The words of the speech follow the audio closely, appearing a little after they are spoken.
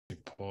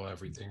pull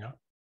everything up.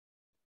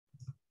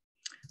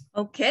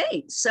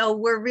 Okay, so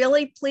we're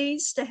really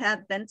pleased to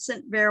have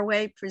Vincent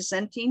Verweij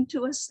presenting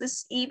to us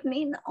this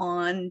evening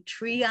on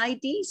tree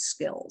ID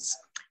skills.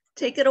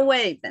 Take it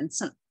away,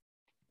 Vincent.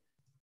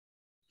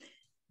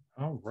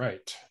 All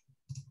right.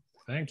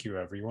 Thank you,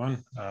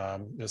 everyone.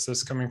 Is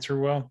this coming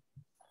through well?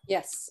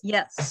 Yes.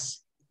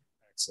 Yes.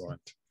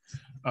 Excellent.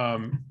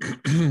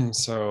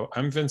 So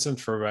I'm Vincent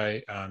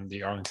Verweij. I'm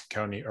the Arlington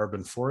County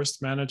Urban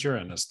Forest Manager,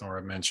 and as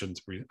Nora mentioned,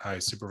 I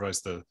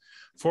supervise the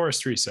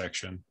forestry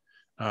section.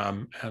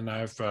 And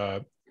I've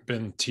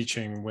been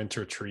teaching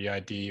winter tree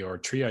ID or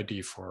tree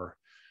ID for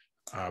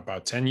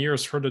about 10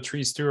 years for the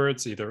tree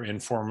stewards, either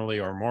informally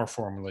or more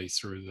formally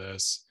through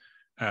this.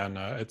 And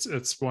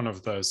it's one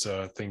of those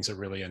things I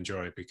really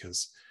enjoy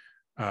because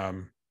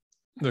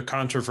the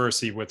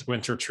controversy with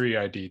winter tree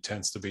ID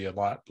tends to be a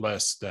lot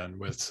less than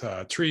with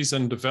trees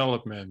in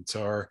development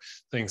or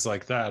things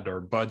like that,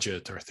 or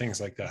budget or things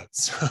like that.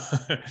 So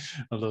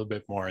a little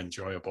bit more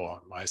enjoyable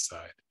on my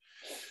side.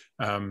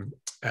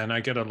 And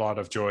I get a lot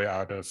of joy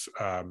out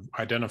of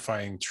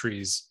identifying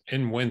trees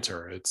in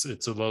winter. It's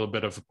a little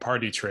bit of a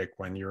party trick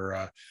when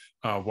you're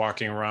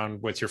walking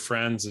around with your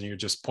friends and you're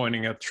just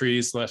pointing at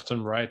trees left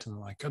and right and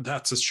like, oh,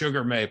 that's a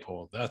sugar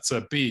maple, that's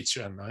a beech.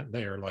 And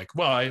they're like,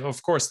 well,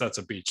 of course that's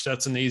a beech,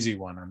 that's an easy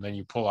one. And then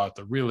you pull out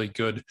the really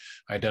good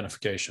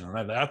identification.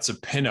 And that's a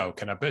pin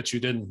oak, and I bet you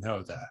didn't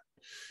know that.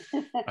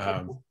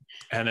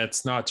 And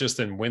it's not just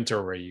in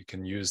winter where you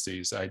can use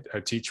these. I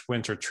teach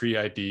winter tree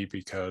ID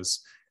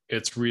because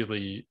it's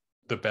really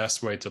the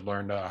best way to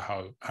learn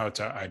how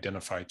to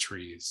identify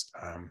trees.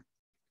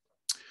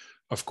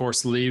 Of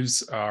course,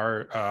 leaves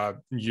are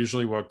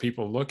usually what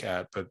people look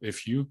at, but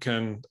if you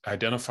can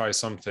identify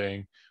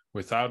something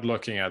without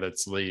looking at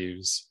its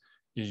leaves,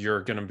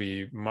 you're going to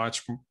be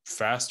much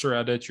faster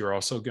at it. You're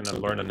also going to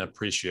learn an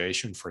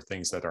appreciation for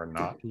things that are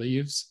not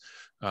leaves.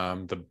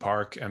 The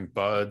bark and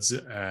buds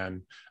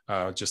and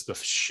just the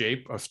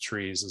shape of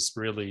trees is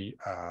really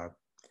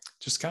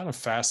just kind of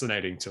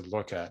fascinating to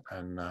look at.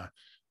 And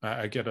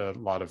I get a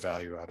lot of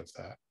value out of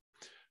that.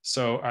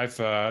 So I've,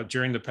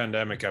 during the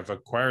pandemic, I've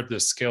acquired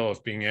this skill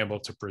of being able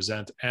to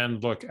present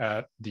and look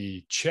at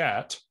the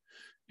chat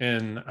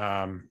in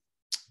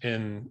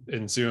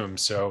Zoom.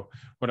 So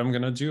what I'm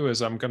going to do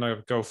is I'm going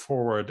to go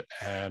forward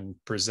and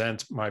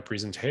present my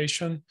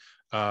presentation.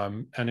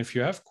 And if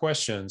you have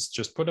questions,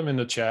 just put them in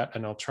the chat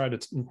and I'll try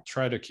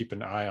to keep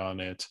an eye on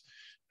it.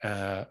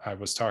 I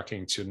was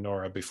talking to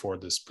Nora before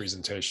this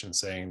presentation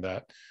saying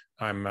that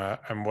I'm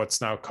what's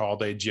now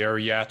called a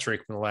geriatric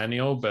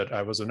millennial, but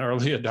I was an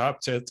early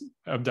adopter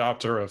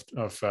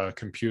of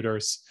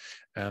computers,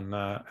 and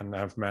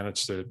I've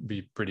managed to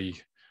be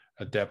pretty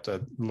adept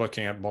at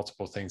looking at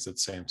multiple things at the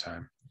same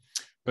time.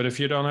 But if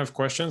you don't have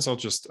questions, I'll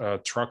just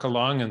truck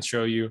along and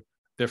show you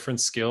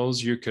different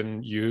skills you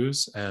can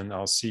use, and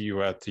I'll see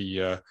you at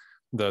on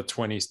the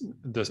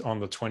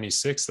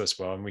 26th as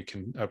well, and we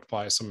can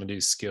apply some of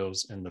these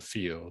skills in the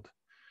field.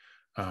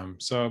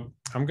 So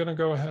I'm going to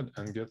go ahead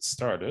and get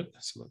started.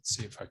 So let's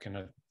see if I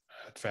can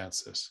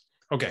advance this.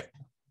 Okay,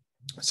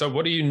 so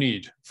what do you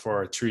need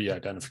for a tree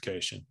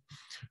identification?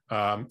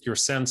 Your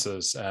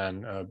senses,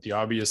 and the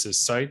obvious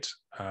is sight.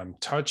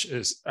 Touch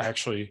is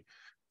actually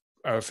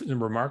a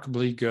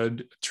remarkably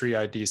good tree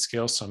ID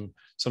skill. Some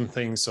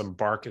things, some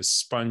bark is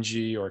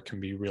spongy or can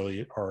be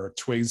really, or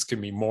twigs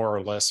can be more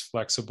or less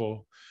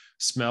flexible.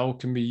 Smell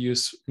can be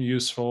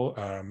useful,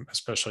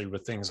 especially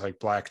with things like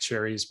black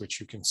cherries, which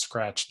you can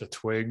scratch the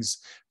twigs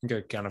and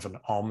get kind of an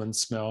almond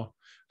smell.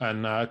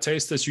 And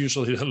taste is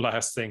usually the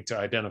last thing to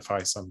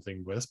identify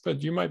something with,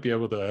 but you might be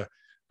able to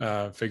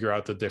figure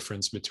out the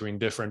difference between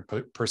different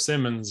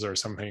persimmons or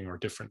something, or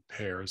different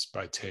pears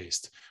by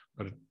taste.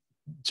 But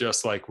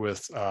just like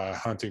with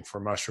hunting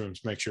for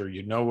mushrooms, make sure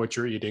you know what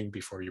you're eating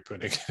before you're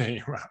putting it in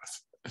your mouth.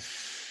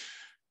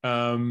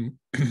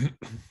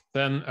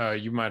 Then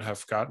you might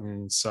have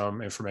gotten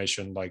some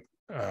information like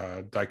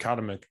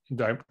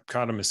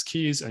dichotomous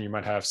keys, and you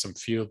might have some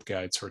field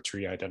guides for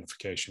tree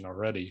identification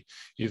already,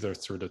 either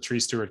through the tree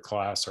steward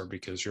class or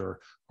because you're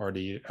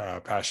already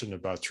passionate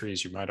about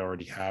trees, you might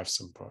already have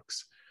some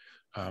books.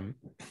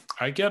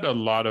 I get a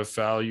lot of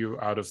value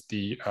out of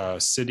the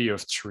City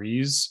of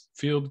Trees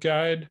field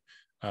guide.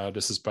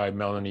 This is by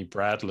Melanie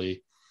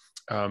Bradley.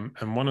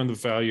 And one of the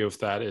value of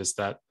that is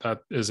that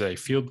is a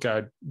field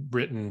guide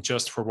written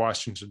just for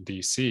Washington,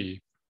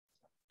 D.C.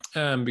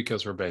 And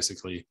because we're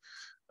basically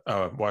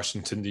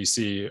Washington,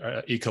 D.C.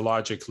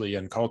 Ecologically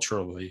and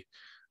culturally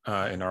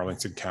in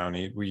Arlington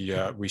County,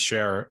 we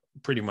share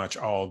pretty much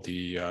all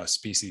the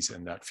species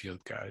in that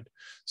field guide.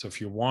 So if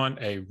you want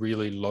a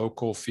really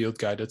local field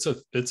guide, it's a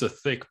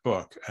thick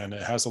book, and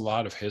it has a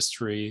lot of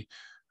history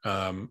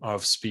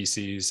of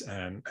species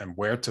and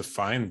where to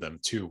find them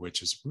too,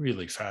 which is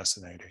really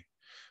fascinating.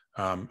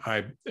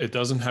 It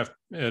doesn't have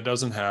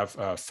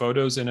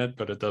photos in it,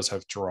 but it does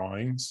have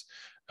drawings,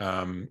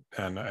 and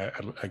I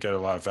get a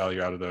lot of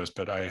value out of those.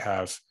 But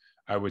I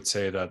would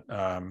say that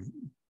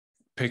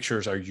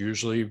pictures are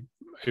usually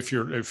if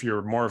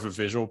you're more of a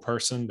visual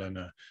person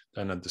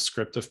than a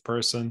descriptive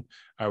person,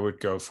 I would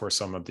go for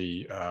some of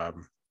the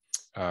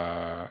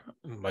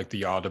like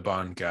the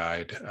Audubon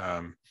guide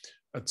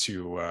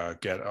to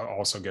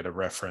also get a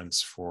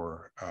reference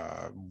for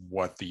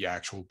what the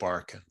actual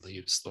bark and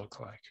leaves look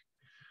like.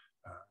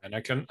 And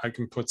I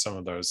can put some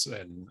of those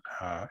in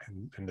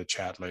the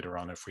chat later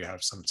on if we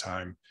have some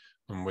time,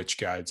 on which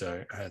guides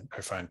I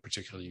find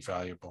particularly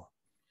valuable.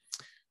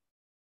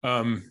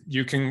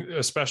 You can,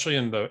 especially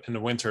in the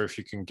winter, if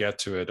you can get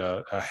to it,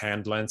 a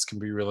hand lens can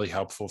be really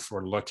helpful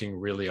for looking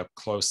really up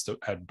close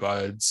at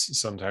buds.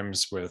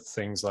 Sometimes with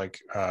things like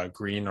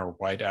green or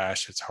white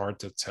ash, it's hard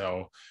to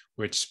tell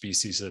which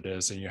species it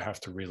is, and you have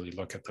to really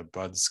look at the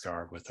bud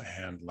scar with a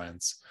hand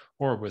lens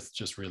or with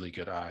just really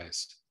good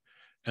eyes.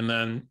 And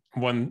then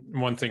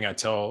one thing I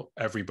tell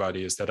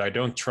everybody is that I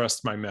don't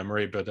trust my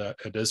memory, but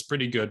it is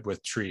pretty good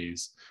with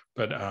trees.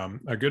 But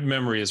a good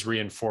memory is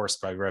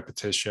reinforced by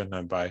repetition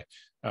and by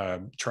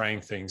trying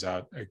things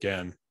out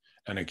again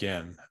and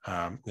again.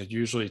 It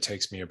usually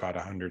takes me about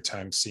 100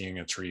 times seeing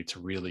a tree to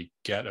really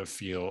get a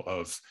feel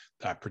of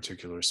that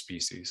particular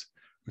species.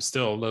 I'm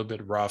still a little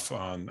bit rough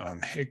on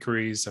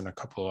hickories and a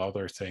couple of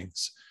other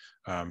things.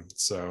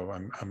 So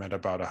I'm at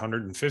about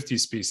 150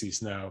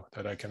 species now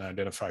that I can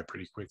identify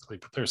pretty quickly,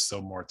 but there's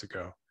still more to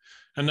go.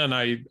 And then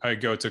I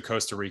go to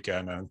Costa Rica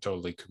and I'm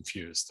totally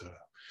confused.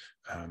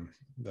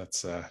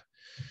 That's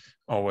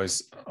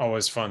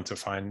always fun to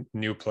find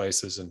new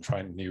places and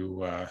find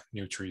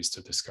new trees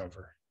to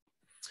discover.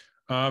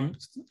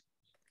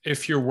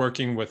 If you're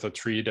working with a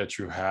tree that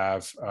you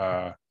have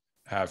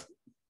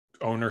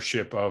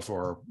ownership of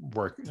or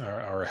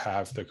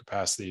have the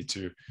capacity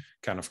to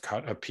kind of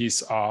cut a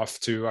piece off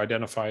to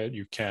identify it,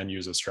 you can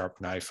use a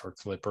sharp knife or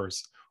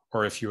clippers.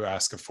 Or if you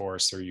ask a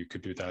forester, you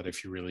could do that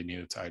if you really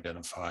needed to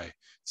identify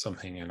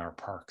something in our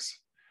parks.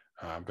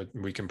 But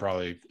we can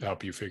probably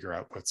help you figure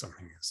out what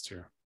something is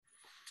too.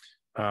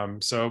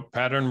 So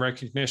pattern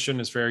recognition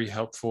is very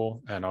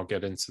helpful, and I'll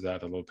get into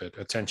that a little bit.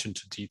 Attention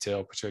to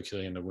detail,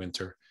 particularly in the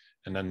winter.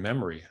 And then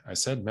memory. I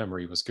said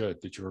memory was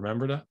good. Did you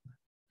remember that?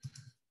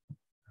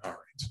 All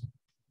right.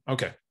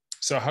 Okay.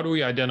 So how do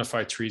we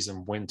identify trees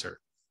in winter?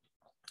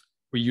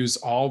 We use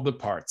all the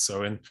parts.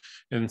 So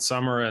in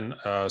summer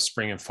and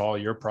spring and fall,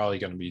 you're probably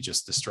going to be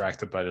just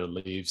distracted by the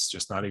leaves,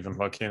 just not even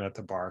looking at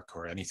the bark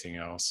or anything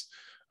else.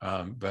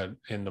 But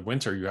in the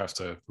winter, you have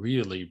to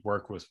really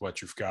work with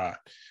what you've got.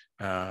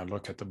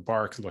 Look at the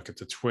bark, look at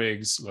the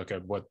twigs, look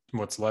at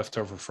what's left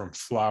over from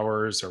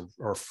flowers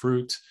or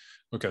fruit,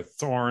 look at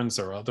thorns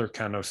or other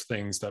kind of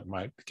things that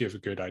might give a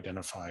good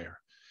identifier.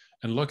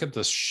 And look at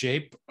the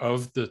shape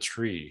of the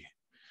tree.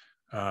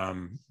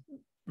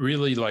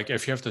 Really, like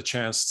if you have the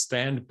chance,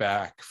 stand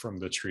back from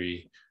the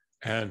tree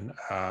and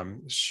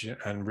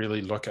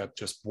really look at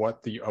just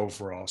what the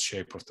overall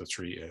shape of the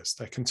tree is.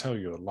 That can tell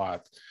you a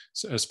lot,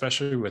 so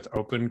especially with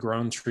open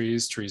grown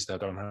trees that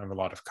don't have a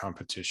lot of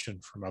competition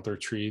from other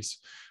trees.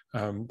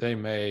 They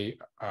may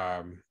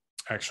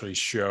actually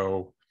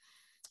show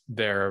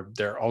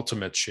their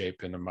ultimate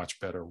shape in a much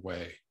better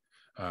way.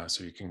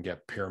 So you can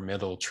get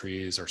pyramidal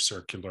trees or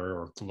circular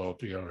or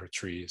globular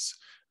trees.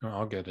 And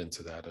I'll get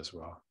into that as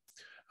well.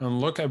 And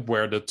look at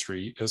where the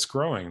tree is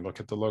growing. Look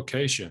at the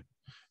location.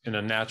 In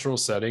a natural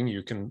setting,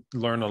 you can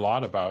learn a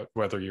lot about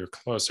whether you're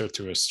closer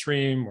to a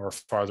stream or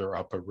farther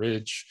up a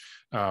ridge.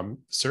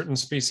 Certain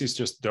species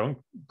just don't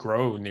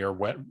grow near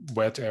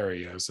wet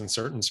areas, and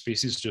certain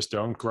species just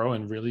don't grow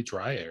in really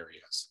dry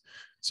areas.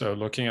 So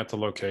looking at the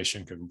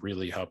location can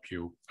really help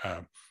you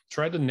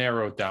try to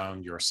narrow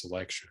down your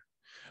selection.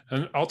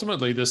 And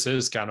ultimately, this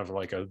is kind of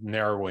like a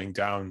narrowing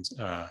down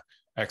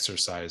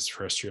exercise.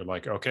 First, you're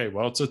like, okay,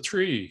 well, it's a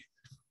tree.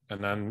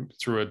 And then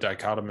through a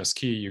dichotomous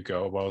key, you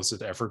go, well, is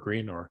it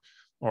evergreen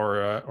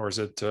or is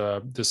it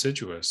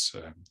deciduous?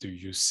 Do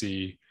you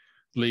see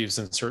leaves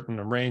in certain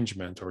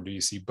arrangement, or do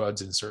you see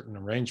buds in certain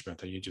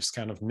arrangement? And you just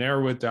kind of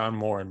narrow it down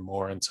more and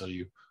more until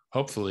you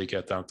hopefully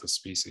get down to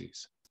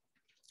species.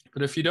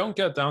 But if you don't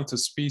get down to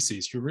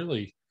species, you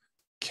really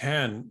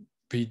can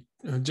be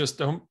just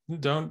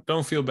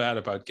don't feel bad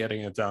about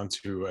getting it down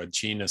to a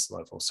genus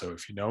level. So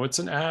if you know it's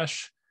an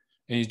ash,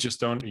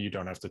 and you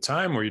don't have the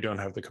time or you don't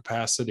have the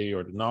capacity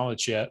or the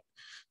knowledge yet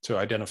to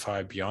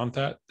identify beyond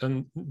that,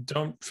 then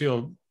don't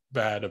feel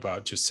bad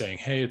about just saying,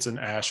 hey, it's an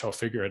ash, I'll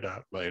figure it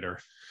out later.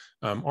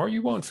 Or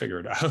you won't figure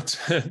it out.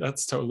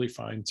 That's totally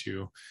fine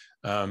too.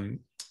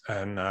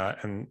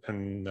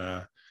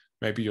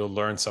 Maybe you'll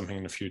learn something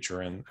in the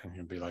future and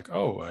you'll be like,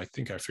 oh, I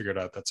think I figured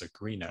out that's a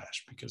green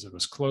ash because it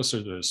was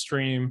closer to the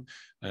stream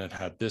and it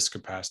had this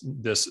capacity,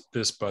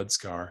 this bud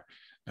scar.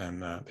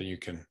 And then you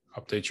can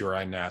update your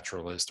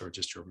iNaturalist or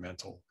just your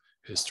mental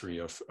history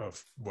of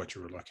what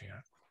you were looking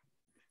at.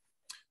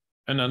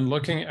 And then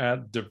looking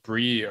at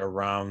debris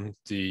around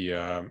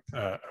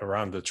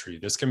the tree.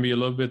 This can be a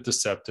little bit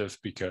deceptive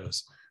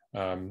because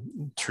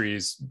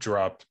trees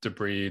drop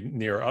debris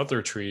near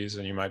other trees,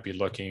 and you might be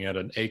looking at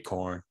an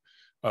acorn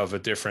of a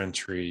different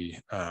tree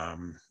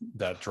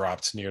that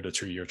dropped near the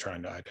tree you're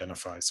trying to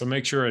identify. So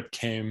make sure it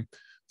came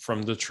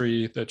from the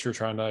tree that you're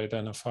trying to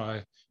identify,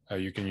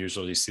 you can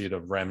usually see the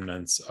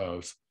remnants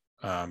of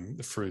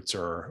the fruits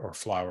or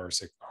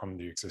flowers on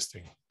the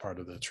existing part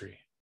of the tree.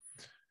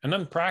 And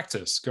then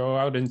practice. Go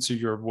out into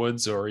your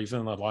woods or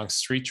even along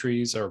street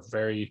trees are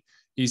very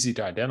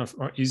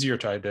easier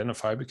to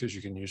identify because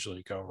you can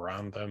usually go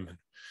around them and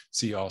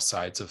see all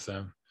sides of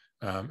them,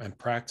 and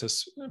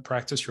practice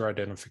your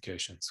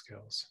identification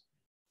skills.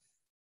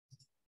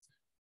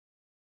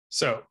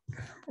 So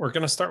we're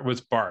going to start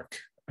with bark,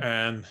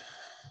 and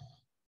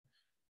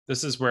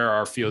this is where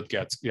our field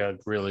gets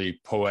really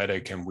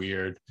poetic and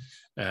weird,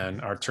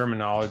 and our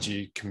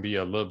terminology can be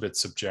a little bit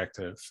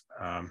subjective.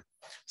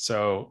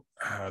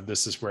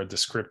 This is where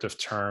descriptive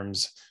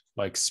terms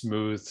like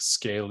smooth,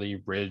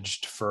 scaly,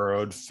 ridged,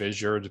 furrowed,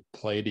 fissured,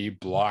 platy,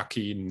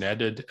 blocky,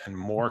 netted, and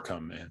more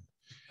come in.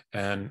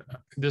 And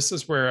this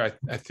is where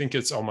I think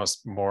it's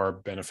almost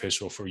more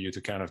beneficial for you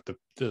to kind of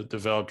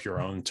develop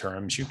your own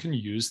terms. You can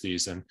use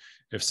these, and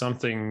if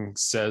something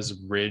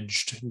says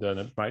ridged, then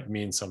it might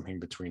mean something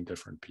between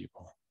different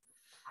people.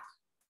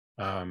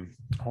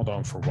 Hold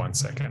on for 1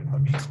 second.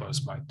 Let me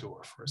close my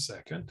door for a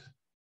second.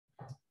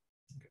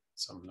 Get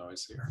some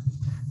noise here.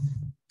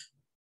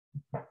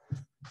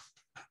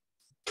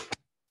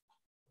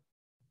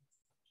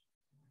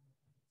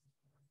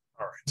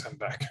 All right, I'm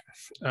back.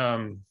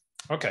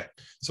 Okay,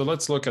 so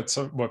let's look at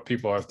what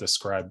people have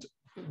described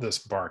this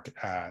bark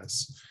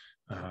as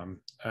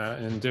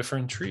in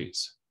different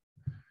trees.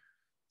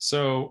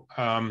 So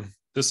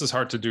this is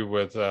hard to do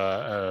with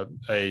a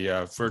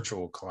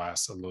virtual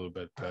class a little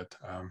bit, but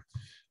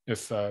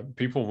if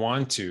people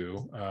want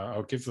to,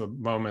 I'll give a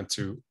moment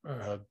to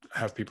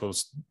have people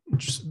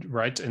just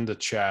write in the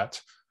chat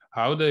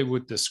how they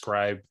would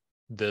describe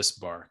this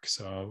bark.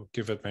 So I'll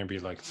give it maybe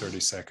like 30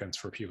 seconds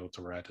for people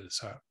to write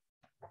this out.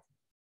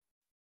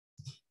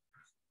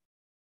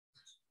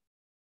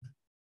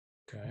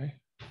 Okay.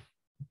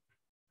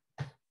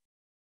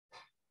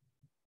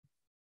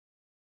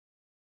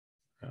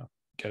 Well,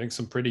 getting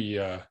some pretty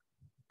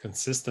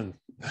consistent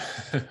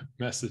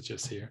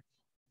messages here.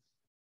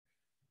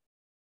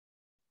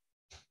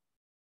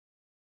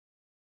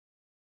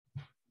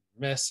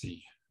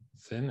 Messy,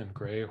 thin and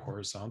gray,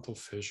 horizontal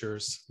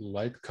fissures,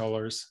 light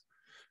colors.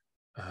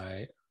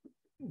 A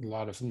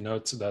lot of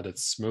notes that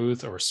it's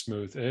smooth or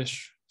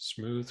smooth-ish,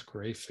 smooth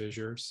gray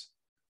fissures.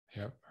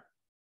 Yep.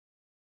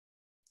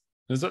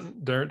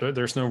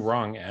 There's no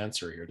wrong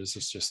answer here. This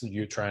is just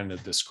you trying to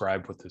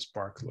describe what this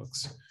bark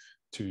looks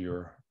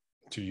to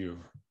you.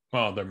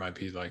 Well, there might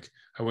be like,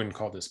 I wouldn't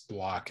call this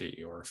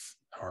blocky or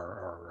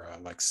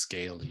like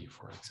scaly,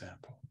 for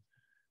example.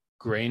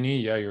 Grainy,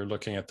 yeah, you're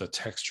looking at the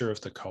texture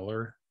of the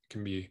color. It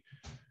can be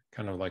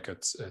kind of like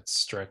it's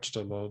stretched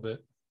a little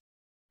bit.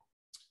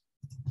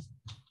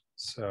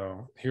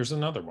 So here's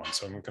another one.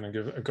 So I'm going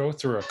to go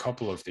through a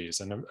couple of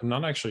these, and I'm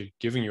not actually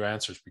giving you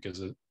answers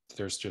because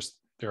there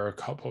are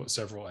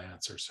several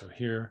answers. So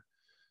here,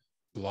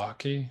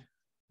 blocky,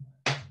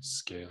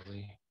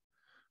 scaly,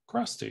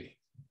 crusty.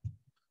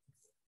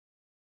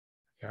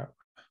 Yeah.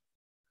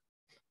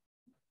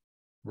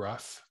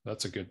 Rough,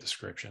 that's a good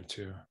description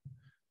too.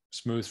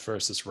 Smooth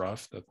versus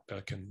rough,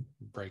 that can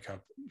break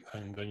up.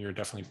 And then you're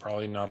definitely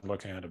probably not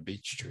looking at a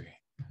beech tree.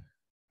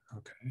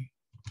 Okay.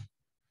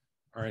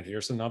 All right,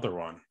 here's another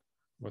one.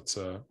 What's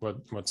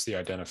the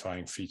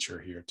identifying feature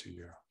here to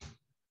you?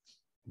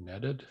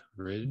 Netted,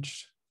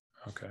 ridged.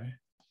 Okay.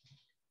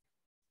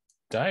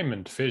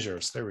 Diamond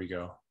fissures. There we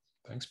go.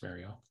 Thanks,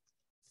 Mariel.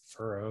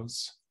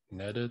 Furrows,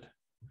 netted.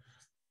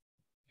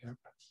 Yep.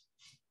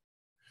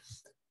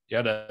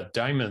 Yeah, the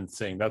diamond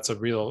thing. That's a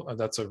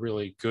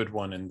really good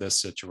one in this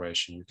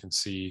situation. You can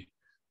see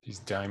these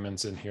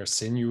diamonds in here.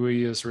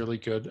 Sinewy is really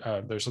good.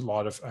 There's a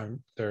lot of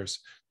there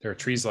are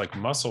trees like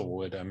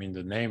musclewood. I mean,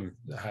 the name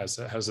has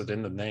it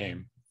in the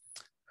name.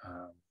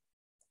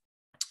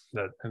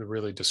 That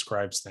really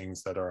describes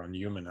things that are on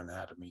human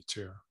anatomy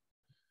too.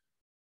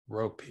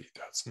 Ropey,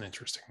 that's an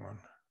interesting one.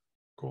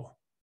 Cool.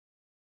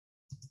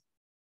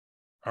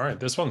 All right,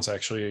 this one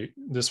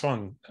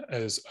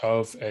is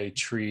of a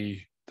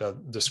tree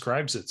that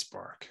describes its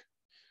bark.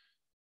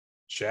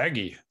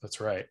 Shaggy, that's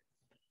right.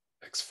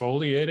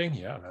 Exfoliating,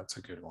 yeah, that's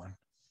a good one.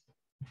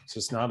 So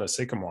it's not a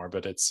sycamore,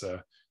 but it's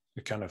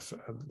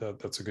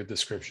that's a good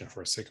description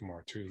for a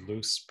sycamore too.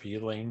 Loose,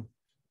 peeling,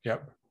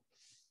 yep.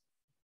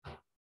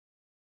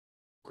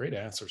 Great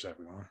answers,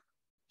 everyone.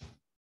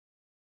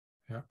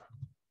 Yep.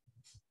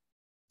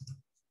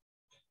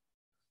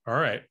 All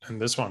right, and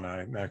this one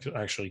I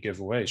actually give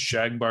away,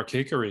 shagbark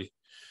hickory.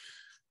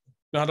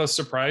 Not a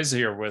surprise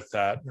here with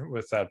that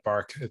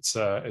bark. It's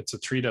a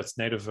tree that's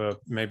native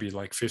maybe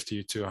like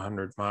 50 to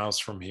 100 miles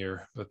from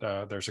here, but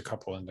there's a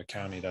couple in the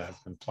county that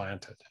have been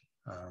planted.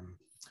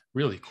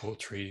 Really cool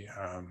tree.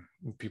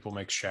 People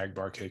make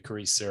shagbark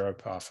hickory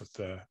syrup off of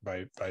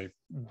by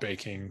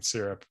baking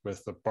syrup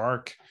with the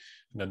bark.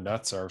 And the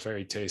nuts are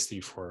very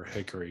tasty for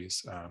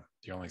hickories.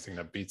 The only thing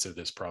that beats it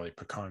is probably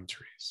pecan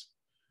trees.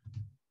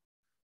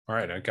 All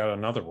right, I got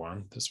another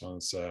one. This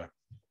one's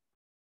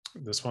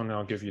This one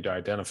I'll give you the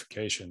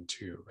identification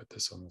too, but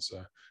this one's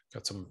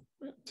got some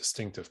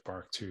distinctive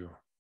bark too.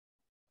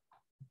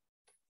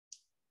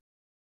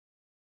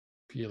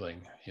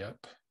 Peeling, yep.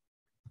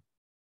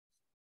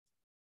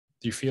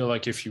 Do you feel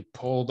like if you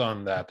pulled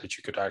on that, that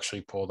you could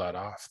actually pull that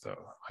off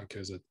though? Like,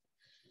 is it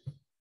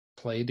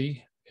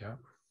platey? Yeah.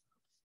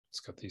 It's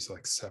got these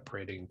like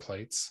separating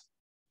plates.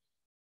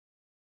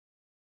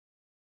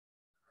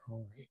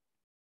 Oh,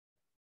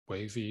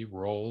 wavy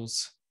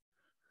rolls.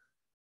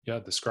 Yeah,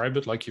 describe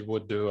it like you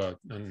would do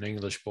an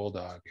English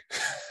bulldog.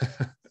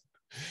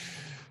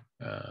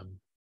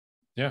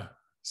 Yeah,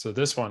 so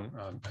this one,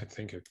 I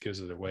think it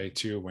gives it away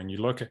too. When you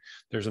look at,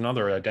 there's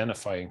another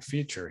identifying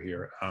feature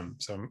here.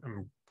 So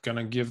I'm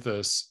gonna give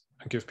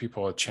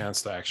people a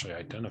chance to actually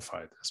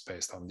identify this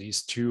based on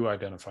these two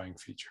identifying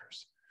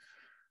features.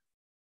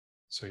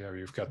 So yeah,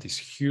 you've got these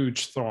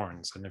huge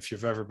thorns. And if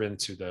you've ever been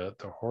to the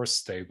horse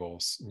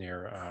stables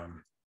near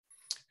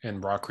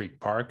in Rock Creek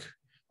Park,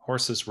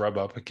 horses rub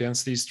up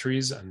against these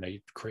trees and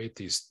they create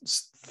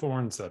these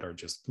thorns that are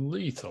just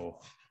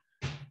lethal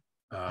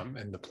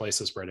in the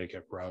places where they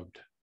get rubbed.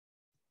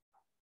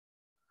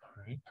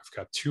 All right, I've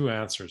got two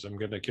answers. I'm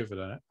going to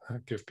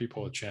give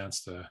people a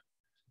chance to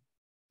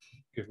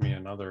give me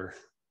another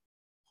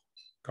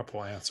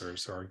couple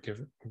answers, or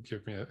give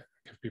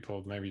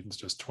people maybe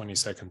just 20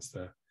 seconds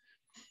to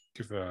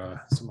give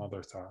some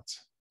other thoughts.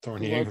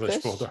 Thorny Locust.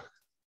 English bulldog.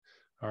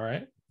 All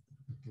right,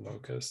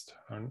 locust,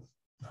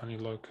 honey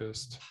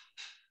locust,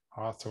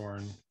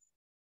 hawthorn.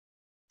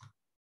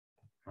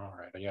 All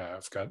right, yeah,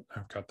 I've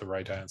got the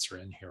right answer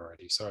in here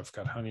already. So I've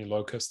got honey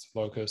locust.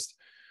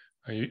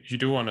 You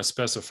do want to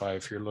specify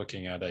if you're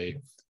looking at a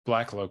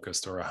black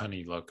locust or a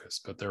honey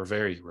locust, but they're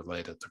very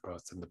related. They're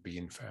both in the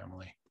bean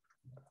family.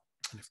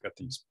 And you've got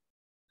these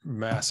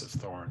massive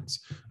thorns.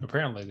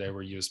 Apparently, they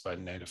were used by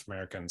Native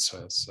Americans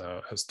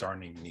as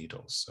darning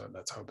needles. So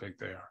that's how big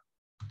they are.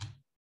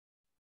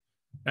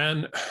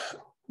 And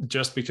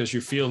just because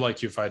you feel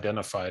like you've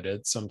identified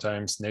it,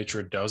 sometimes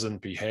nature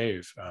doesn't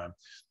behave.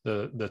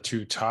 The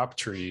two top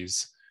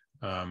trees,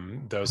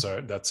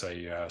 that's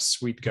a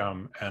sweet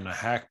gum and a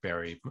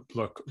hackberry,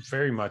 look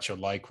very much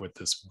alike with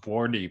this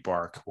warty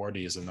bark.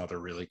 Warty is another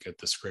really good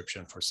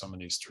description for some of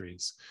these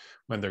trees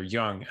when they're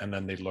young, and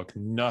then they look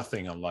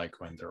nothing alike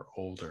when they're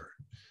older.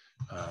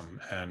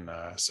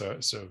 So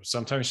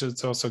sometimes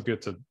it's also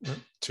good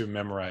to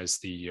memorize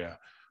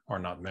or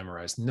not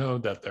memorize, know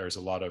that there's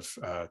a lot of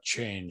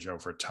change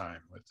over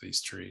time with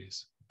these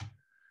trees.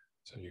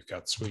 So you've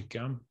got sweet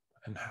gum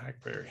and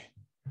hackberry.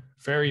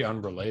 Very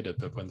unrelated,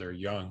 but when they're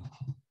young,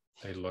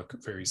 they look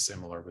very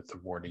similar with the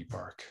warty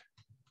bark.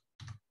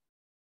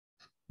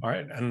 All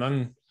right, and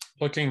then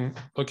looking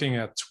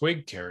at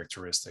twig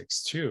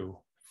characteristics too.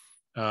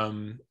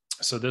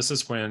 So this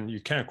is when you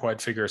can't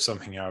quite figure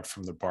something out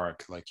from the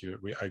bark. Like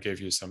I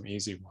gave you some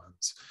easy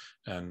ones,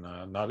 and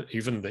not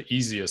even the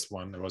easiest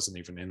one that wasn't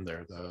even in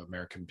there, the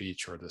American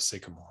beech or the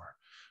sycamore.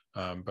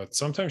 But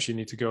sometimes you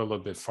need to go a little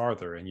bit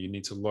farther, and you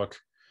need to look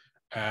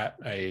at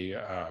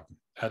a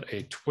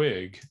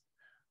twig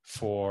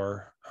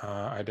for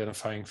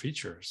identifying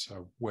features.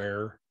 So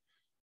where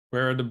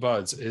are the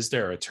buds? Is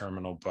there a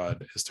terminal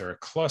bud? Is there a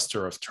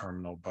cluster of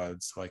terminal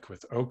buds like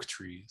with oak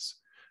trees?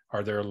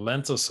 Are there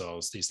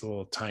lenticels, these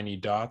little tiny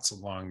dots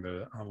along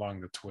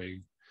the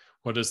twig?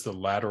 What does the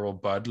lateral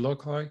bud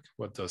look like?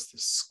 What does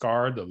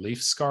the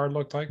leaf scar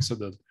look like? So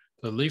the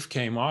leaf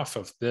came off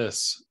of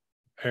this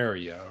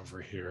area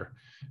over here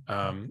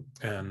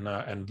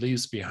and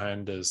leaves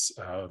behind this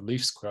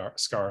leaf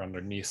scar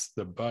underneath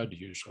the bud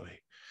usually.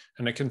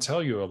 And it can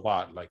tell you a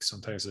lot, like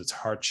sometimes it's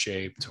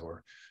heart-shaped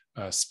or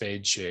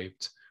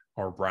spade-shaped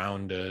or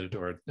rounded,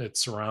 or it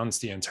surrounds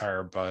the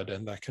entire bud,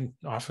 and that can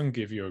often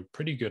give you a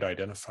pretty good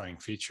identifying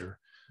feature.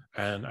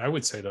 And I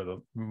would say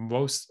that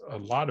a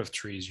lot of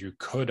trees you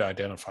could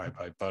identify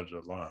by bud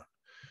alone,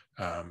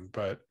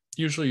 but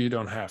usually you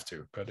don't have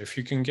to. But if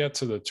you can get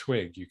to the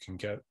twig, you can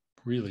get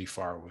really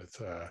far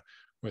with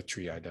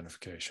tree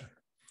identification.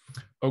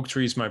 Oak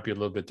trees might be a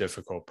little bit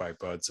difficult by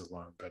buds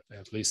alone, but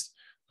at least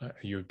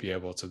you would be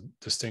able to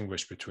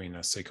distinguish between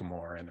a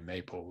sycamore and a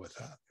maple with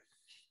that.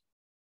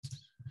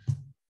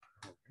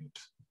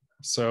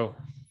 So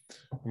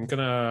I'm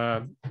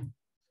gonna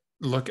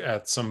look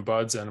at some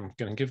buds, and I'm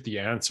gonna give the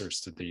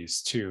answers to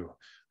these too.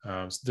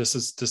 This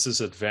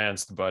is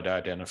advanced bud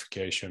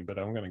identification, but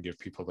I'm gonna give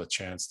people the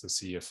chance to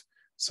see if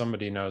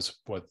somebody knows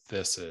what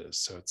this is.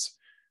 So it's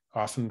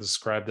often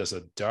described as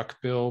a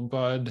duckbill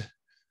bud,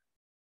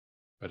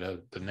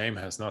 but the name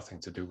has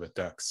nothing to do with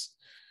ducks.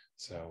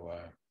 So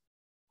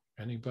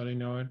anybody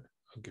know it?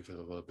 I'll give it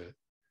a little bit.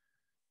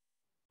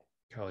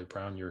 Callie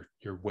Brown,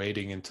 you're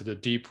wading into the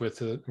deep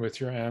with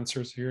your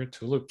answers here.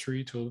 Tulip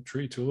tree, tulip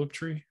tree, tulip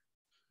tree.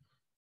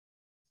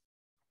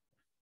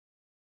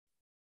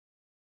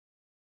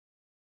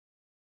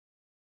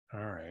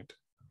 All right.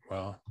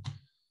 Well,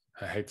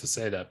 I hate to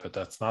say that, but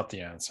that's not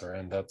the answer,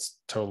 and that's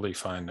totally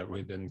fine that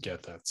we didn't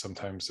get that.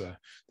 Sometimes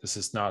this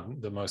is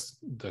not the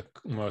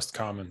most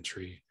common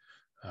tree.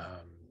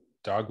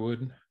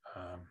 Dogwood,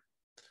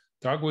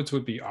 Dogwoods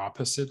would be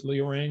oppositely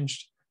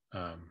arranged.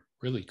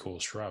 Really cool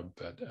shrub,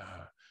 but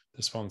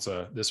this one's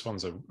a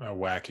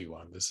wacky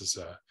one. This is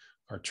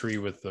our tree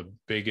with the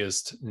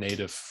biggest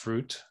native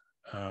fruit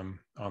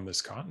on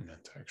this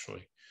continent,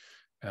 actually,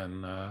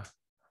 and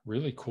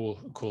really cool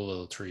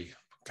little tree.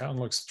 Kind of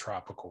looks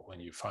tropical when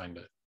you find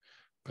it,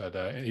 but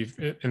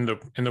in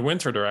the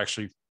winter they're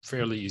actually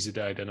fairly easy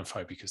to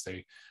identify because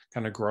they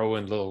kind of grow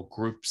in little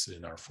groups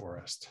in our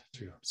forest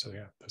too. So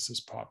yeah, this is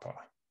pawpaw.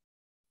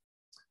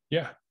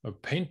 Yeah, a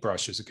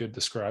paintbrush is a good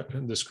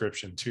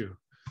description too.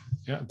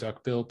 Yeah,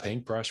 duckbill,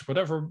 paintbrush,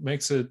 whatever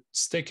makes it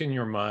stick in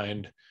your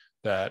mind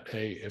that,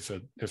 hey, if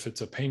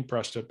it's a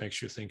paintbrush that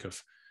makes you think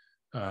of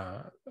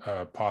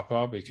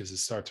pawpaw because it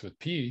starts with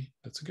P,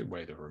 that's a good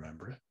way to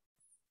remember it.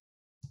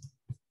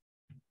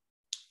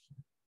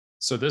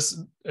 So this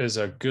is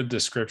a good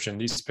description.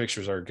 These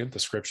pictures are a good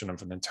description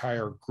of an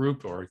entire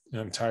group or an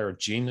entire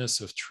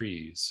genus of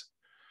trees.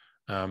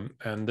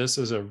 And this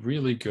is a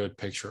really good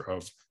picture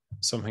of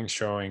something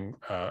showing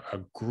a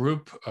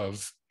group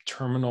of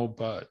terminal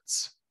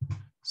buds.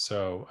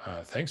 So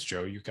thanks,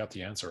 Joe, you got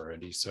the answer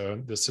already.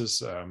 So this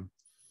is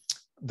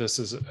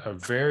a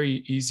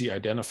very easy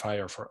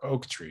identifier for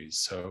oak trees.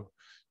 So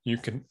you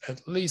can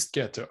at least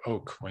get to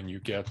oak when you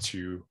get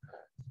to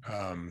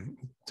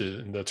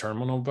the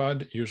terminal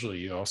bud. Usually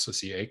you also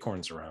see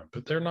acorns around,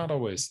 but they're not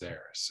always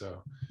there.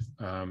 So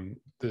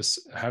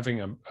this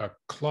having a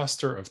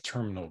cluster of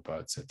terminal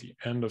buds at the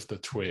end of the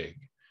twig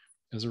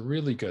is a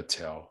really good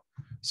tell.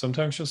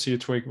 Sometimes you'll see a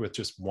twig with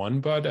just one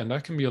bud, and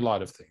that can be a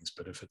lot of things.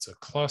 But if it's a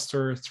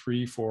cluster,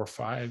 3, 4,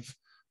 5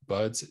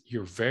 buds,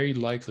 you're very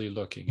likely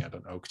looking at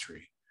an oak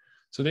tree.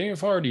 So then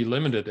you've already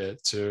limited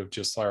it to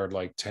just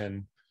like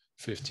 10,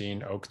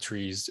 15 oak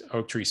tree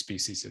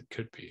species it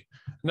could be.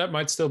 And that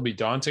might still be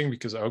daunting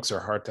because oaks are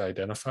hard to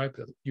identify,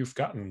 but you've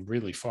gotten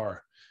really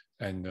far.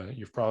 And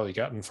you've probably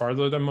gotten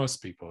farther than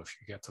most people if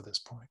you get to this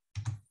point.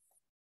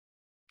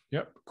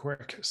 Yep,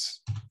 Quercus.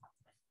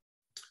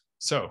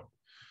 So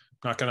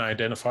I'm not going to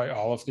identify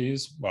all of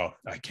these. Well,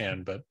 I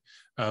can, but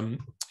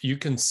you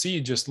can see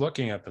just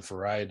looking at the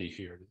variety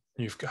here,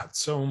 you've got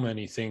so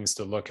many things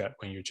to look at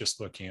when you're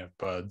just looking at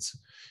buds.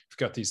 You've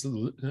got these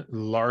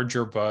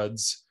larger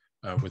buds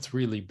with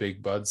really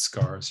big bud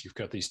scars. You've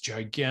got these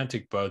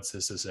gigantic buds.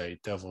 This is a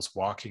devil's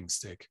walking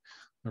stick.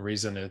 The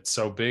reason it's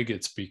so big,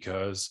 it's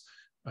because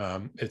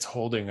it's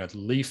holding a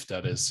leaf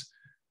that is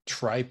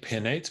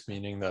tripinnate,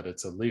 meaning that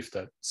it's a leaf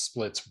that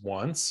splits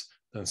once,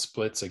 then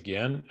splits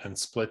again, and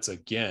splits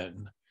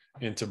again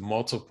into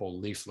multiple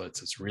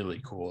leaflets. It's really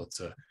cool. It's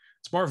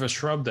more of a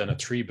shrub than a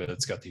tree, but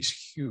it's got these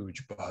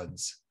huge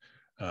buds.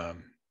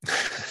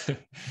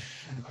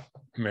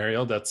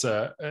 Mariel,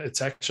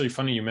 it's actually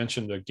funny you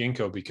mentioned the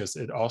ginkgo because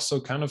it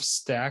also kind of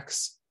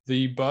stacks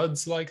the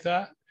buds like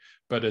that,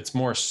 but it's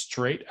more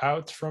straight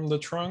out from the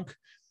trunk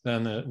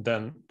than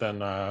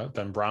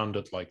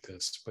rounded like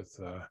this with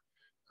the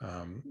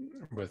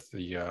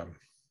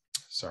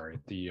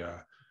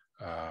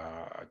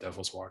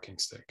devil's walking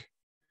stick.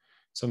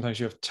 Sometimes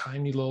you have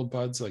tiny little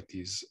buds like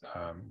these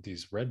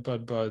red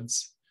bud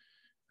buds,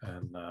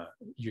 and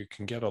you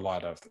can get a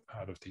lot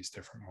out of these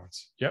different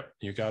ones. Yep,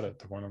 you got it.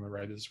 The one on the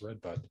right is red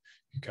bud.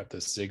 You got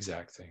this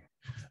zigzag thing.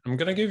 I'm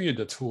going to give you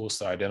the tools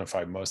to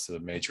identify most of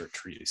the major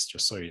trees,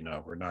 just so you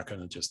know. We're not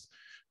going to just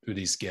do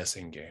these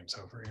guessing games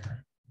over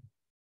here.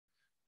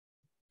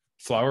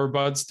 Flower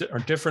buds are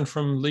different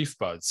from leaf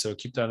buds, so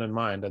keep that in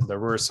mind. And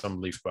there were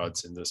some leaf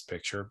buds in this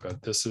picture,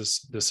 but this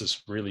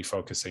is really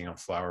focusing on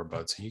flower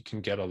buds. And you can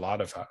get a lot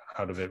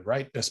out of it,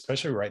 right?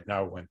 Especially right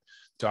now when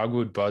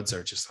dogwood buds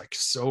are just like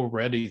so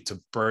ready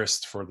to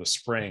burst for the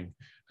spring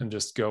and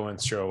just go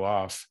and show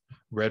off.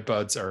 Red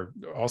buds are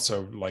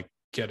also like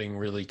getting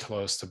really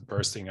close to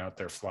bursting out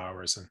their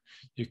flowers, and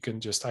you can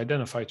just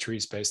identify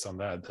trees based on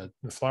that. The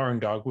flowering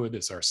dogwood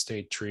is our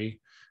state tree.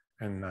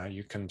 And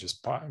you can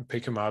just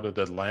pick them out of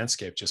the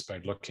landscape just by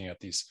looking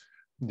at these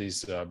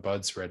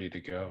buds ready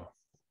to go.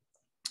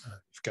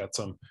 You've got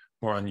some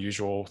more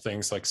unusual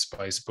things like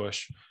spice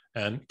bush.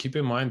 And keep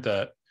in mind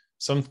that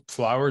some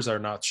flowers are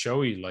not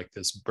showy, like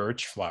this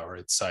birch flower.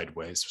 It's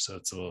sideways, so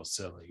it's a little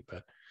silly.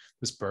 But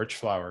this birch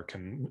flower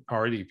can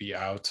already be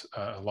out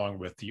along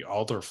with the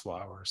alder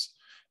flowers.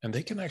 And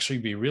they can actually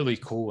be really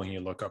cool when you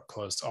look up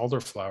close.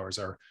 Alder flowers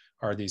are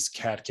these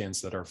catkins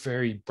that are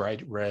very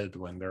bright red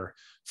when they're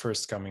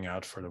first coming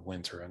out for the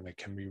winter, and they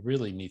can be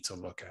really neat to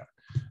look at.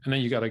 And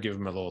then you got to give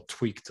them a little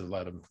tweak to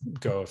let them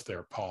go if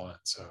they're pollen,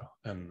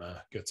 and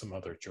get some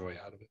other joy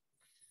out of it.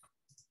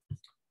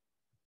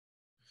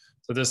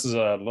 So this is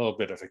a little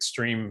bit of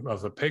extreme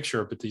of a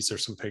picture, but these are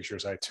some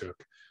pictures I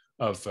took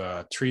of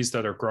trees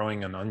that are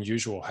growing in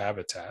unusual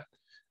habitat.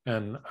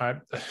 And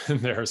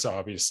there's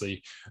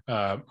obviously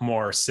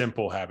more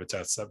simple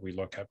habitats that we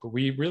look at, but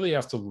we really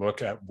have to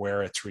look at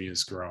where a tree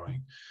is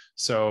growing.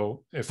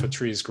 So if a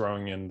tree is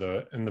growing in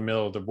the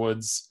middle of the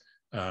woods,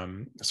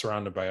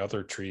 surrounded by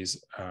other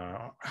trees,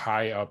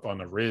 high up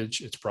on a ridge,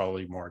 it's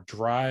probably more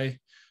dry.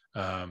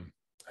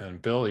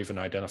 And Bill even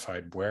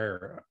identified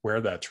where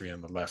that tree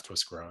on the left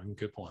was growing.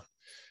 Good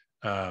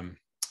one.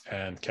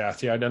 And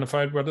Kathy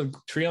identified what a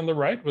tree on the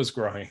right was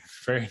growing.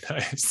 Very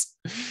nice.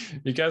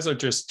 You guys are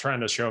just trying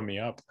to show me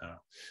up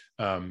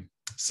now.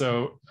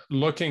 So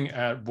looking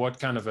at what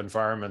kind of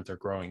environment they're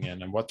growing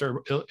in and what they're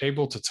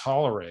able to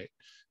tolerate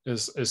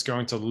is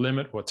going to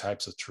limit what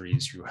types of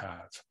trees you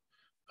have.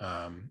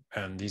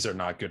 And these are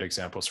not good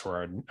examples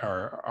for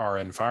our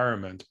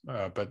environment,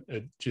 but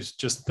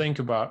just think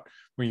about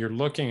when you're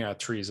looking at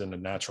trees in the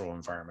natural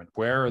environment,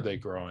 where are they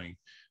growing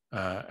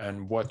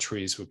and what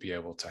trees would be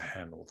able to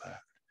handle that?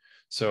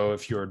 So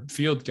if your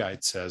field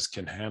guide says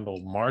can handle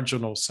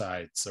marginal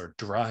sites or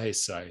dry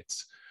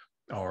sites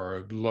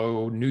or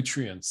low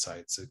nutrient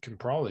sites, it can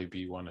probably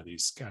be one of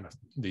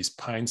these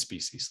pine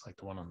species like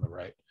the one on the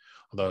right.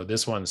 Although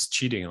this one's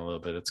cheating a little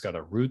bit. It's got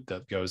a root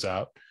that goes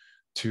out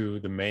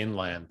to the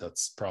mainland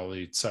that's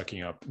probably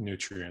sucking up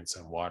nutrients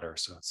and water.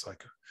 So it's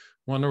like,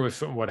 wonder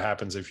what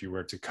happens if you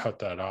were to cut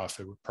that off.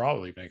 It would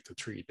probably make the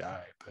tree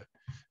die, but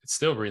it's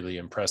still really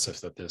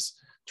impressive that this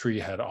tree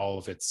had all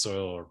of its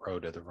soil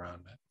eroded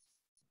around it.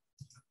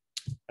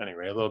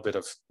 Anyway, a little bit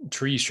of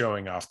tree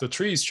showing off. The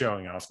tree's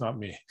showing off, not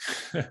me.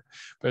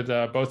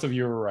 But both of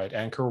you were right.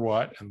 Angkor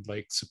Wat and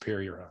Lake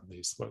Superior on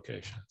these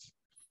locations.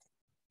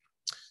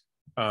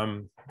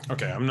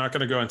 Okay, I'm not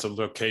going to go into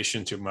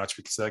location too much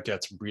because that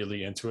gets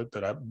really into it.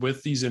 But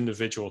with these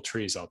individual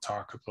trees, I'll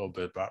talk a little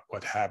bit about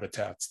what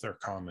habitats they're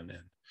common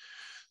in.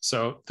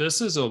 So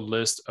this is a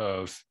list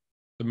of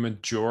the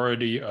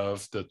majority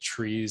of the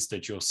trees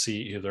that you'll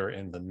see either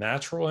in the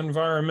natural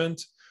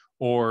environment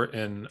or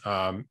in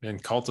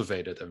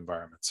cultivated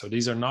environments. So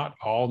these are not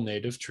all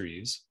native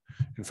trees.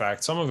 In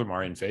fact, some of them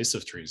are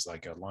invasive trees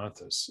like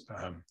Atlantis.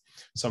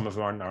 Some of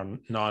them are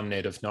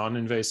non-native,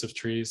 non-invasive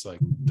trees like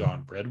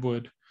Dawn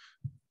Redwood.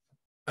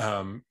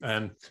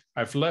 And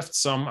I've left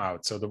some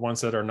out. So the ones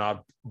that are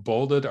not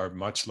bolded are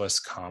much less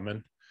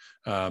common,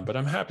 but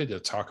I'm happy to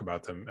talk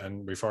about them.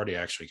 And we've already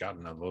actually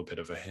gotten a little bit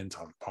of a hint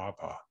on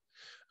pawpaw.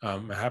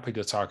 I'm happy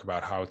to talk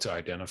about how to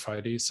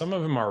identify these. Some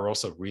of them are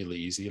also really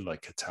easy,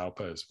 like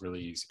catalpa is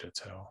really easy to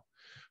tell.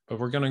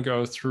 But we're going to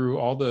go through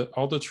all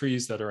the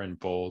trees that are in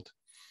bold,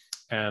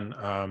 and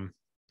I'm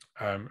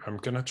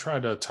going to try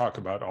to talk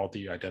about all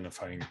the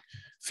identifying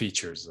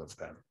features of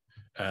them.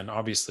 And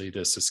obviously,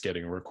 this is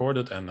getting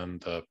recorded, and then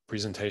the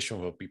presentation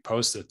will be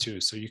posted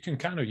too. So you can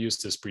kind of use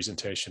this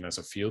presentation as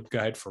a field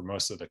guide for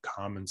most of the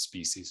common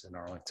species in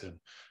Arlington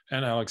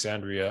and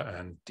Alexandria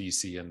and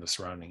DC and the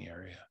surrounding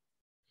area.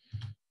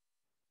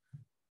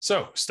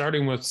 So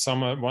starting with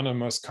one of the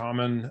most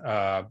common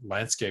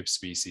landscape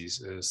species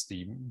is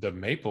the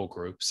maple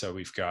group. So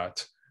we've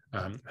got,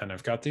 and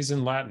I've got these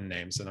in Latin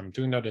names, and I'm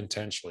doing that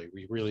intentionally.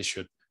 We really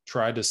should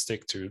try to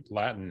stick to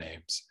Latin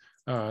names.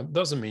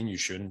 Doesn't mean you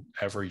shouldn't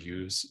ever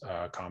use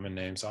common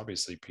names.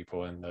 Obviously,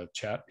 people in the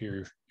chat,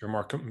 you're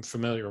more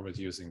familiar with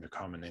using the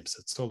common names.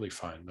 That's totally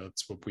fine.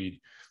 That's what we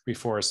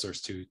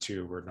foresters do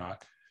too. We're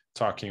not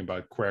talking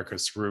about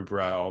Quercus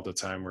rubra all the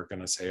time. We're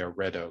going to say a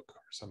red oak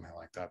or something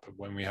like that. But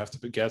when we have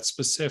to get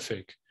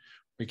specific,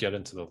 we get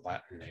into the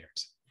Latin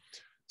names.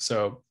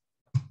 So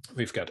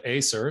we've got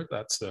Acer,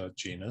 that's the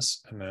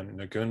genus, and then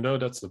Negundo,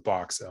 that's the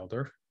box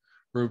elder.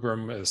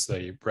 Rubrum is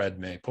the red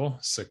maple.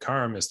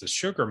 Saccharum is the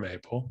sugar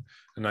maple.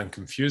 And then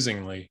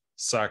confusingly,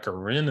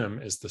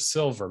 Saccharinum is the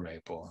silver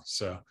maple.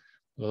 So a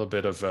little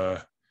bit of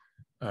a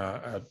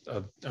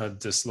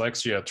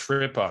dyslexia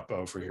trip up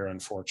over here,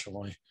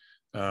 unfortunately.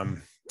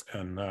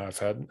 And I've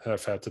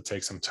had to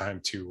take some time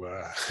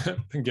to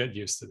get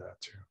used to that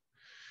too.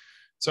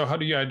 So how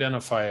do you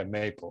identify a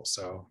maple?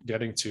 So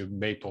getting to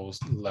maple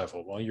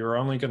level, well, you're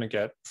only going to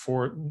get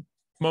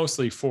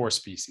mostly four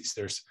species.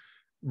 There's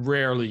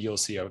rarely you'll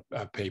see a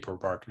paper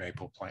bark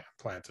maple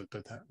planted,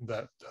 but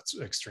that's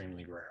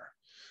extremely rare.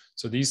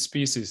 So these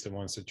species, the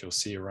ones that you'll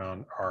see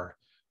around, are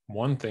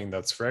one thing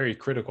that's very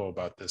critical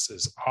about this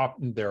is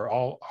they're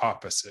all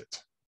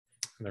opposite.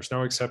 And there's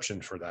no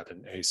exception for that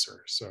in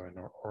Acer,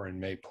 or in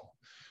maple.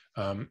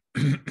 And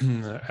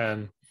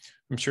I'm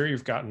sure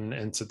you've gotten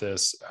into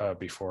this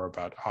before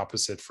about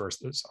opposite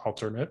versus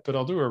alternate, but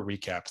I'll do a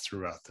recap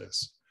throughout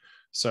this.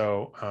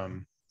 So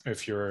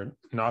if you're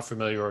not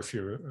familiar, or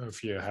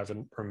if you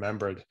haven't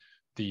remembered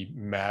the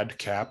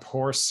madcap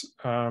horse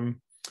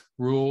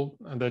rule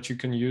that you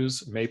can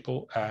use,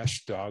 maple,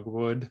 ash,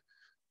 dogwood,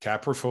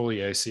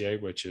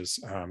 Caprifoliaceae, which is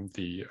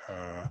the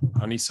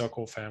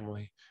honeysuckle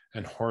family,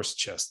 and horse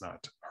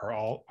chestnut are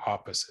all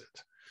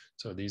opposite.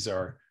 So these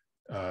are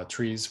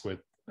trees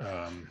with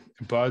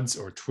buds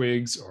or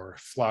twigs or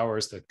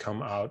flowers that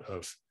come out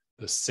of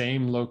the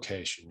same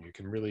location. You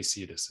can really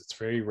see this. It's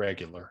very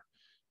regular,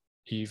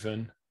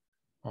 even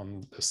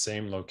on the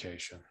same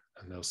location.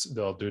 And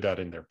they'll do that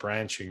in their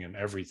branching and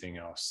everything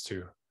else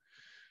too.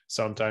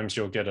 Sometimes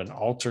you'll get an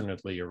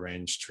alternately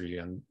arranged tree,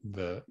 and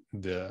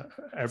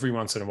every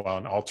once in a while,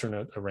 an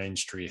alternate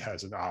arranged tree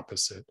has an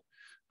opposite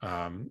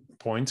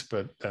point,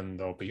 but then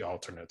they'll be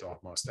alternate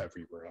almost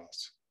everywhere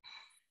else.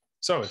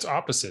 So it's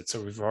opposite.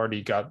 So we've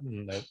already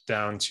gotten that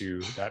down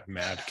to that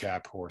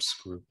madcap horse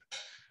group.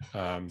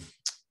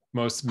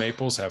 Most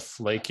maples have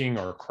flaking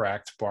or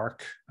cracked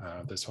bark.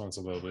 This one's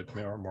a little bit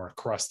more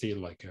crusty,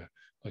 like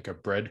a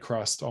bread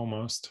crust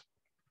almost.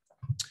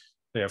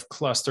 They have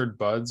clustered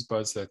buds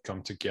that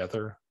come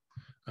together,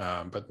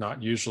 but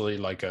not usually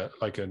like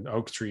an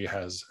oak tree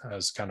has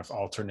kind of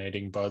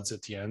alternating buds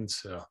at the end.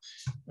 So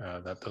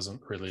that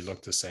doesn't really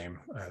look the same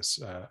as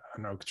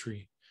an oak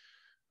tree.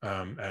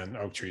 And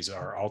oak trees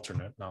are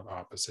alternate, not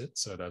opposite.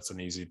 So that's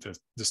an easy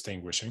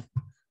distinguishing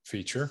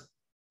feature.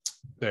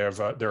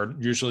 They're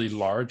usually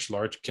large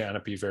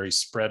canopy, very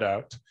spread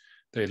out.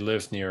 They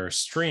live near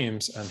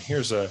streams, and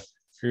here's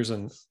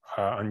an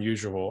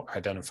unusual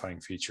identifying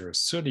feature: a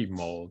sooty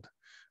mold.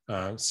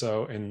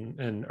 So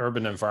in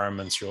urban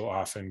environments, you'll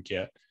often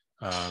get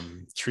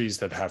trees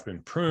that have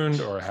been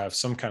pruned or have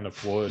some kind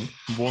of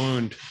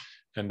wound,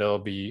 and they'll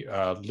be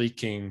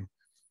leaking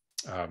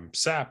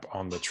sap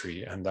on the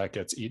tree, and that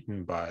gets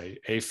eaten by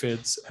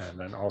aphids, and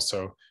then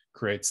also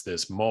creates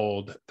this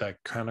mold that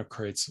kind of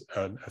creates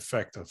an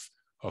effect of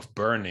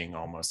burning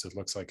almost. It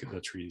looks like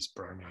the tree is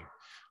burning,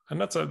 and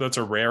that's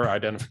a rare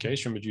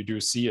identification, but you do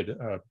see it.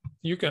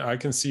 I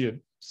can see it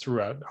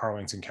throughout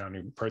Arlington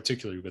County,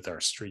 particularly with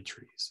our street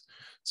trees.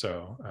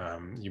 So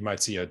you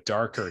might see a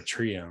darker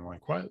tree, and I'm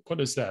like, what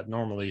is that?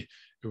 Normally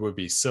it would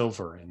be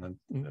silver in the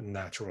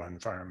natural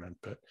environment,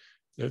 but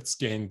it's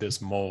gained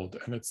this mold,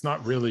 and it's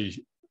not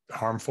really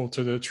harmful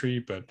to the tree,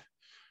 but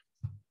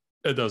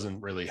it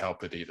doesn't really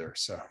help it either.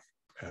 So,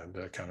 and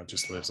it kind of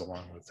just lives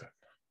along with it.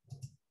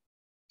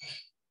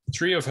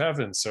 Tree of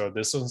Heaven. So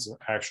this is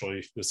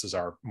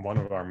one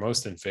of our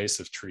most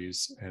invasive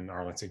trees in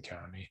Arlington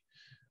County.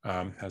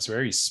 Has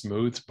very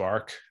smooth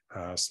bark,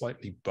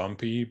 slightly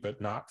bumpy, but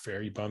not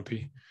very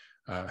bumpy.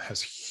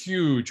 Has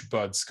huge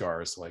bud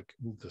scars, like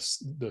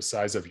the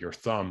size of your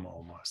thumb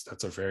almost.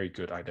 That's a very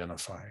good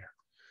identifier.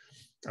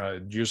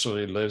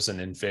 Usually lives in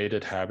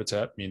invaded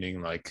habitat,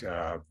 meaning like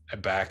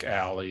back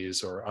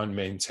alleys or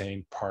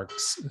unmaintained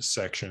parks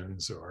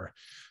sections or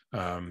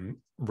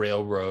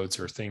railroads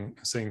or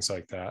things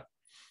like that.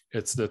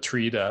 It's the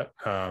tree that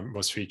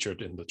was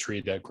featured in The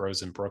Tree That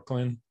Grows in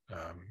Brooklyn,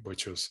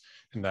 which was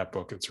in that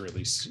book. It's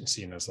really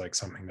seen as like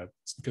something that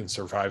can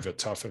survive a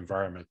tough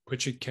environment,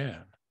 which it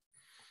can.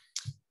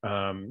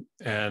 And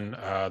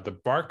the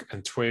bark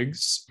and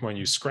twigs, when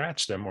you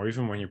scratch them or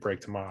even when you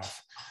break them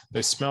off,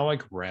 they smell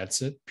like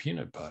rancid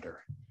peanut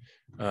butter.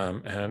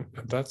 And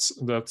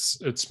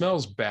it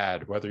smells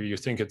bad, whether you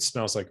think it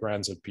smells like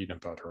rancid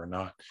peanut butter or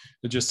not.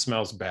 It just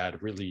smells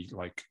bad, really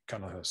like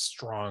kind of a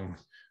strong,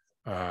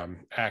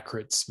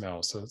 acrid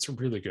smell. So that's a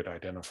really good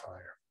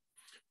identifier.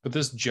 But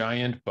this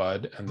giant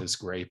bud and this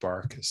gray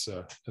bark is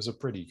a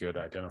pretty good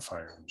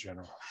identifier in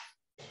general.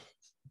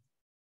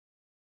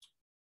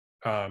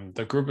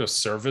 The group of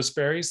service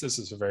berries, this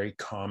is a very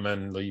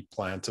commonly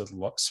planted,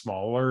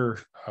 smaller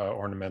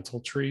ornamental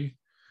tree.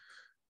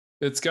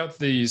 It's got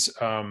these,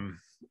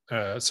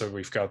 so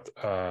we've got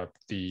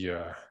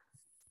the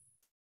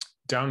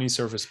downy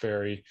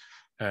serviceberry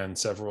and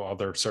several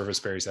other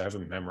serviceberries. I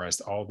haven't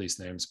memorized all these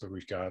names, but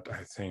we've got,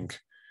 I think,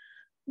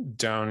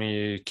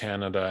 downy,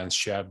 Canada, and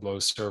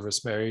Shadblow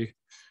serviceberry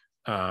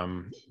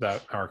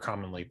that are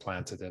commonly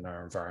planted in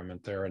our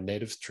environment. They're a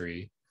native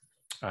tree.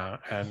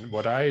 And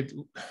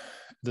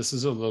this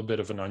is a little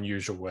bit of an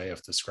unusual way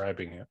of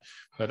describing it,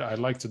 but I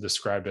like to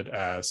describe it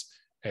as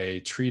a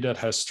tree that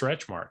has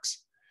stretch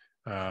marks.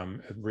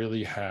 It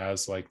really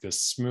has like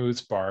this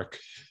smooth bark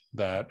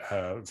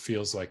that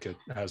feels like it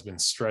has been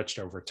stretched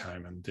over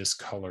time and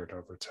discolored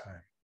over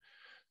time.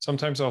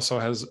 Sometimes also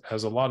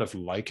has a lot of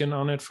lichen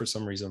on it. For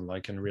some reason,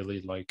 lichen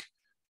really like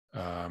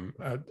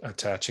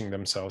attaching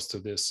themselves to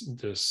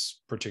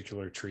this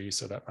particular tree.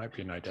 So that might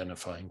be an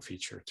identifying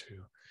feature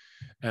too.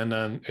 And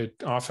then it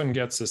often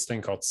gets this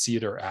thing called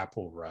cedar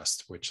apple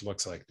rust, which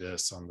looks like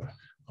this on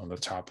the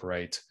top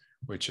right,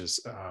 which is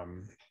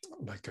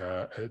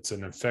it's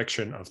an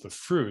infection of the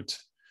fruit.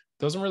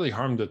 Doesn't really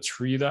harm the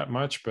tree that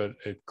much, but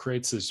it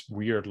creates this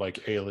weird,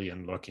 like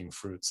alien looking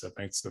fruits that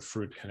makes the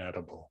fruit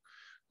inedible,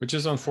 which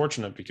is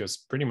unfortunate because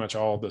pretty much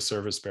all the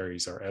service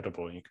berries are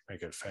edible and you can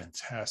make a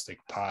fantastic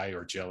pie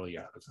or jelly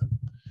out of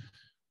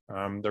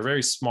them. They're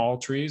very small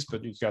trees,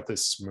 but you've got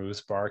this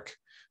smooth bark.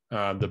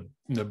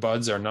 The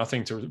buds are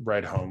nothing to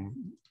write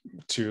home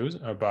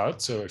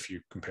about. So if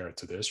you compare it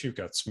to this, you've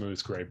got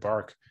smooth gray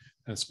bark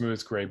and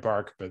smooth gray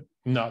bark, but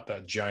not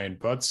that giant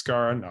bud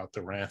scar, not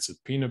the rancid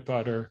peanut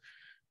butter.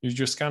 You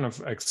just kind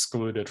of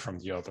exclude it from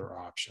the other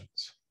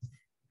options.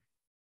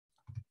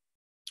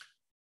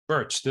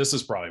 Birch, this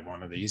is probably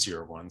one of the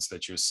easier ones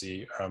that you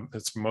see.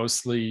 It's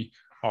mostly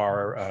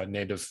our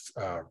native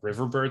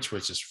river birch,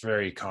 which is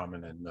very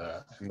common in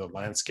the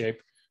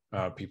landscape.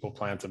 People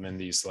plant them in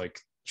these like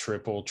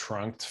triple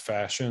trunked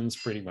fashions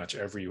pretty much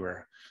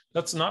everywhere.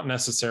 That's not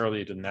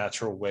necessarily the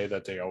natural way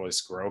that they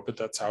always grow, but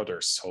that's how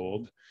they're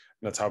sold.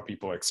 And that's how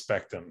people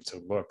expect them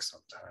to look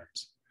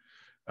sometimes.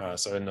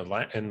 So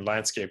in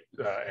landscape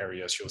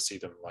areas, you'll see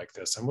them like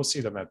this, and we'll see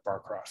them at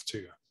Barcroft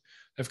too.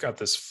 They've got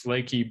this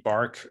flaky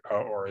bark,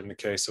 or in the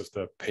case of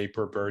the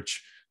paper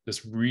birch,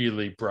 this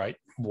really bright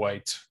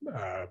white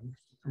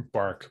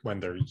bark when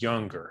they're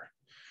younger.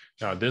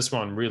 Now, this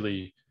one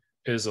really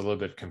is a little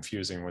bit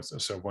confusing.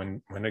 So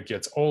when it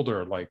gets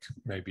older, like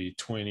maybe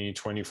 20,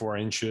 24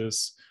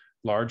 inches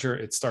larger,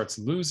 it starts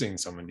losing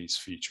some of these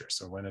features.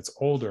 So when it's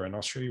older, and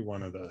I'll show you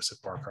one of those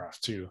at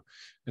Barcroft too,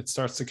 it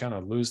starts to kind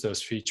of lose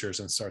those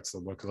features and starts to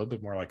look a little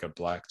bit more like a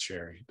black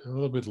cherry, a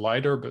little bit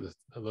lighter, but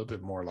a little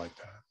bit more like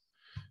that.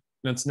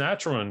 In its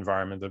natural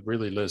environment, that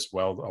really lives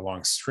well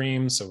along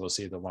streams. So we'll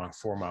see the long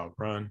 4-mile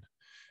run,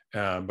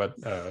 but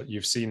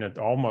you see it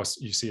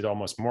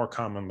almost more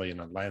commonly in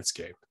a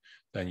landscape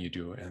than you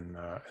do in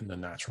the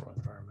natural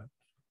environment.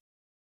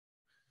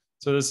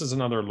 So this is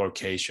another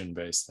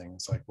location-based thing.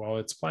 It's like, well,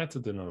 it's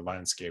planted in a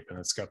landscape and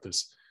it's got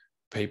this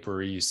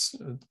papery,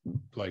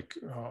 like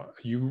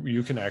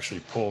you can actually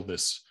pull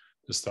this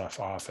stuff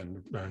off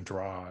and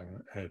draw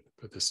it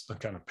with this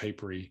kind of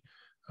papery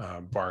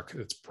bark.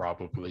 It's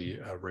probably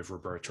a river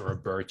birch or a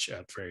birch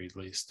at very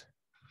least.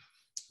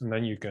 And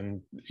then you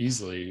can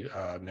easily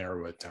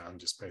narrow it down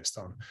just based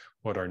on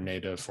what are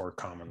native or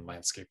common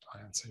landscape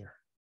plants here.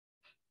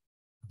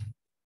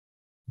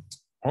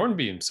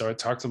 Hornbeam. So I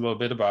talked a little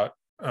bit about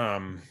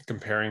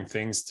comparing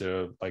things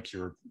to like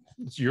your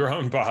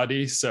own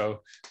body.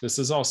 So this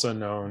is also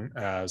known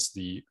as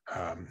the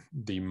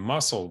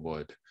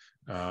musclewood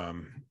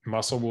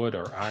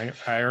or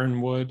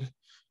ironwood.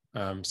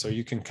 So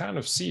you can kind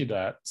of see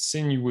that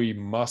sinewy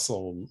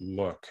muscle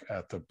look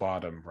at the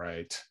bottom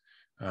right,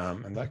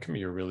 and that can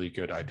be a really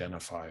good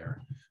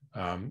identifier.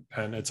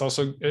 And it's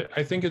also,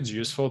 I think it's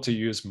useful to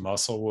use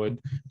musclewood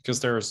because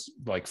there's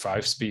like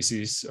 5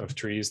 species of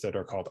trees that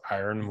are called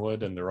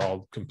ironwood, and they're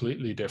all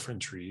completely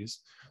different trees.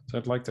 So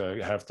I'd like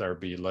to have there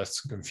be less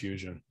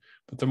confusion.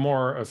 But the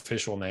more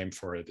official name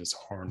for it is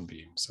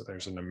hornbeam. So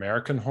there's an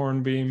American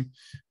hornbeam,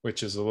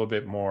 which is a little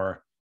bit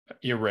more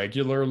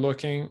irregular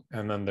looking.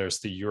 And then there's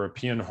the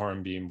European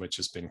hornbeam, which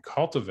has been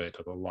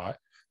cultivated a lot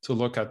to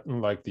look at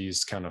like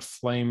these kind of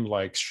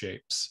flame-like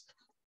shapes.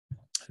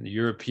 And the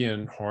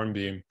European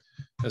hornbeam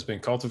has been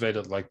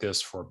cultivated like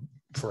this for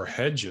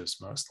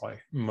hedges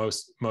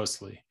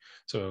mostly.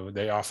 So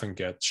they often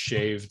get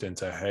shaved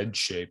into hedge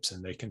shapes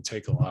and they can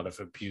take a lot of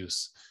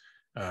abuse.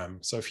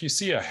 So if you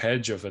see a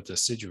hedge of a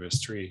deciduous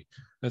tree,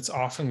 it's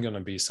often going to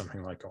be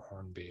something like a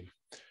hornbeam.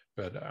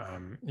 But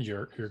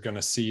you're going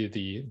to see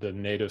the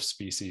native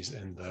species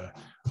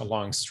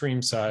along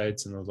stream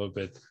sides and a little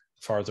bit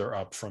farther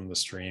up from the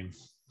stream.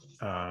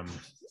 And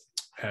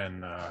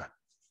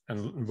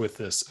with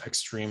this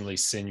extremely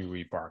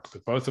sinewy bark.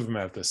 But both of them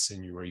have this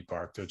sinewy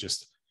bark.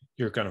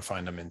 You're going to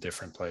find them in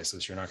different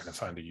places. You're not going to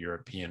find a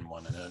European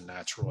one in a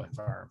natural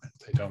environment.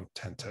 They don't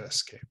tend to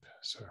escape.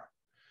 So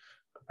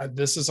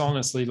this is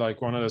honestly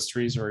like one of those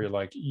trees where you're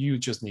like, you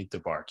just need the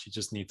bark. You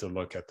just need to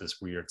look at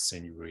this weird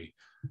sinewy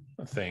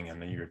thing,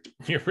 and then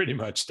you're pretty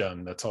much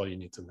done. That's all you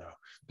need to know.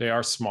 They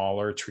are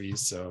smaller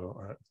trees,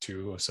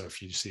 too. So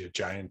if you see a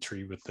giant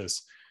tree with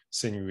this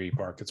sinewy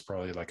bark, it's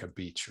probably like a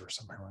beech or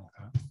something like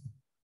that.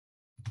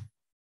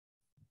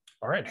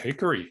 All right,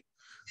 hickory.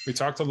 We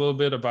talked a little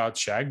bit about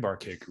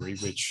shagbark hickory,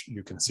 which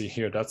you can see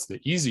here. That's the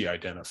easily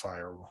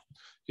identified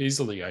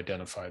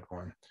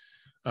one.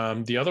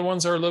 The other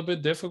ones are a little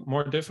bit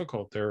more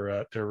difficult.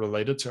 They're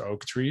related to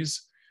oak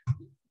trees,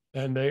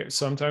 and they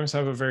sometimes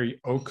have a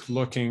very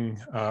oak-looking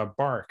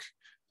bark,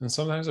 and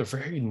sometimes a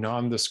very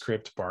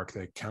nondescript bark.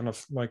 They kind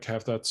of like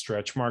have that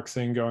stretch mark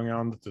thing going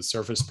on that the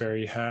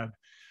surfaceberry had.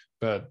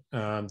 But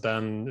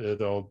then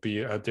there'll be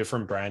a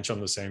different branch on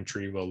the same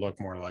tree will look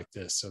more like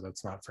this. So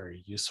that's not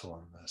very useful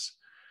in this.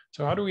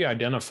 So how do we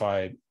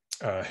identify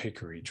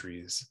hickory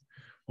trees?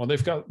 Well,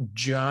 they've got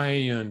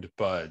giant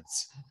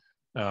buds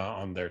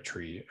on their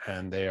tree,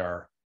 and they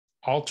are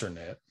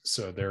alternate.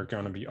 So they're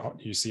going to be,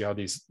 you see how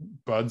these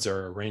buds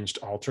are arranged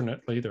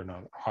alternately. They're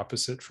not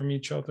opposite from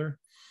each other.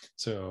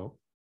 So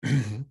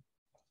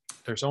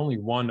there's only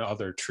one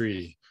other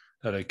tree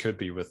that it could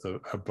be with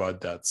a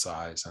bud that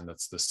size, and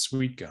that's the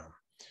sweet gum.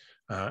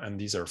 And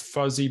these are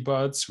fuzzy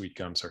buds. Sweet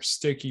gums are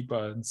sticky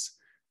buds.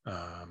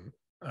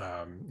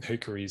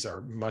 Hickories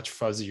are much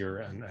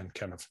fuzzier and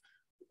kind of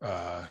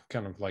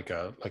like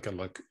a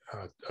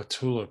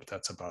tulip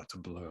that's about to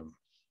bloom.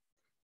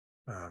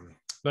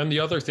 Then the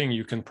other thing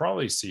you can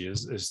probably see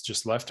is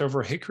just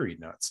leftover hickory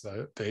nuts.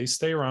 They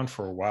stay around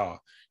for a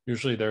while.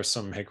 Usually there's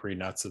some hickory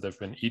nuts that have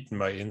been eaten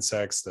by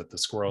insects that the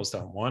squirrels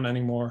don't want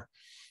anymore.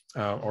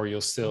 Or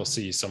you'll still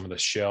see some of the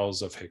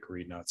shells of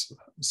hickory nuts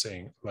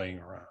laying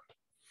around.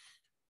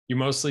 You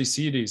mostly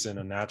see these in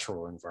a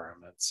natural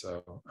environment.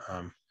 So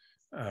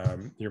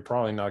you're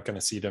probably not going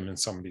to see them in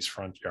somebody's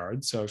front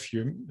yard. So if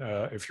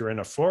you're in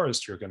a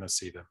forest, you're going to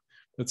see them.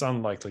 It's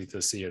unlikely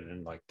to see it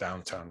in like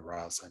downtown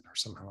Roslyn or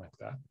something like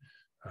that,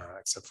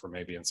 except for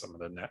maybe in some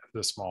of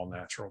the small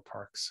natural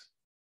parks.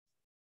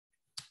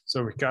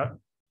 So we've got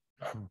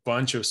a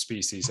bunch of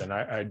species, and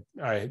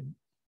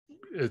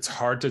it's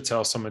hard to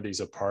tell some of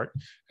these apart,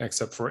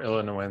 except for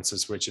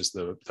Illinoensis, which is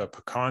the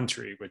pecan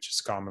tree, which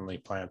is commonly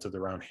planted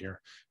around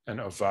here, and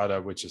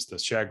Ovada, which is the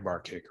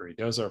shagbark hickory.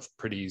 Those are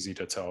pretty easy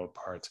to tell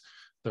apart.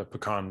 The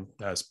pecan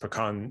has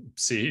pecan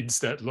seeds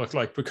that look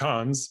like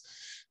pecans,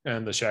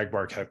 and the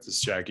shagbark have this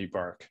shaggy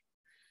bark.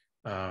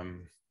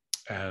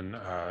 And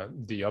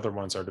the other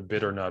ones are the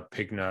bitternut,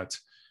 pignut,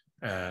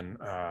 and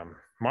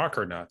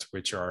mocker nut,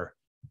 which are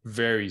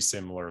very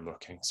similar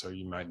looking. So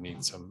you might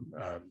need some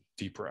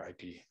deeper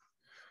ID.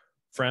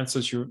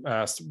 Francis, you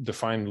asked,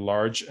 define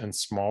large and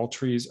small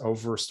trees,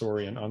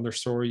 overstory and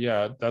understory.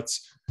 Yeah,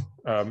 that's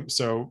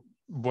so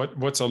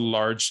what's a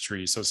large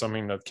tree? So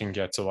something that can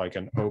get to like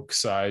an oak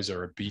size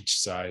or a beech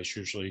size,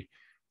 usually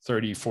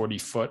 30, 40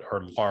 foot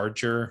or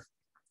larger,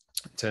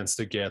 tends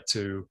to get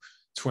to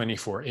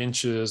 24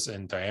 inches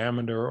in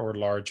diameter or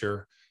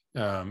larger.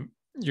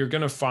 You're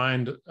going to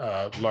find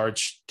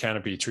large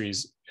canopy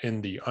trees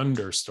in the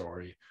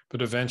understory,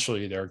 but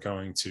eventually they're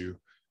going to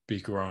be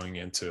growing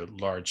into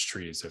large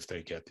trees if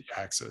they get the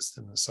access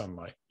to the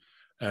sunlight.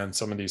 And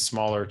some of these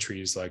smaller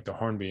trees like the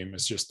hornbeam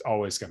is just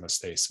always going to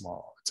stay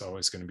small. It's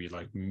always going to be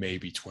like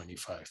maybe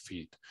 25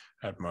 feet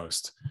at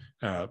most,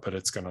 but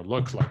it's going to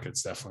look like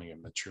it's definitely a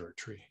mature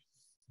tree.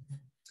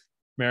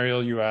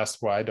 Mariel, you asked,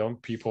 why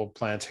don't people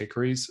plant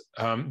hickories?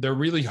 They're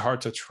really hard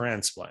to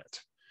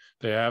transplant.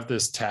 They have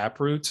this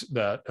taproot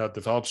that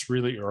develops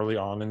really early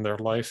on in their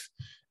life,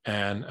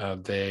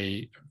 and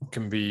they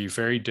can be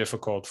very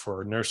difficult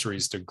for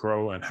nurseries to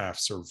grow and have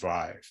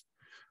survive.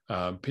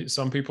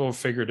 Some people have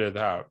figured it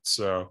out.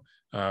 So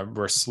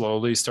we're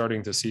slowly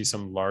starting to see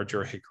some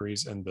larger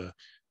hickories in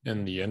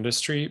the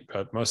industry,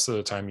 but most of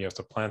the time you have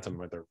to plant them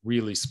when they're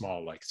really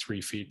small, like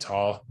 3 feet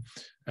tall,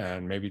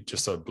 and maybe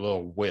just a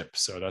little whip.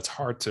 So that's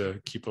hard to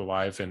keep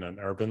alive in an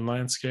urban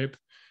landscape,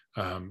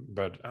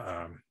 but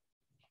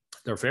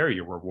they're very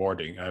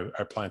rewarding.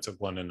 I planted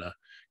one in a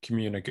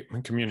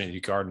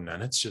community garden,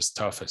 and it's just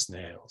tough as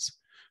nails.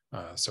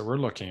 So we're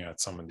looking at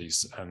some of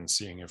these and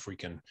seeing if we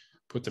can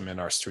put them in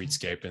our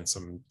streetscape in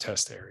some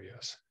test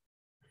areas.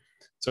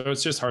 So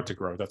it's just hard to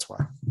grow, that's why.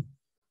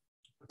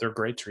 But they're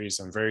great trees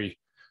and very,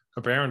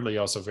 apparently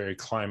also very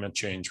climate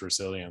change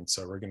resilient.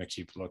 So we're going to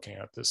keep looking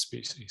at this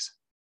species.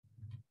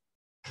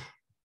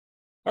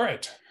 All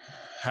right,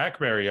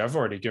 hackberry. I've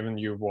already given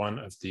you one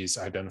of these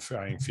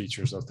identifying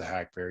features of the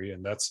hackberry,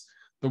 and that's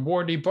the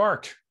warty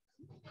bark.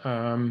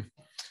 And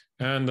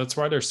that's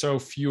why there's so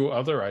few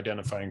other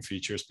identifying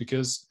features,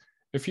 because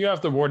if you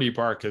have the warty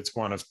bark, it's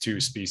one of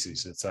two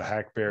species. It's a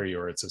hackberry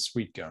or it's a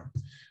sweet gum.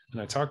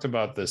 And I talked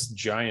about this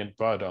giant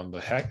bud on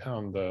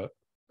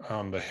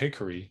the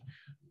hickory.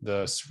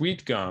 The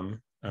sweet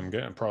gum, I'm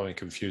probably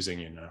confusing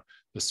you now.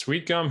 The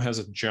sweet gum has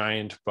a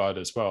giant bud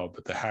as well,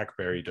 but the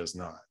hackberry does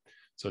not.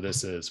 So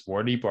this is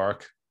warty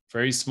bark,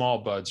 very small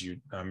buds.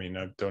 I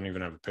don't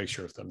even have a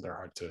picture of them. They're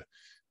hard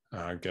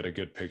to get a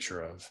good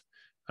picture of.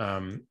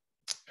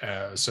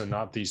 So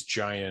not these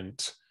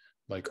giant,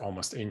 like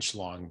almost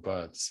inch-long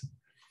buds.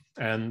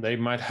 And they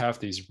might have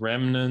these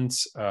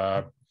remnants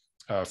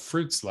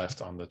fruits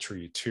left on the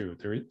tree too.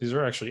 These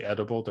are actually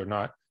edible. They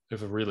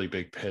have a really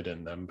big pit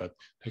in them, but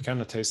they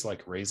kind of taste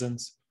like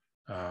raisins.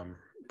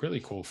 Really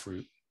cool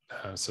fruit.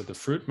 So the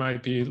fruit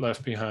might be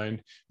left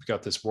behind. We've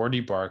got this warty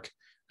bark,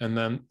 and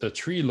then the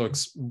tree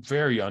looks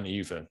very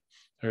uneven.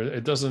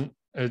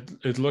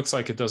 It looks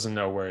like it doesn't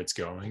know where it's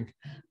going.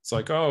 It's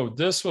like, oh,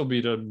 this will be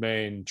the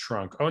main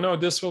trunk. Oh no,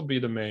 this will be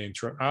the main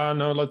trunk. Ah,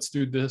 no, let's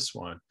do this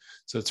one.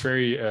 So it's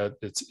very,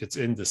 it's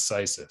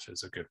indecisive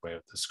is a good way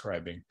of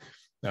describing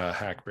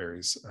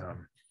hackberries.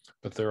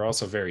 But they're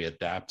also very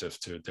adaptive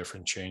to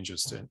different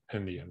changes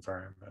in the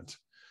environment.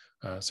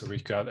 So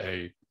we've got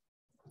a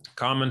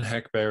common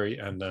hackberry,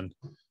 and then,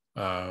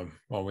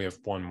 well, we have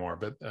one more,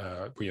 but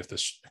we have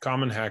the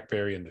common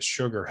hackberry and the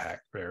sugar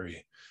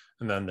hackberry.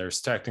 And then there's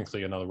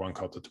technically another one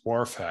called the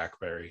dwarf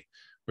hackberry,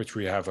 which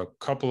we have a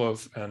couple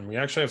of, and we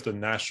actually have the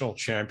national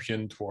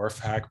champion dwarf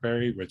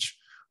hackberry, which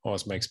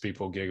always makes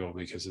people giggle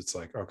because it's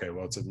like, okay,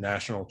 well, it's a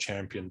national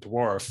champion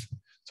dwarf.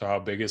 So how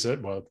big is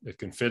it? Well, it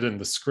can fit in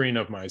the screen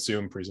of my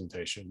Zoom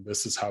presentation.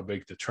 This is how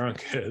big the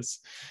trunk is.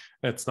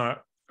 It's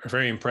not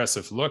very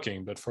impressive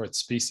looking, but for its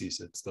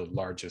species, it's the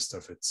largest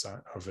of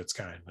its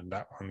kind. And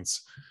that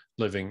one's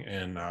living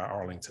in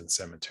Arlington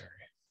Cemetery.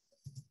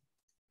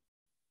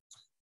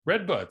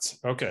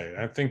 Redbuds. Okay,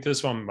 I think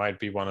this one might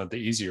be one of the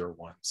easier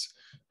ones.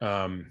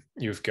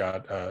 You've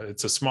got,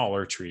 it's a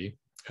smaller tree.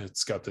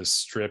 It's got this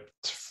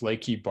stripped,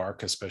 flaky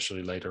bark,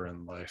 especially later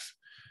in life.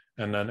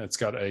 And then it's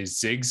got a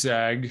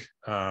zigzag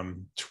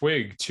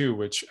twig too,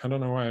 which I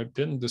don't know why I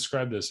didn't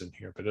describe this in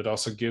here, but it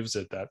also gives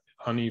it that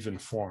uneven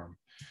form.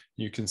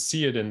 You can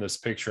see it in this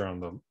picture on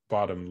the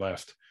bottom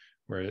left,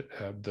 where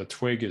the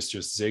twig is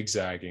just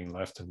zigzagging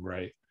left and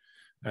right.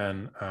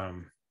 And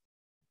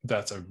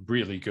that's a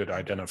really good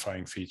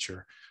identifying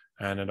feature.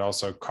 And it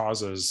also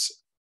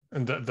causes,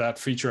 and that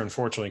feature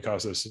unfortunately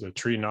causes the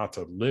tree not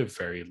to live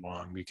very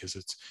long, because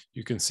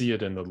you can see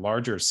it in the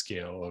larger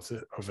scale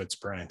of its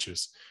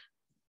branches.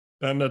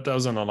 And that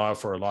doesn't allow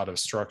for a lot of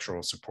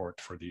structural support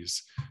for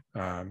these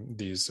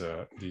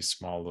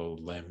small little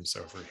limbs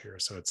over here.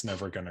 So it's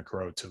never going to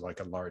grow to like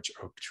a large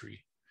oak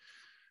tree.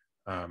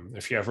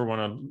 If you ever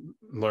want to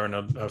learn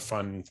a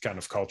fun kind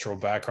of cultural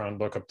background,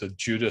 look up the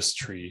Judas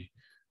tree.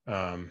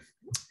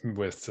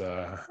 with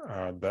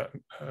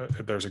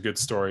there's a good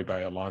story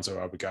by Alonso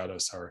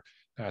Abigados, our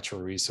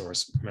natural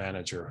resource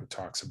manager, who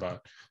talks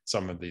about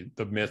some of the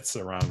myths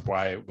around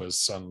why it was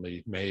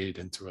suddenly made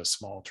into a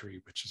small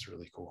tree, which is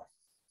really cool.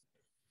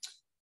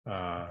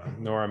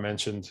 Nora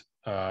mentioned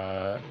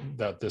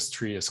that this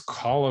tree is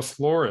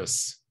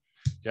cauliflorous.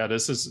 Yeah,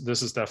 this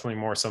is definitely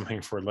more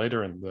something for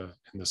later in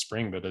the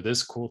spring, but it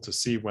is cool to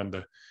see when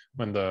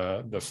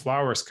the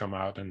flowers come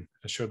out. And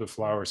I showed the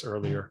flowers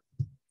earlier.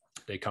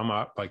 They come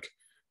out like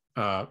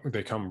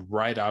they come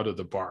right out of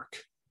the bark.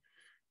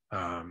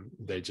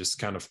 They just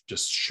kind of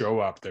just show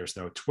up. There's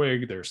no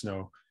twig. There's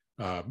no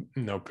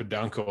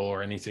peduncle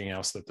or anything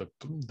else that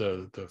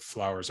the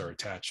flowers are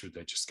attached to.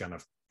 They just kind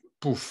of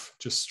poof,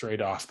 just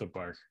straight off the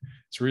bark.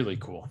 It's really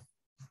cool.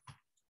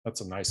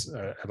 That's a nice,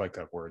 I like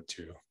that word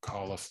too,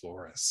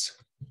 cauliflorous.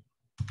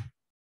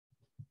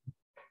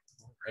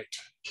 All right.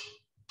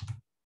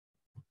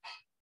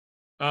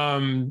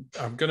 I'm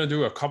going to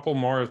do a couple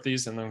more of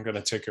these, and then I'm going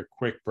to take a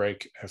quick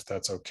break, if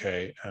that's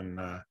okay, and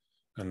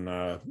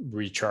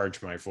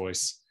recharge my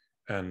voice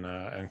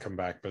and come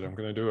back. But I'm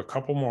going to do a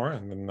couple more,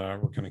 and then we're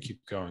going to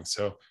keep going.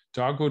 So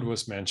dogwood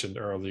was mentioned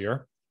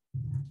earlier,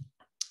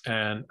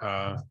 and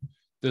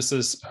this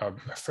is a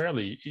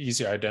fairly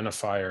easy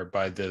identifier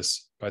by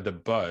the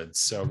buds.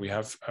 So we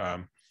have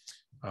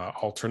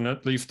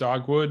alternate leaf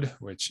dogwood,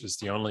 which is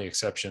the only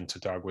exception to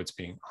dogwoods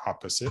being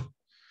opposite.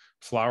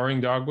 Flowering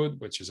dogwood,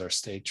 which is our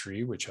state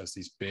tree, which has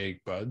these big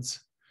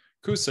buds.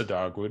 Kusa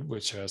dogwood,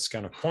 which has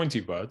kind of pointy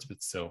buds,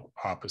 but still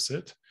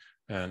opposite.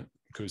 And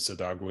Kusa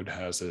dogwood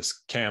has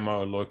this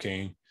camo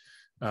looking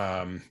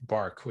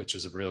bark, which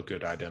is a real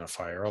good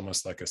identifier,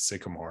 almost like a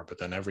sycamore, but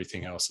then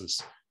everything else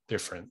is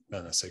different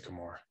than a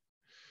sycamore.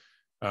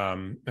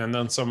 And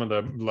then some of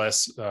the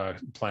less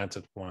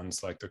planted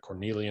ones, like the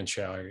cornelian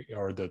shag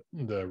or the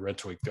red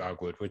twig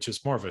dogwood, which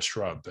is more of a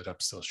shrub, but I'm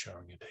still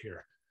showing it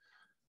here.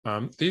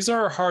 These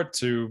are hard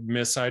to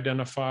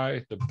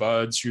misidentify. The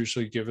buds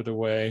usually give it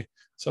away.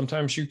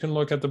 Sometimes you can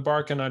look at the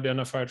bark and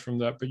identify it from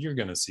that, but you're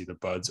going to see the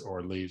buds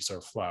or leaves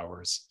or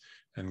flowers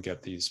and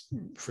get these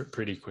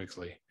pretty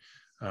quickly.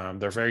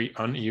 They're very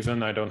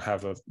uneven. I don't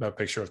have a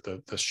picture of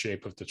the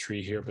shape of the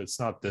tree here, but it's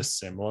not this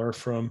similar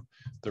from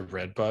the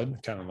red bud.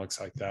 It kind of looks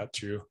like that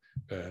too,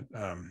 but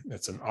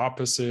it's an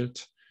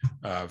opposite,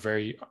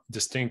 very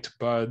distinct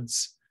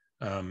buds.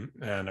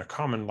 And a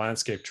common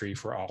landscape tree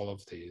for all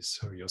of these.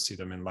 So you'll see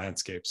them in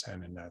landscapes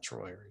and in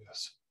natural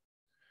areas.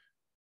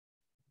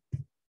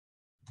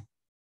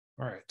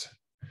 All right,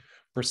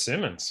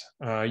 persimmons.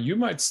 You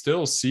might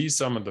still see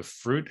some of the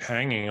fruit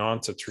hanging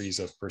onto trees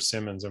of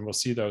persimmons, and we'll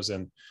see those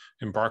in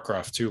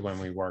Barcroft too when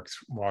we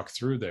walk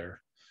through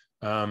there.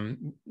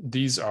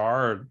 These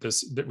are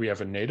we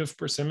have a native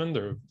persimmon,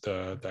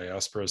 the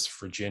Diospyros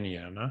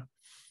virginiana.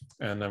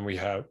 And then we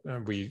have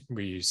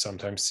we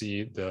sometimes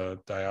see the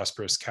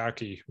Diospyros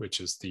kaki,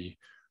 which is the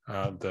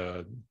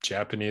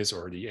Japanese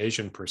or the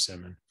Asian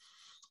persimmon,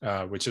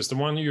 which is the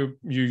one you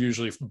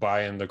usually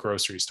buy in the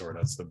grocery store.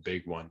 That's the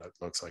big one that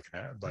looks like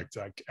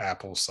like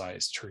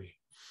apple-sized tree.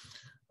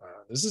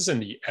 This is in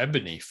the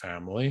ebony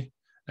family,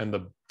 and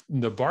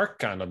the bark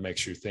kind of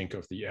makes you think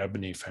of the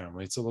ebony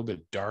family. It's a little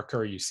bit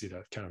darker. You see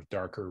that kind of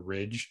darker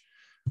ridge.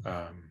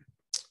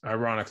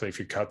 Ironically, if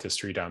you cut this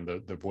tree down,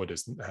 the wood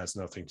has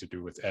nothing to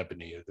do with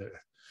ebony,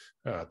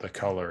 the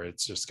color.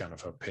 It's just kind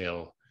of a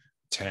pale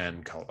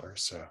tan color.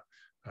 So,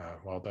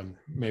 well, then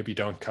maybe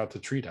don't cut the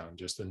tree down,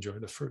 just enjoy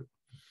the fruit.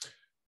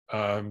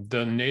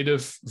 The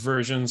native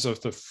versions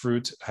of the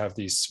fruit have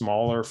these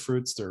smaller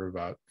fruits. They're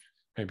about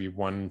maybe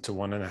 1 to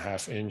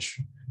 1.5 inch.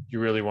 You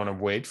really want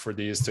to wait for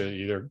these to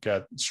either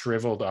get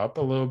shriveled up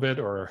a little bit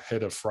or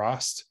hit a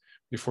frost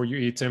before you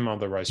eat them.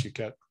 Otherwise, you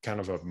get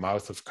kind of a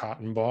mouth of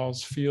cotton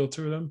balls feel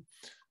to them.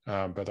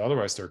 But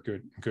otherwise, they're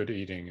good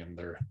eating, and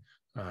they're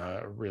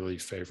really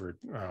favored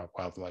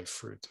wildlife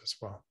fruit as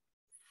well.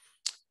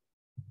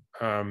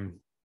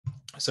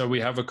 So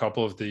we have a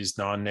couple of these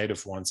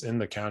non-native ones in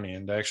the county,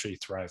 and they actually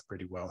thrive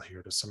pretty well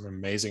here. There's some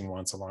amazing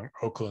ones along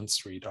Oakland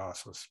Street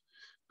off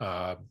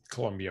of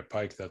Columbia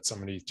Pike that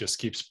somebody just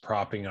keeps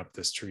propping up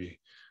this tree.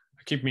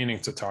 I keep meaning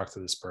to talk to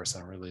this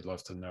person. I really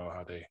love to know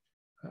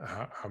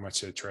how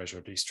much they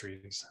treasure these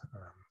trees.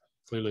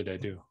 Clearly they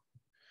do.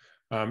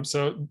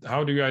 So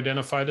how do you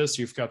identify this?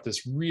 You've got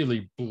this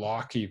really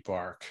blocky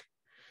bark.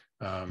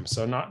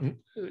 So not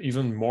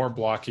even more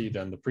blocky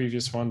than the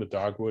previous one, the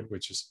dogwood,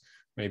 which is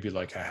maybe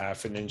like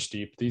 1/2 inch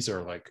deep. These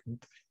are like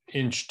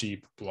inch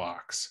deep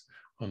blocks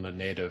on the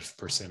native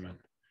persimmon.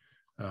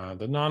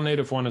 The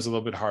non-native one is a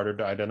little bit harder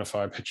to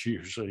identify, but you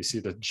usually see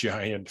the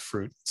giant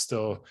fruit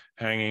still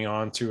hanging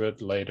on to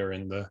it later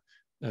in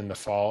the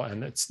fall,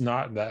 and it's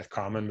not that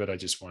common, but I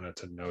just wanted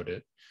to note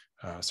it.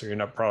 So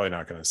you're probably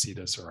not going to see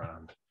this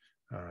around,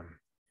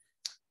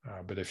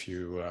 but if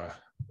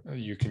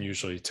you can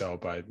usually tell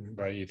by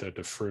either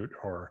the fruit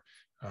or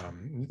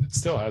it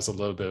still has a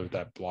little bit of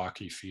that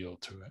blocky feel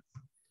to it.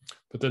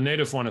 But the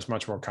native one is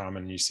much more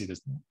common. You see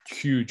this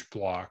huge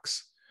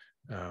blocks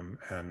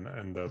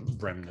and the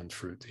remnant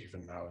fruit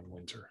even now in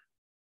winter.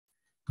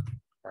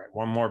 All right,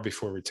 one more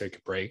before we take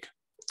a break.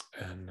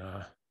 And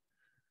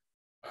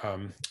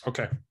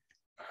okay,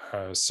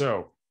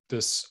 so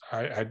this,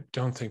 I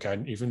don't think I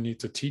even need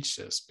to teach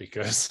this,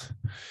 because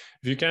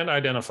if you can't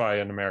identify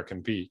an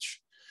American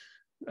beach,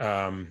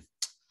 I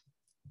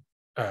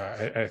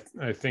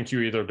think you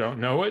either don't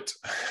know it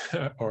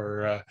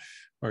or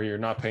you're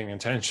not paying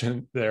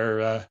attention.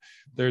 They're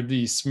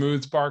these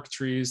smooth bark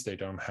trees. They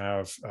don't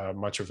have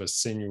much of a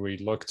sinewy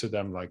look to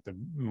them like the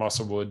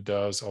musclewood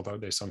does, although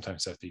they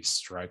sometimes have these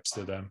stripes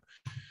to them.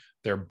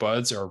 Their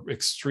buds are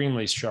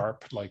extremely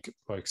sharp, like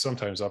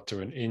sometimes up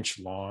to an inch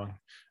long.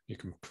 You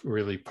can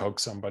really poke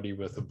somebody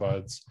with the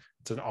buds.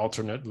 It's an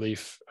alternate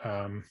leaf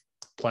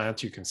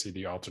plant. You can see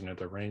the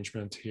alternate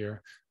arrangement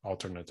here,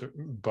 alternate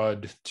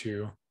bud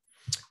too.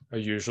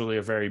 Usually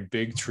a very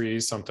big tree,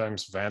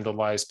 sometimes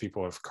vandalized.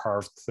 People have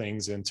carved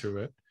things into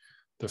it.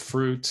 The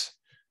fruit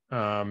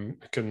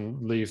can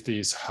leave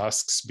these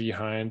husks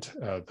behind.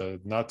 The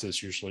nut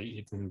is usually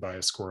eaten by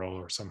a squirrel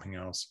or something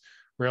else,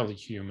 rarely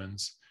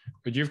humans.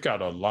 But you've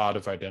got a lot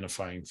of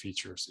identifying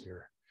features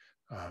here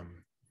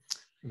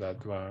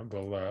that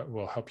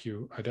will help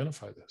you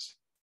identify this.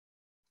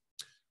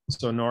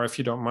 So Nora, if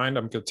you don't mind,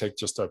 I'm going to take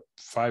just a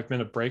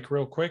 5-minute break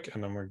real quick,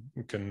 and then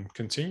we can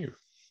continue.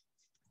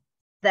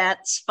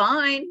 That's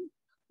fine.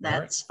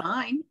 That's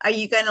fine. Are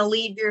you going to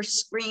leave your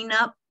screen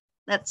up?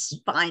 That's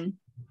fine.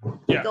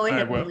 Yeah, go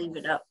ahead and leave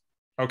it up.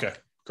 Okay,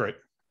 great.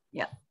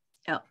 Yeah.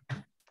 Yeah.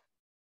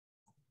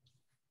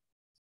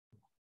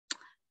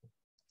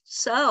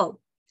 So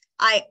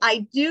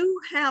I do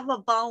have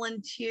a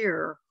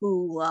volunteer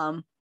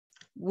who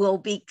will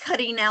be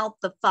cutting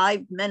out the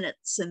 5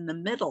 minutes in the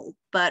middle,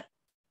 but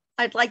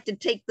I'd like to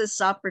take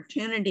this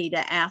opportunity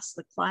to ask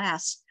the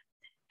class,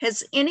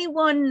 has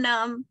anyone,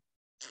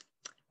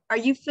 are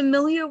you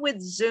familiar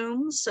with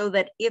Zoom, so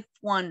that if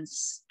one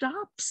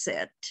stops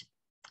it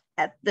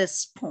at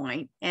this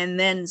point and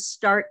then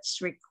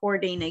starts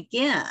recording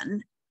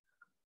again,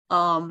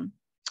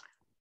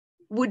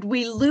 would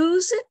we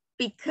lose it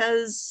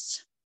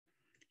because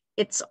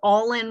it's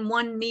all in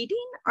one meeting,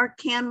 or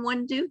can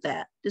one do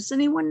that? Does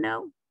anyone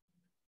know?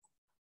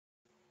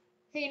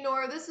 Hey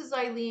Nora, this is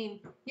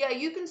Eileen. Yeah,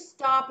 you can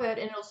stop it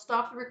and it'll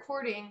stop the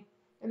recording.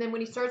 And then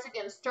when he starts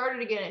again, start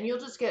it again, and you'll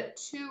just get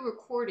 2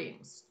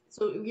 recordings.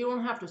 So you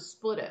don't have to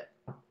split it.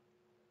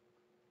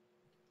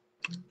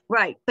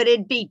 Right, but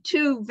it'd be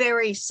 2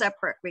 very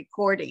separate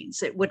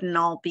recordings. It wouldn't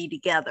all be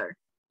together.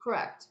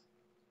 Correct.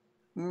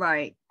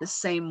 Right, the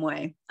same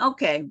way.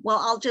 Okay, well,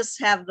 I'll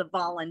just have the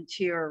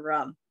volunteer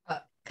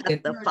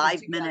cut the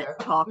 5-minute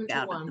talk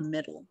out of the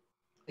middle.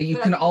 You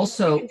can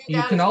also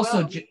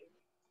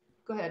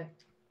go ahead.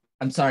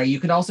 I'm sorry, you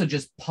can also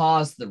just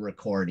pause the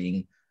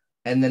recording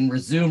and then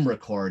resume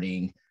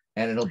recording,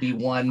 and it'll be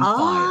one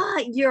file.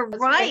 You're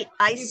right.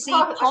 I see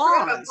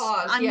pause.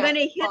 I'm going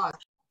to hit pause.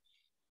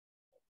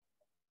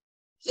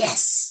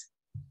 Yes.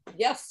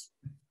 Yes.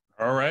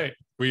 All right.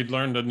 We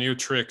learned a new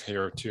trick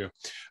here too.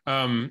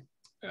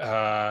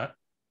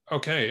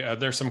 Okay,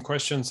 there's some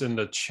questions in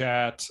the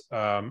chat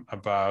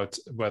about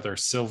whether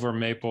silver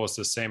maple is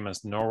the same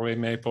as Norway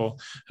maple.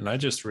 And I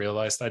just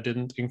realized I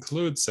didn't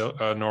include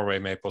Norway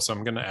maple, so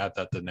I'm going to add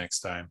that the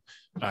next time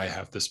I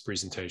have this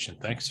presentation.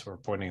 Thanks for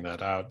pointing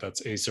that out.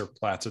 That's Acer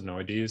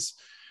platanoides.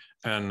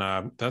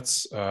 And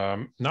that's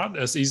not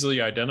as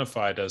easily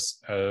identified as,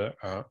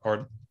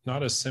 or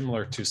not as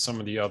similar to some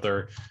of the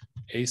other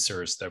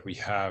acers that we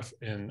have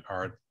in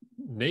our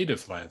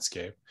native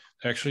landscape.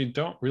 They actually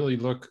don't really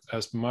look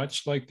as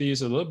much like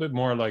these, a little bit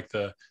more like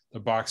the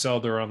box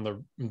elder on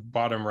the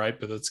bottom right,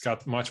 but it's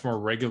got much more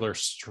regular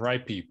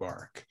stripy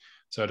bark.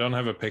 So I don't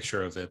have a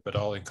picture of it, but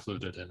I'll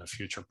include it in a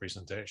future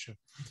presentation.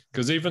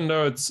 Because even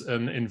though it's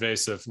an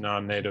invasive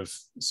non-native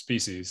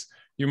species,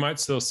 you might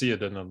still see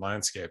it in the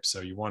landscape. So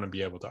you want to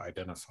be able to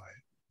identify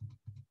it.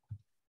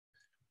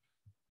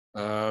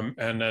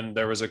 And then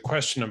there was a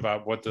question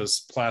about what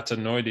does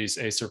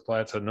platanoides, Acer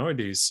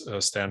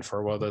platanoides stand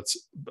for? Well,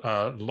 that's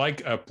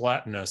like a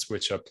platanus,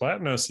 which a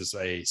platanus is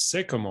a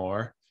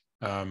sycamore.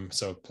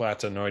 So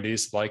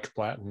platanoides, like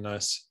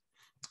platanus.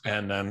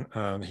 And then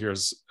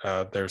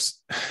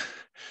there's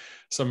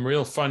some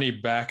real funny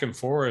back and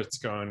forths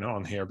going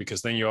on here,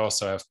 because then you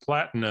also have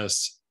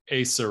Platanus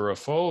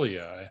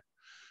acerifolia,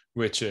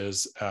 which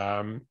is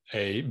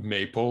a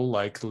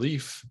maple-like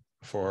leaf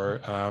for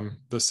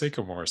the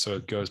sycamore. So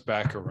it goes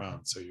back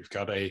around. So you've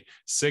got a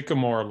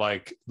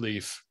sycamore-like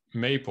leaf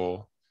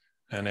maple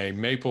and a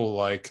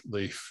maple-like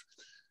leaf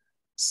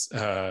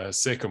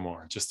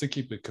sycamore, just to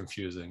keep it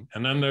confusing.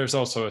 And then there's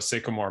also a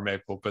sycamore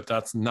maple, but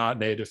that's not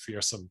native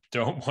here, so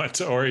don't want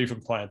to, or even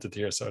planted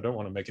here, so I don't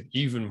want to make it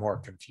even more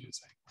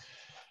confusing.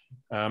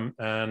 And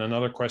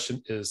another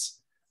question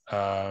is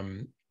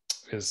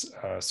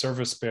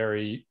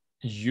serviceberry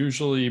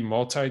usually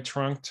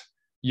multi-trunked?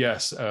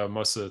 Yes,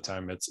 most of the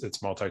time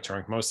it's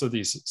multi-trunked. Most of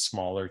these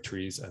smaller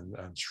trees and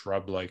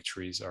shrub-like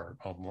trees are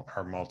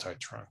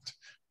multi-trunked.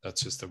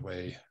 That's just the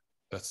way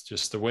that's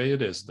just the way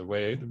it is. The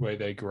way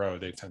they grow,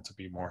 they tend to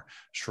be more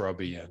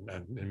shrubby and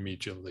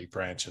immediately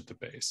branch at the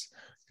base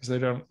because they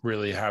don't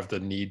really have the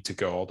need to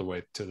go all the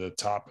way to the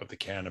top of the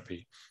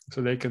canopy.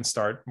 So they can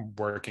start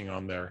working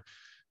on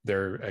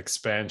their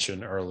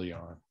expansion early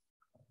on.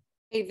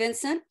 Hey,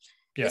 Vincent.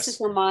 Yes. This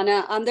is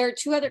Romana. There are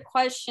two other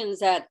questions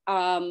that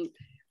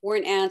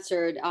weren't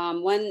answered.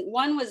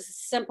 One was a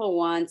simple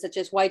one, such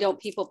as why don't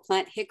people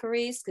plant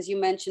hickories? Because you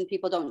mentioned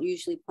people don't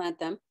usually plant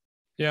them.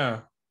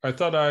 Yeah, I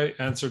thought I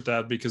answered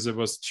that because it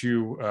was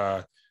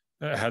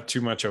had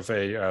too much of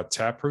a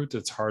taproot.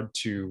 It's hard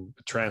to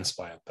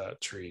transplant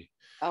that tree.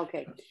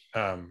 Okay.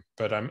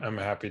 But I'm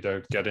happy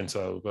to get into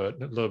a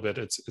little bit.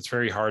 It's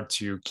very hard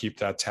to keep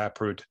that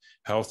taproot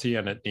healthy,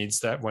 and it needs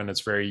that when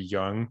it's very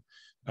young.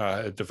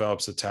 It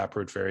develops a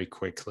taproot very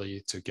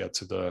quickly to get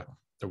to the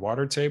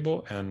water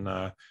table, and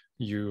that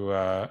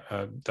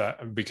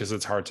because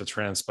it's hard to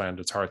transplant,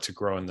 it's hard to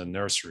grow in the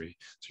nursery.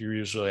 So you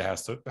usually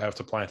have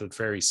to plant it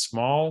very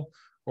small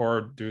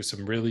or do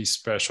some really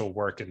special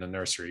work in the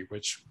nursery,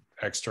 which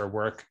extra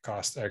work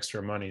costs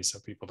extra money. So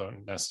people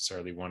don't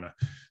necessarily want to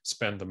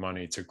spend the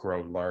money to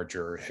grow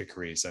larger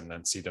hickories and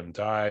then see them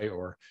die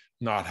or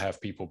not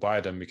have people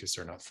buy them because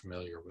they're not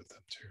familiar with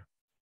them too.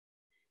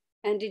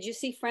 And did you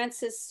see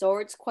Francis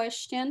Sword's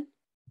question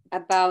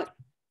about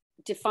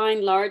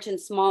define large and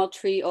small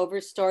tree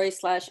overstory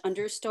 /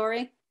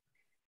 understory?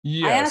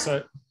 Yes.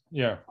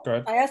 Yeah, go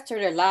ahead. I asked her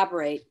to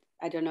elaborate.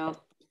 I don't know.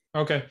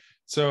 Okay.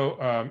 So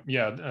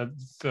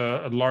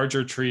the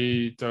larger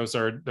tree, those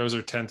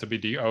tend to be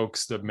the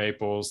oaks, the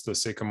maples, the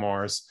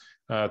sycamores,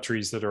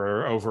 trees that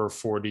are over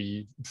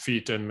 40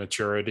 feet in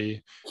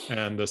maturity.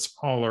 And the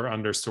smaller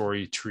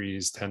understory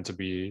trees tend to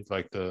be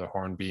like the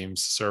hornbeams,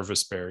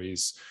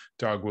 serviceberries,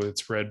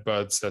 dogwoods,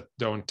 redbuds that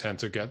don't tend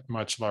to get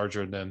much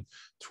larger than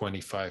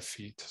 25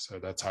 feet. So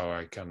that's how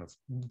I kind of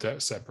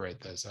separate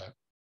those out.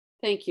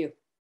 Thank you.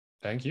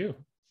 Thank you.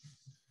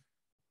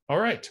 All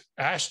right,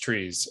 ash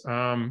trees.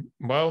 You're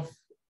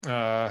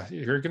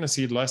going to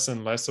see less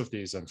and less of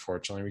these,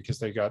 unfortunately, because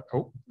they got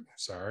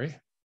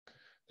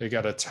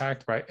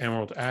attacked by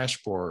emerald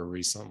ash borer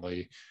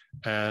recently,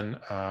 and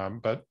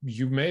but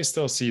you may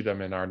still see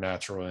them in our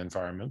natural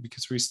environment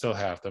because we still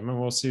have them, and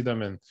we'll see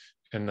them in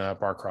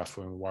Barcroft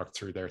when we walk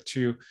through there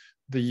too.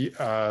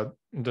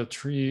 The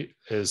tree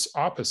is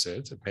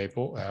opposite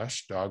maple,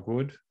 ash,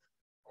 dogwood,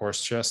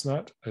 horse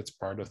chestnut. It's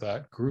part of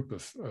that group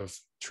of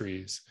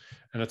trees,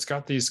 and it's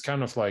got these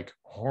kind of like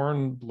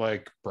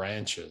horn-like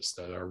branches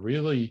that are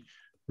really,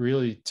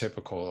 really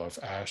typical of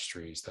ash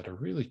trees that are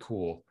really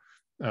cool.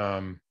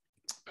 And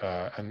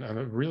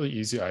a really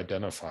easy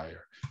identifier.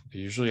 They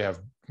usually have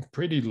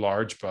pretty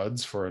large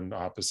buds for an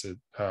opposite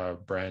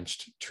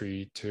branched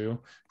tree too,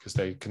 because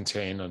they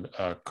contain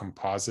a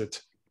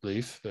composite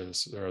leaf.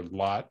 There's a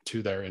lot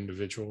to their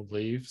individual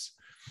leaves.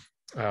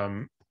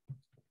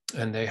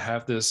 And they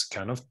have this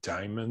kind of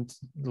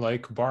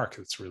diamond-like bark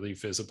that's really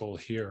visible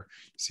here.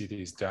 You see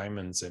these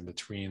diamonds in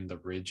between the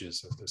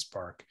ridges of this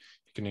bark.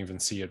 You can even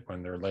see it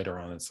when they're later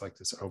on. It's like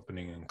this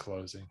opening and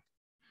closing.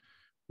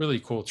 Really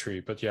cool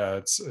tree, but yeah,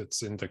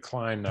 it's in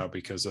decline now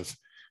because of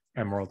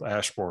emerald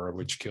ash borer,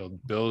 which killed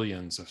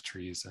billions of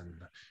trees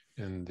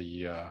in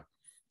the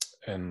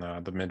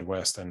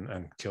Midwest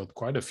and killed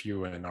quite a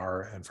few in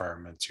our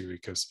environment too.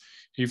 Because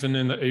even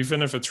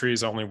if a tree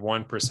is only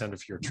 1%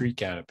 of your tree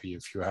canopy,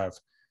 if you have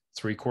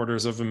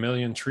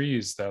 750,000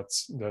 trees,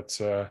 that's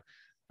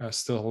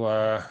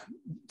still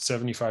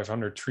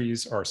 7,500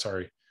 trees. Or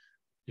sorry,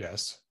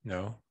 yes,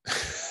 no.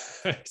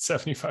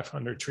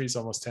 7,500 trees,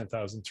 almost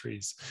 10,000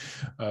 trees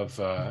of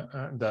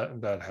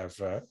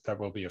that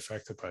will be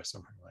affected by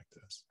something like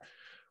this.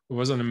 It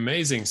was an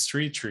amazing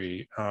street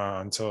tree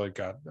until it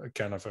got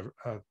kind of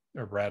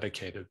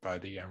eradicated by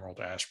the emerald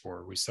ash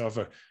borer. We still have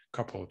a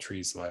couple of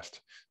trees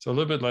left. So a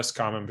little bit less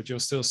common, but you'll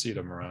still see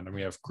them around. And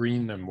we have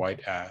green and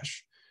white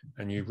ash.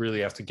 And you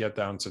really have to get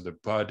down to the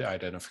bud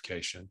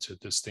identification to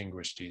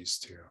distinguish these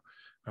two.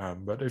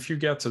 But if you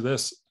get to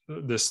this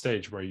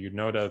stage where you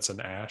know that it's an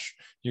ash,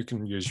 you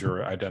can use your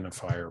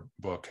identifier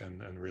book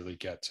and really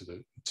get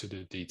to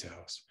the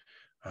details.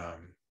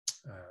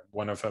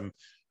 One of them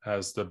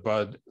has the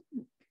bud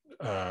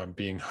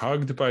being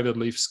hugged by the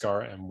leaf scar,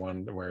 and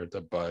one where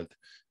the bud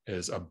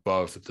is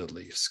above the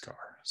leaf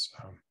scar. So,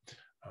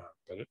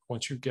 but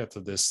once you get to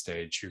this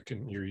stage, you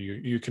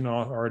can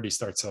already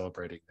start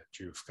celebrating that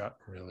you've gotten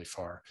really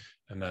far,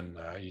 and then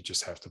you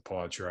just have to pull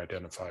out your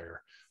identifier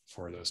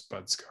for those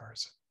bud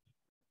scars.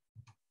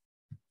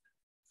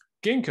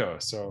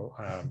 Ginkgo. So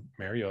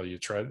Mariel, you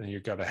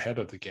got ahead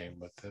of the game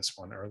with this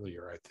one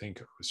earlier. I think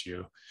it was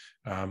you,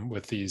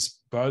 with these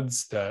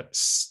buds that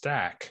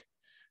stack.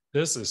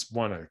 This is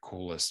one of the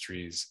coolest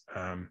trees.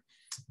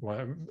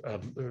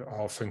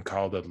 Often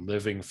called a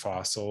living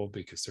fossil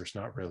because there's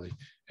not really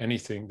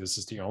anything. This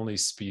is the only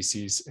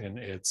species in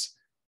its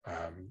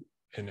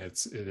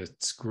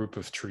group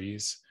of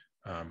trees.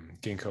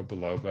 Ginkgo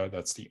biloba.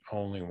 That's the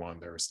only one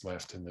there's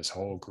left in this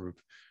whole group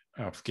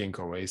of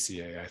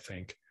Ginkgoaceae, I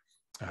think.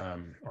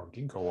 Or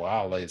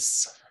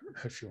Ginkgoales,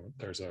 if you want.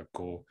 There's a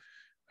cool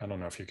I don't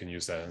know if you can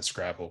use that in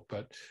Scrabble,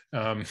 but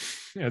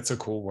it's a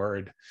cool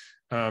word.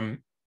 And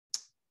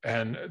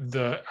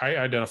I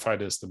identify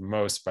this the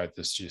most by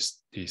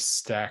just these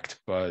stacked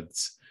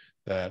buds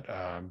that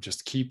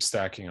just keep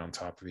stacking on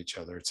top of each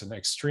other. It's an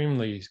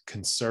extremely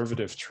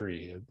conservative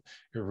tree.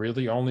 It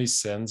really only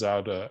sends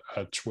out a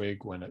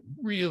twig when it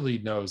really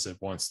knows it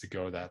wants to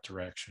go that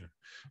direction.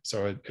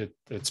 So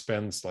it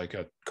spends like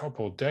a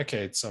couple of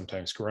decades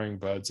sometimes growing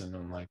buds, and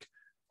then like,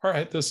 all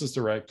right, this is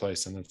the right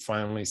place. And it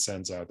finally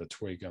sends out a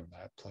twig on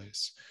that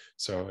place.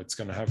 So it's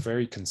going to have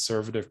very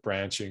conservative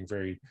branching,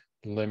 very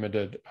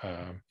limited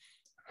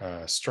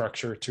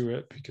structure to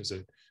it, because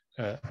it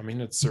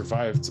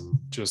survived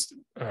just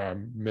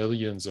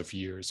millions of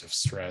years of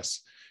stress.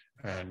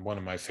 And one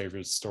of my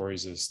favorite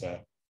stories is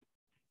that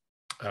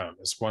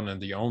it's one of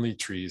the only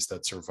trees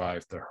that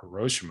survived the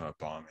Hiroshima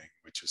bombing,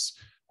 which is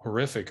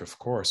horrific, of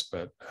course,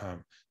 but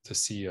to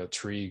see a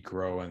tree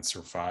grow and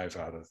survive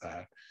out of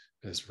that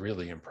is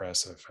really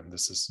impressive. And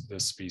this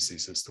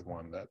species is the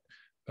one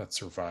that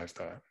survived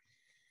that.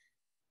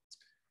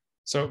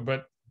 So,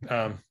 but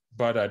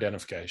bud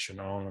identification,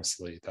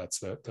 honestly,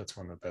 that's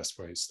one of the best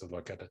ways to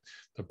look at it.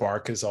 The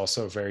bark is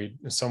also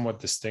somewhat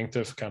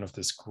distinctive, kind of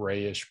this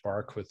grayish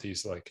bark with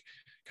these like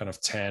kind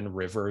of tan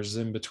rivers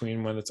in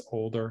between when it's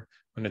older.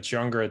 When it's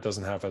younger, it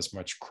doesn't have as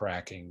much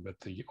cracking, but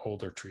the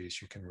older trees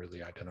you can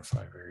really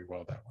identify very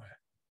well that way.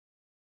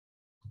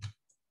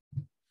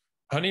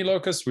 Honey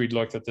locust, we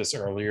looked at this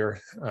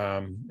earlier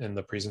in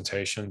the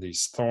presentation.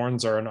 These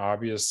thorns are an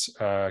obvious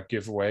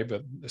giveaway,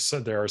 but so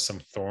there are some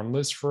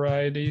thornless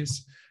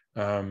varieties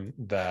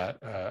that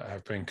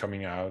have been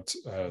coming out.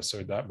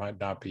 So that might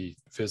not be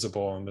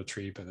visible on the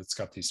tree, but it's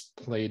got these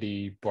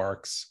platy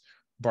bark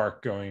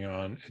going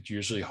on. It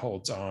usually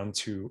holds on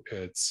to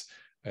its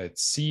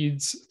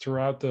seeds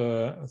throughout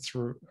the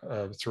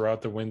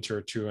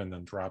winter too, and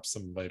then drops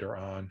them later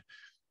on.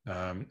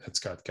 It's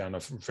got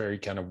very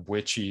kind of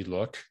witchy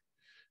look.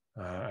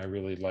 I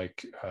really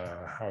like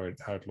how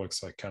it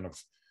looks like, kind of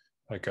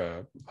like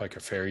a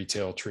fairy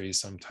tale tree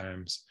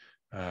sometimes.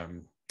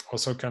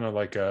 Also kind of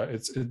like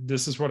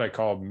this is what I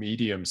call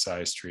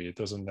medium-sized tree. It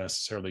doesn't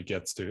necessarily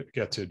get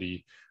to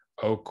the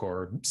oak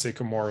or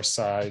sycamore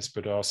size,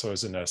 but it also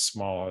isn't as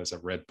small as a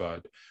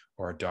redbud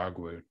or a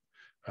dogwood.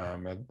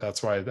 And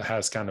that's why it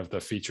has kind of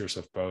the features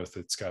of both.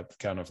 It's got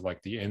kind of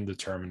like the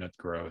indeterminate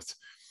growth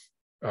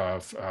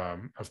of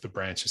the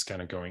branches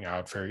kind of going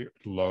out very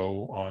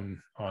low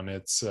on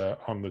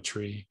the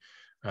tree,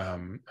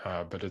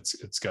 but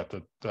it's got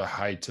the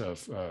height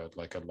of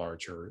like a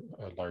larger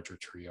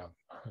tree on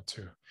it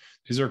too.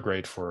 These are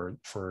great for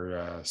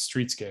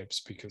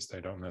streetscapes because they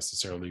don't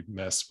necessarily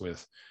mess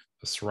with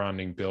the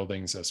surrounding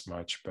buildings as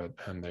much,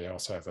 and they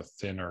also have a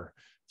thinner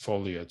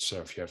foliage.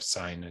 So if you have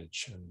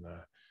signage and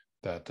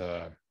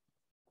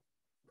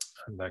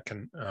that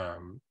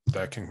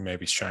can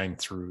maybe shine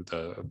through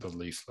the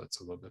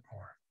leaflets a little bit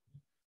more.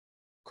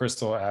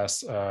 Crystal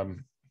asks,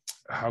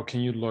 how can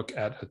you look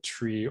at a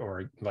tree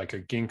or like a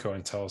ginkgo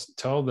and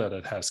tell that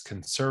it has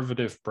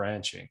conservative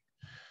branching?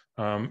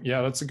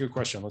 Yeah, that's a good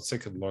question. Let's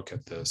take a look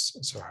at this.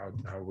 So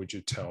how would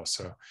you tell?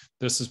 So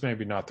this is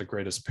maybe not the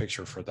greatest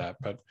picture for that,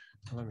 but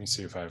let me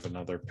see if I have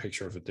another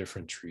picture of a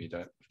different tree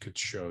that could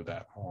show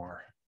that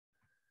more.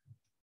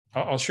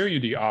 I'll show you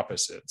the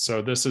opposite.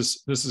 So this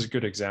is a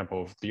good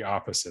example of the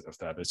opposite of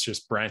that. It's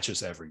just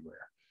branches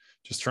everywhere.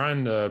 Just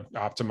trying to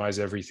optimize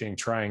everything,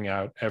 trying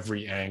out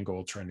every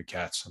angle, trying to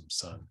catch some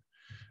sun.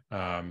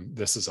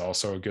 This is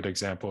also a good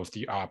example of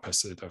the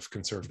opposite of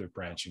conservative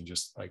branching,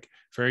 just like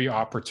very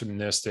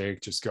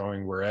opportunistic, just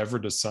going wherever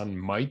the sun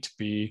might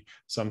be.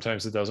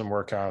 Sometimes it doesn't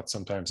work out,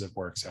 sometimes it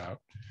works out.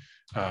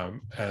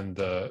 And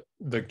the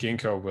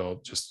ginkgo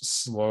will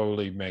just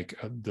slowly make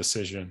a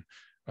decision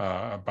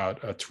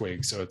about a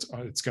twig. So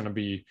it's going to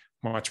be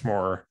much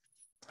more,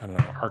 I don't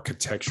know,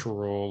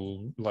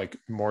 architectural, like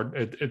more,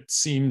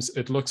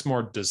 it looks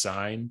more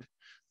designed,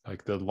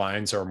 like the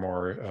lines are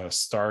more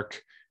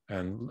stark,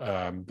 and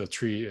the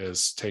tree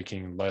is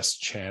taking less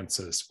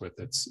chances with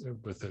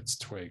its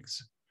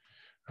twigs.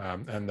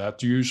 And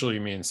that usually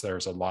means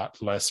there's a lot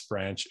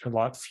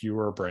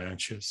fewer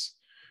branches.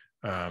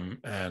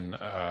 And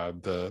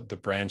the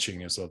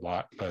branching is a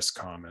lot less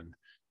common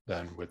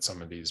than with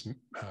some of these,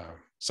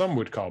 some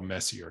would call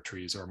messier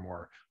trees or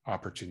more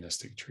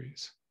opportunistic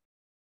trees.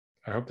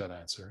 I hope that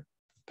answered.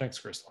 Thanks,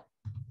 Crystal.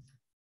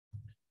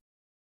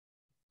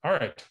 All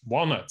right,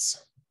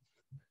 walnuts.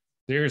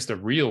 There's the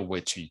real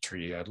witchy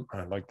tree.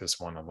 I like this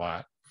one a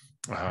lot.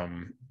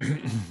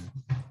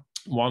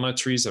 Walnut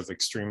trees have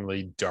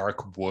extremely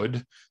dark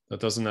wood. That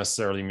doesn't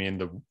necessarily mean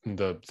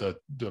the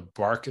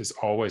bark is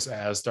always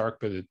as dark,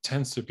 but it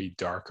tends to be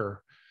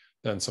darker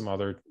than some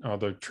other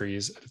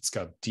trees. It's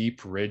got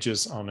deep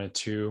ridges on it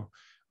too.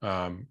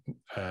 I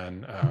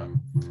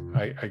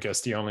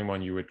guess the only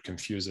one you would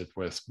confuse it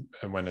with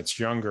when it's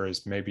younger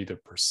is maybe the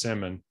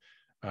persimmon.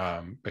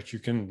 But you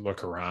can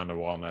look around a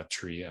walnut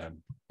tree and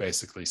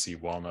basically see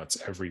walnuts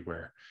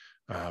everywhere.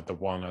 The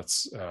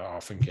walnuts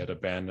often get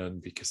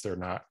abandoned because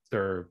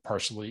they're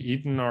partially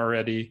eaten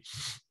already.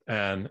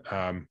 And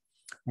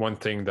one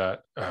thing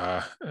that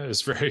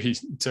is very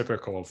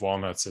typical of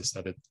walnuts is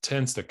that it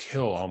tends to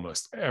kill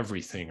almost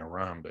everything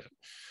around it,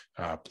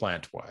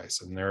 plant-wise.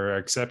 And there are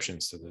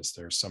exceptions to this.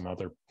 There's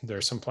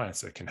some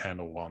plants that can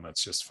handle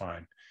walnuts just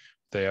fine.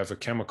 They have a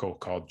chemical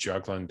called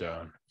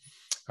juglendone,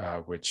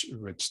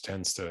 which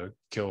tends to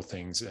kill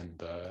things in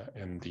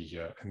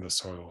the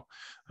soil.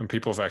 And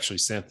people have actually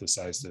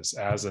synthesized this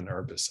as an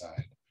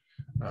herbicide.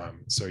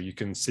 So you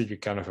can see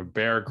kind of a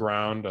bare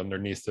ground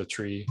underneath the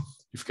tree.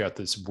 You've got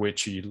this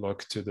witchy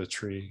look to the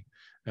tree,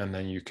 and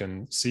then you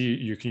can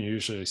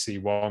usually see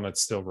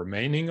walnuts still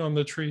remaining on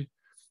the tree,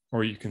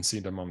 or you can see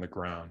them on the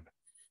ground.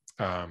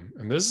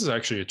 And this is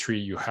actually a tree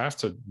you have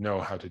to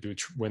know how to do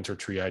winter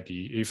tree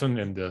ID, even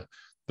in the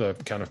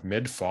kind of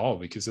mid-fall,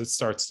 because it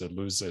starts to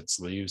lose its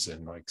leaves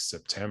in like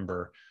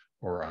September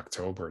or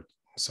October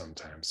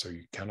sometimes. So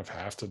you kind of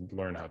have to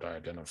learn how to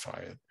identify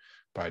it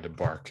by the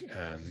bark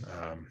and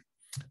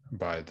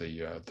by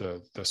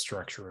the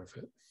structure of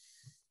it.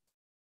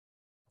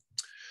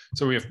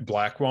 So we have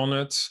black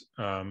walnut,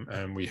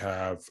 and we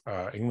have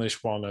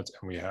English walnut,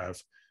 and we have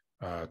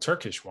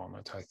Turkish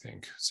walnut, I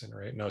think.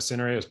 Cinerate. No,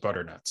 cinerate is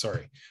butternut.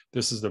 Sorry.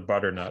 This is the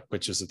butternut,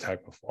 which is a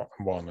type of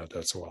walnut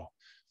as well.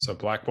 So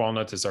black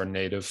walnut is our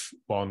native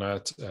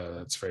walnut.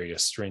 It's very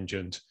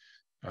astringent.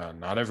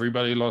 Not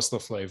everybody loves the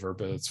flavor,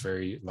 but it's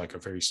very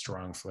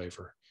strong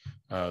flavor.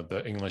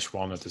 The English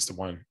walnut is the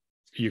one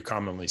you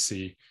commonly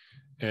see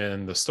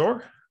in the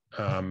store.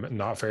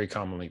 Not very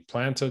commonly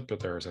planted, but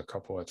there's a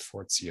couple at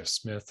Fort C.F.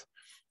 Smith.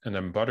 And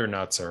then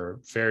butternuts are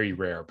very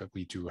rare, but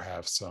we do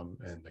have some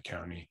in the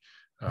county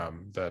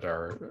that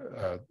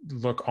are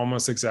look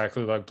almost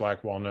exactly like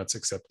black walnuts,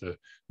 except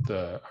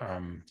the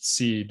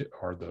seed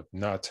or the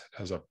nut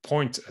has a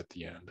point at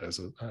the end, as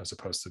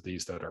opposed to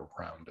these that are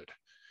rounded.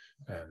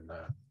 And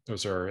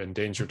those are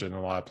endangered in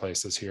a lot of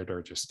places here.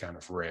 They're just kind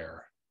of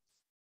rare.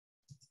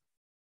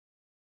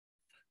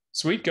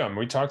 Sweet gum,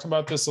 we talked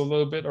about this a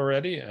little bit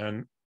already,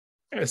 and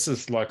this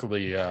is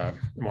luckily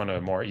one of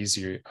the more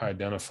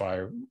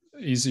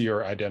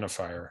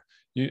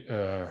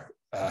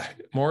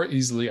more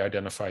easily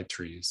identified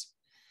trees.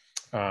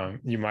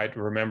 You might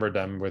remember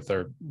them with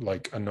their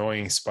like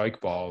annoying spike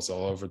balls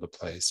all over the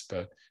place,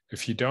 but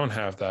if you don't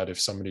have that, if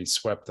somebody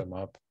swept them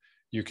up,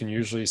 you can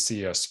usually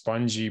see a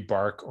spongy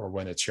bark, or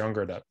when it's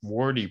younger, that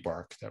warty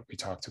bark that we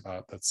talked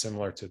about, that's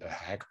similar to the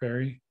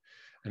hackberry.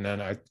 And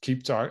then I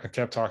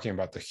kept talking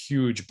about the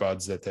huge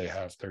buds that they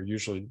have. They're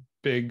usually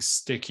big,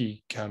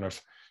 sticky, kind of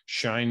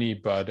shiny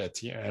bud at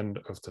the end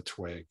of the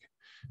twig.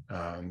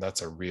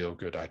 That's a real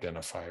good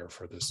identifier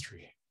for this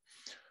tree.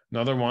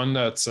 Another one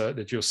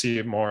that you'll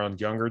see more on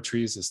younger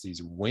trees is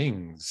these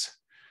wings.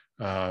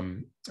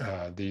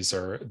 These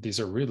are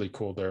really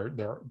cool.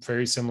 They're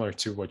very similar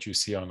to what you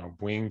see on a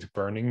winged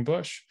burning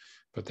bush,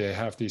 but they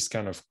have these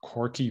kind of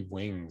corky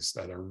wings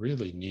that are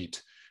really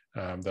neat.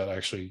 That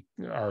actually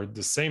are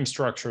the same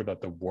structure that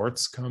the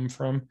warts come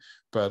from,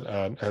 but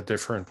a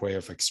different way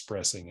of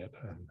expressing it,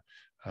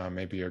 and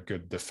maybe a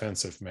good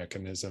defensive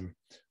mechanism.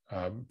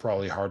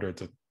 Probably harder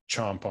to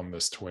chomp on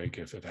this twig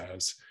if it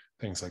has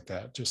things like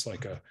that, just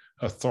like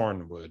a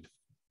thorn would.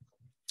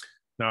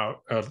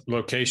 Now, a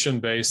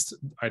location-based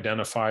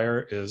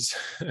identifier is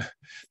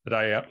that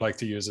I like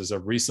to use as a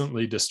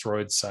recently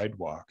destroyed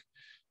sidewalk.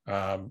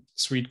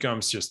 Sweet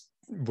gums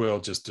will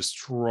just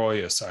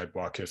destroy a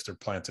sidewalk if they're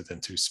planted in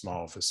too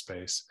small of a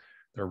space.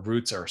 Their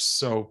roots are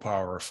so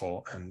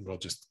powerful and will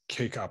just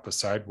kick up a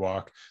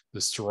sidewalk,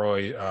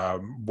 destroy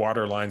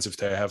water lines if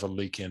they have a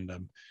leak in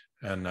them,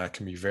 and that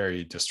can be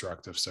very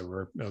destructive. So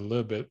we're a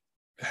little bit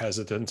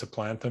hesitant to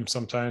plant them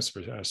sometimes,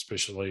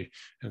 especially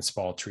in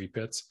small tree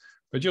pits,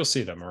 but you'll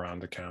see them around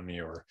the county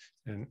or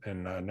in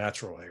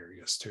natural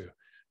areas too.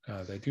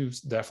 They do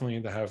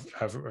definitely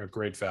have a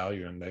great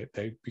value, and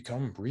they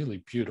become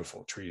really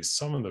beautiful trees.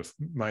 Some of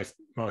my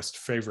most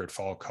favorite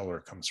fall color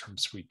comes from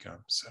sweet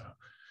gum. So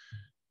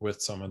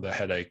with some of the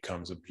headache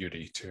comes a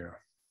beauty too.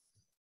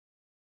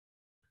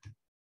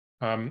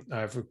 I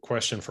have a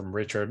question from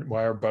Richard.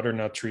 Why are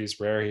butternut trees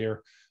rare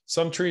here?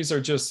 Some trees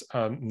are just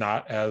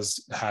not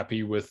as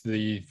happy with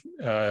the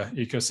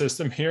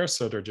ecosystem here,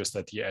 so they're just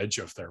at the edge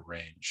of their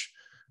range.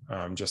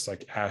 Just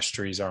like ash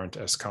trees aren't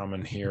as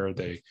common here,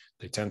 they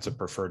tend to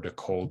prefer the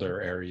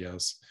colder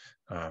areas.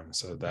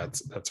 So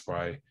that's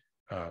why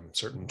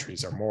certain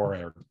trees are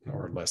more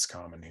or less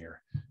common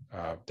here.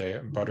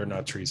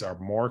 Butternut trees are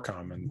more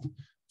common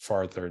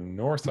farther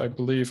north, I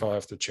believe. I'll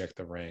have to check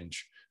the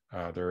range.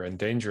 They're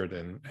endangered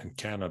in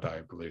Canada,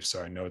 I believe.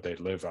 So I know they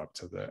live up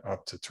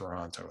to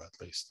Toronto at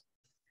least.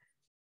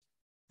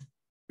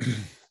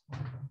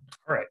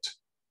 All right.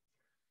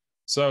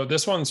 So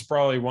this one's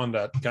probably one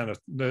that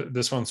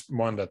this one's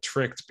one that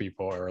tricked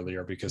people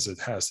earlier because it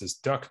has this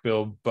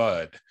duckbill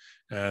bud,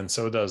 and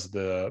so does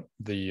the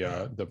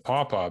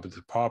pawpaw. But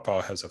the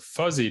pawpaw has a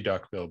fuzzy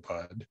duckbill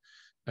bud,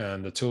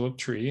 and the tulip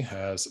tree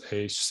has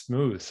a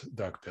smooth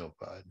duckbill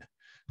bud.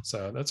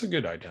 So that's a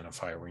good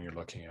identifier when you're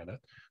looking at it.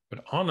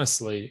 But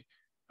honestly,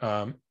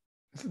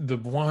 the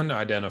one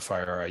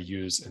identifier I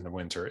use in the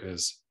winter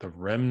is the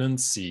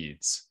remnant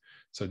seeds.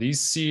 So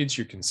these seeds,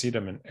 you can see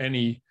them in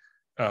any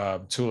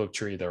tulip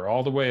tree. They're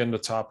all the way in the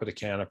top of the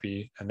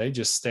canopy, and they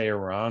just stay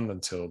around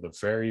until the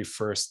very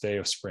first day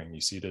of spring.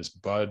 You see this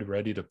bud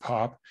ready to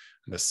pop,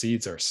 and the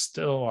seeds are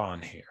still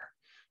on here.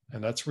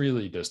 And that's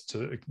really just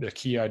the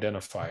key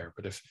identifier.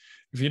 But if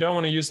you don't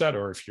want to use that,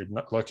 or if you're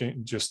not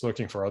just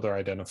looking for other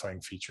identifying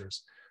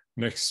features,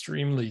 an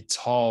extremely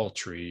tall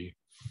tree,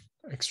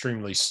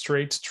 extremely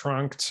straight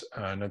trunked,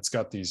 and it's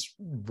got these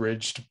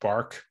ridged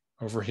bark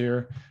over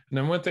here. And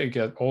then when they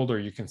get older,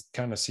 you can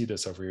kind of see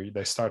this over here.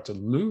 They start to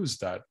lose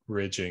that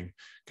ridging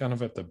kind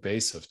of at the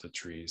base of the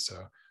tree.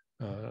 So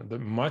the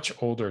much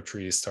older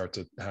trees start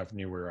to have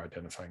newer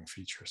identifying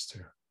features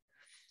too.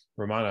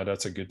 Romana,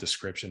 that's a good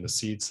description. The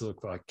seeds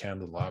look like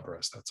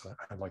candelabras.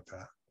 I like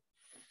that.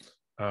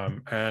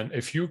 And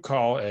if you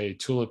call a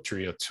tulip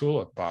tree a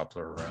tulip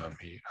poplar around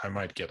me, I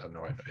might get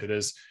annoyed. It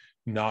is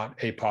not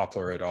a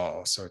poplar at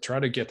all. So try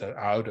to get that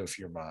out of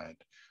your mind.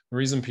 The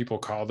reason people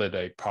called it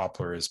a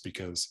poplar is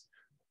because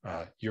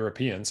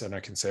Europeans, and I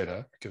can say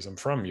that because I'm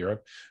from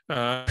Europe,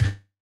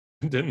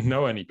 didn't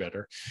know any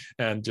better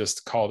and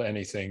just called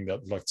anything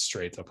that looked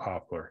straight a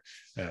poplar.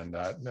 And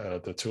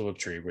the tulip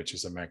tree, which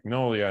is a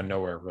magnolia,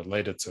 nowhere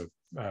related to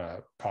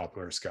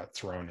poplars, got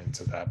thrown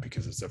into that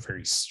because it's a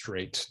very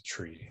straight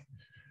tree.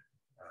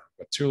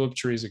 But tulip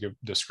tree is a good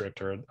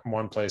descriptor.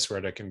 One place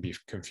where that can be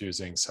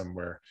confusing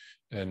somewhere,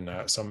 and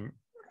some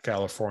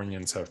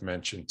Californians have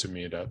mentioned to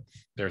me that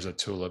there's a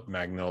tulip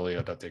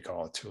magnolia that they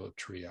call a tulip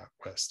tree out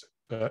west.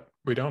 But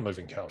we don't live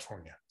in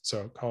California,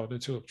 so call it a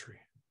tulip tree.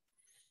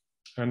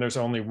 And there's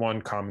only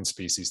one common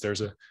species.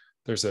 There's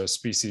a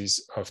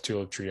species of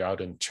tulip tree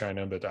out in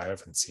China, but I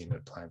haven't seen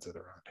it planted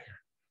around here.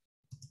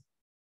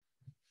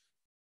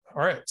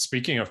 All right,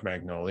 speaking of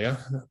magnolia,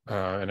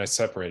 and I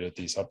separated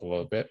these up a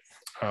little bit.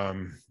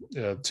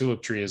 The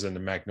tulip tree is in the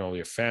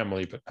magnolia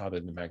family, but not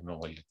in the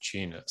magnolia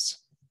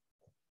genus.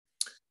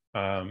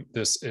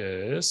 This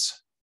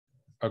is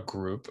a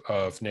group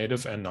of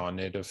native and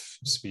non-native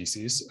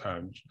species,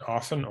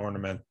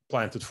 often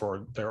planted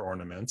for their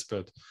ornaments,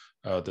 but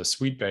the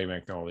sweet bay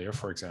magnolia,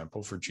 for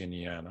example,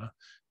 Virginiana,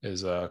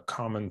 is a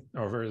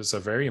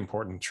very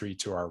important tree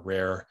to our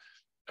rare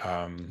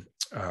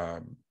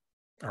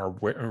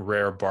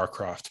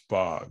Barcroft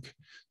bog.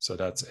 So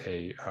that's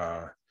a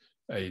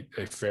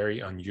very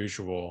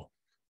unusual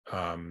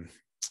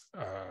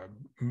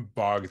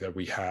bog that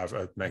we have,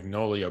 a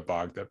magnolia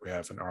bog that we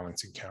have in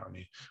Arlington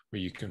County,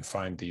 where you can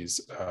find these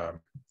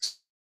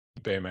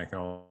bay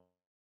magnolias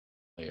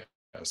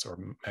or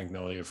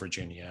Magnolia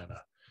virginiana.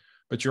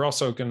 But you're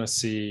also going to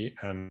see,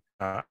 and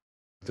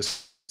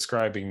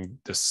describing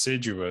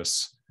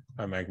deciduous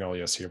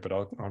magnolias here, but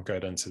I'll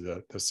get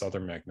into the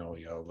southern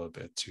magnolia a little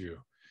bit too.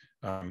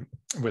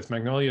 With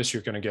magnolias,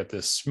 you're going to get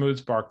this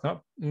smooth bark,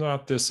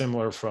 not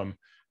dissimilar from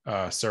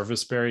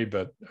serviceberry,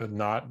 but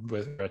not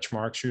with stretch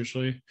marks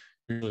usually.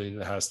 Usually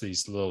it has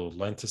these little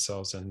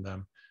lenticels in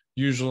them,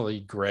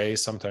 usually gray,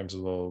 sometimes a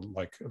little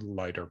like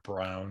lighter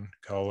brown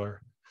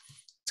color.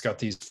 It's got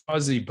these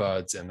fuzzy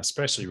buds, and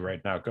especially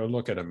right now, go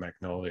look at a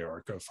magnolia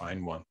or go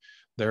find one.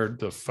 They're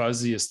the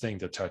fuzziest thing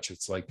to touch.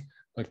 It's like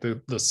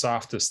the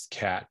softest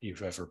cat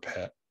you've ever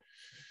pet.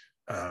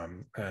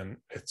 And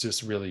it's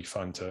just really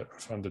fun to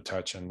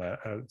touch, and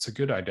it's a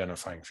good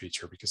identifying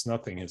feature because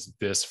nothing is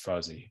this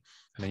fuzzy,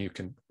 and then you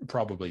can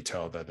probably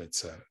tell that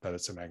it's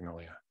a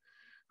magnolia.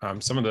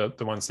 Some of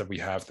the ones that we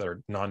have that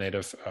are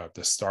non-native,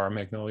 the star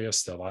magnolia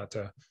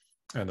stellata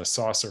and the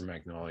saucer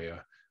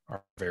magnolia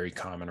are very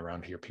common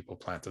around here. People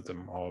planted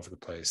them all over the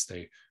place.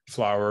 They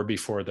flower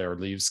before their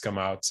leaves come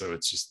out, so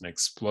it's just an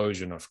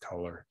explosion of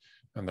color,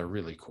 and they're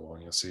really cool.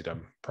 And you'll see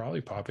them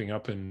probably popping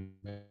up in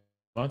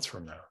months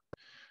from now.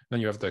 Then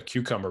you have the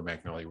cucumber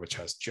magnolia, which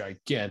has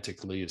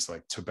gigantic leaves,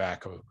 like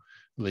tobacco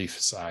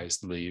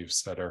leaf-sized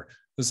leaves that are,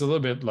 this is a little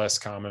bit less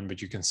common,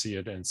 but you can see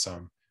it in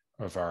some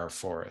of our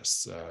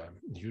forests,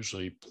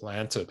 usually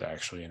planted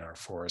actually in our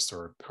forest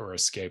or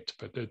escaped,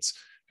 but it's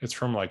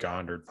from like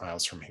 100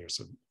 miles from here.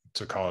 So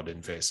to call it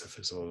invasive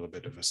is a little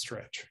bit of a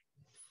stretch.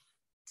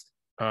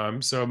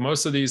 So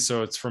most of these,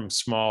 so it's from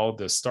small,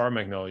 the star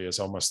magnolia is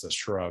almost a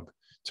shrub,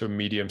 to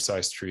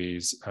medium-sized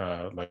trees,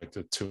 like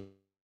the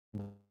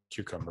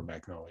cucumber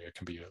magnolia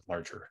can be a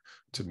larger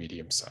to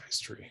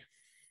medium-sized tree.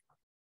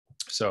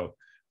 So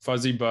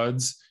fuzzy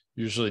buds,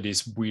 usually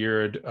these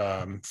weird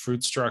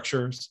fruit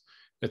structures.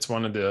 It's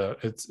one of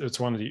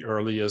the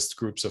earliest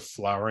groups of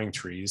flowering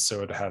trees,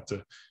 so it had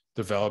to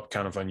develop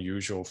kind of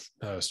unusual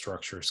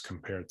structures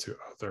compared to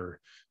other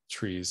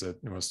trees. It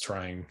was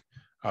trying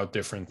out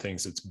different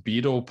things. It's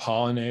beetle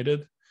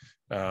pollinated,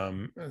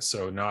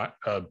 so not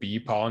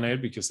bee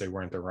pollinated because they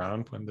weren't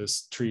around when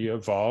this tree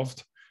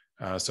evolved.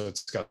 So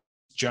it's got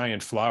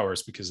giant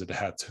flowers because it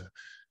had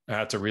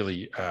to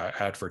really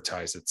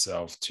advertise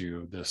itself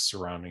to the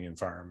surrounding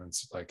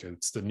environments. Like,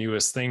 it's the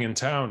newest thing in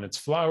town, it's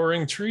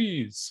flowering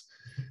trees.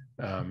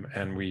 And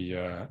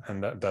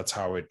that's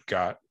how it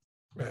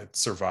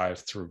survived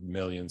through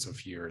millions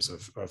of years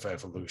of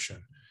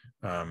evolution,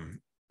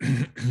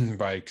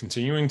 by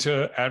continuing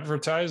to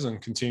advertise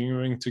and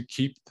continuing to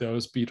keep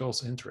those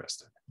beetles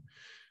interested.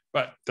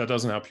 but that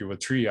doesn't help you with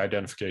tree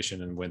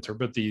identification in winter.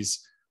 But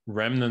these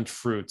remnant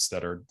fruits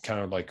that are kind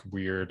of like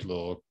weird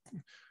little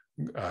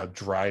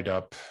dried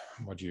up,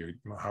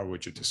 how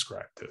would you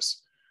describe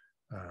this?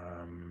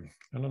 I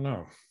don't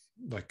know,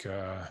 like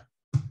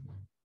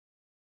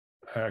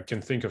I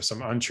can think of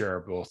some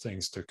uncharitable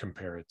things to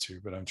compare it to,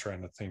 but I'm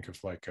trying to think of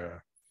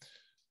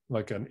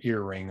like an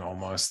earring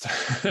almost.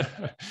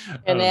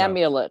 An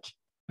amulet.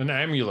 An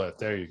amulet.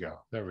 There you go.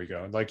 There we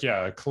go. Like,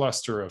 yeah, a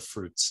cluster of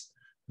fruits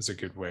is a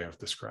good way of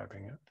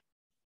describing it.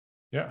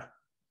 Yeah.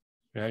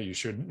 Yeah, you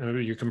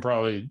can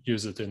probably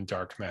use it in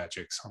dark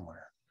magic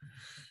somewhere.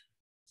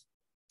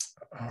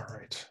 All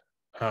right.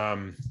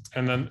 And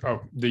then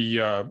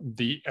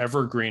the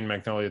evergreen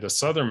magnolia, the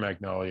southern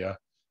magnolia,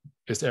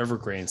 is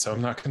evergreen, so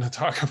I'm not going to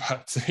talk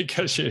about it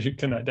because you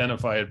can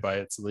identify it by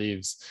its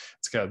leaves.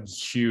 It's got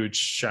huge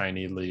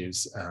shiny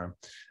leaves,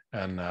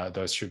 and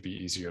those should be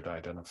easier to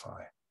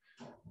identify.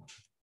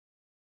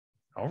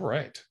 All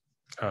right.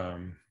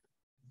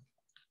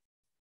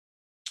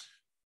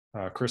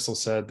 Crystal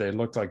said they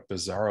look like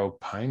bizarro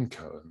pine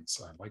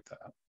cones. I like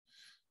that.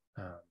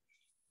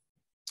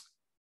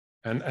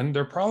 And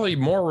they're probably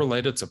more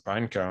related to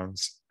pine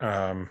cones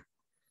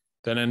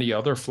than any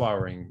other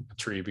flowering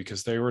tree,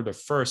 because they were the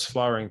first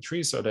flowering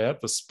tree, so they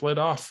had to split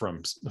off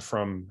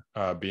from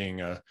being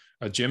a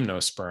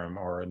gymnosperm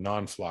or a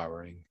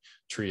non-flowering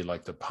tree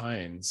like the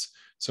pines.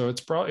 So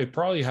it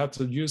probably had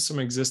to use some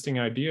existing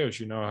ideas.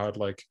 You know how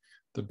like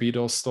the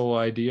beetles stole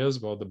ideas?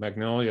 Well, the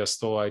magnolia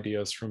stole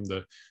ideas from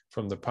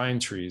the pine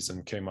trees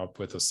and came up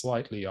with a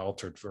slightly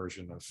altered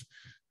version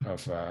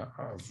of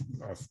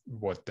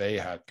what they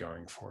had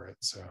going for it.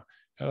 So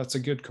yeah, that's a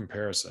good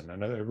comparison,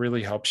 and it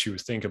really helps you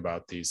think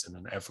about these in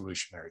an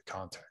evolutionary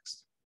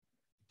context.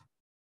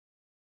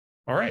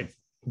 All right,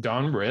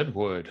 Dawn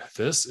Redwood.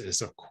 This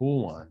is a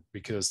cool one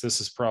because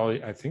this is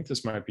probably, I think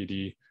this might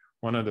be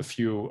one of the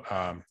few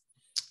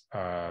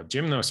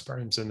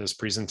gymnosperms in this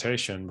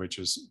presentation, which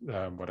is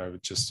what I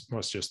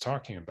was just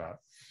talking about.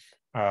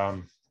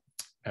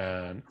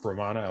 And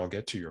Romana, I'll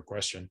get to your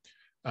question.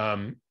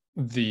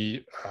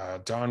 The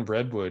Dawn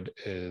Redwood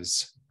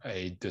is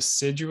a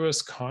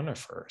deciduous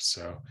conifer.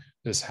 So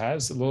this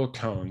has little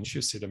cones,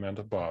 you see them at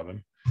the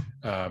bottom.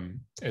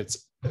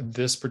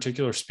 This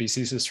particular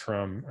species is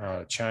from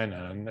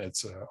China, and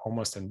it's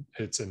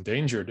it's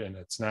endangered in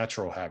its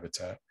natural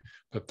habitat,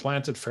 but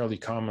planted fairly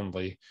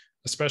commonly,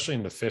 especially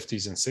in the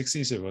 50s and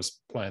 60s. It was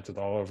planted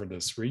all over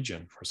this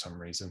region for some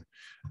reason.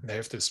 They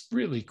have this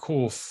really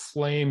cool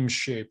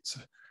flame-shaped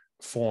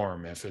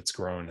form if it's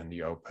grown in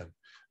the open.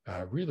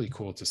 Really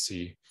cool to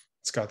see.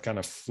 It's got kind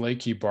of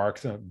flaky bark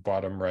at the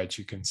bottom right.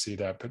 You can see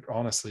that, but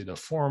honestly, the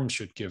form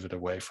should give it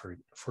away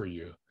for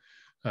you.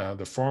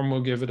 The form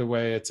will give it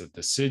away. It's a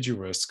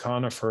deciduous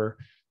conifer.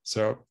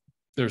 So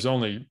there's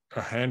only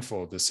a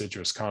handful of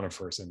deciduous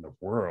conifers in the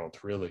world,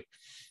 really.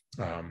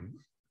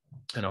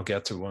 And I'll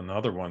get to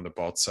another one, the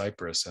bald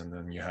cypress, and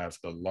then you have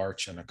the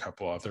larch and a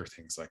couple other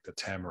things like the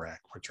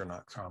tamarack, which are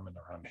not common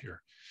around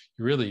here.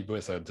 You really,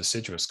 with a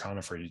deciduous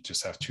conifer, you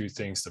just have two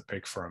things to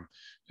pick from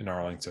in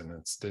Arlington.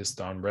 It's this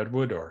Dawn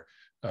Redwood or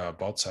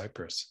bald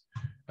cypress.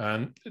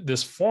 And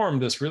this form,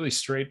 this really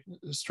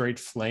straight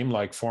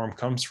flame-like form,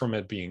 comes from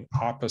it being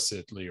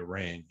oppositely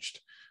arranged.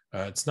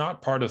 It's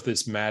not part of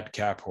this mad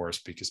cap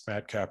horse, because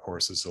mad cap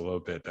horse is a little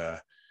bit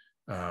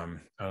I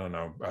don't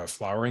know,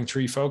 flowering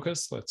tree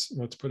focus. Let's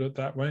put it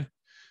that way.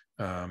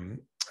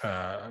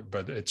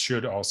 But it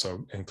should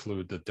also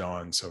include the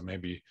dawn. So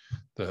maybe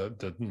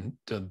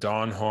the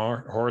dawn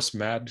horse,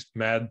 mad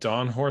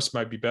dawn horse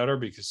might be better,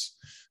 because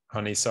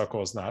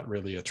honeysuckle is not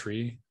really a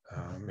tree.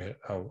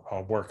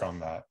 I'll work on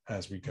that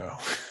as we go.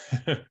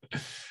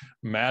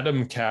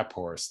 Madam cap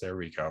horse. There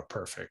we go.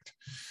 Perfect.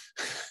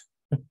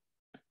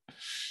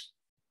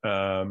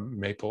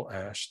 Maple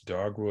ash,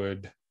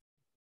 dogwood,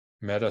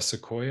 meta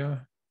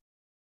sequoia.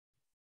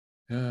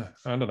 Yeah,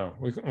 I don't know.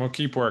 We'll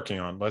keep working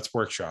on. Let's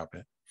workshop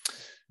it.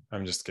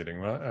 I'm just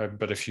kidding.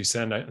 But if you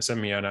send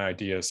me any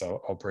ideas,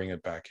 I'll bring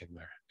it back in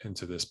there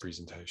into this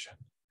presentation.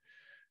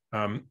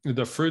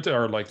 The fruit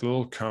are like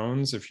little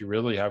cones, if you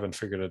really haven't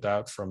figured it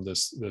out, from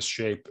this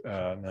shape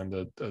and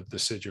the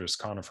deciduous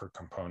conifer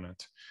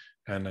component.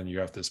 And then you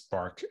have this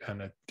bark,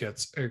 and it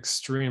gets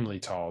extremely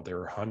tall.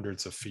 They're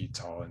hundreds of feet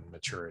tall in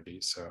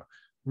maturity. So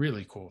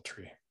really cool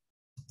tree.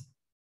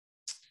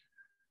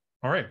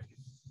 All right.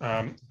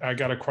 I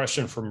got a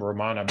question from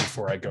Romana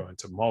before I go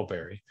into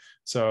mulberry.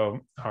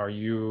 So are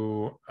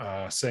you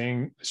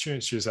saying,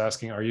 she's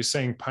asking, are you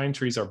saying pine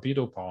trees are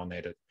beetle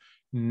pollinated?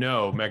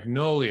 No,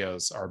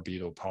 magnolias are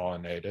beetle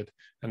pollinated.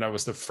 And that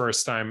was the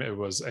first time it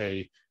was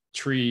a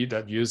tree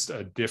that used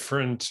a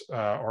different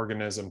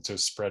organism to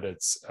spread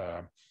its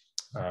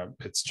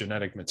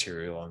genetic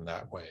material in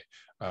that way.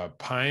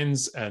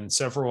 Pines and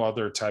several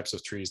other types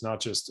of trees, not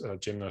just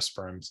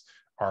gymnosperms,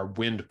 are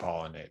wind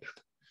pollinated.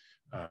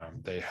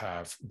 They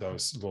have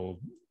those little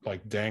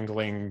like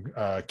dangling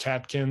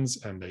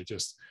catkins, and they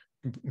just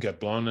get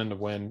blown in the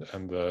wind,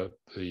 and the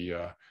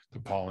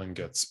pollen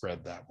gets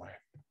spread that way.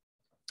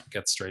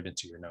 Gets straight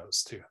into your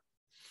nose too.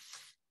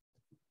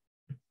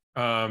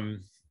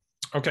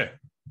 Okay.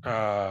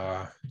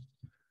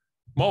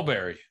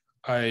 Mulberry,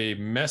 a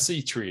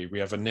messy tree. We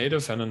have a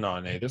native and a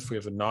non-native. We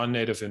have a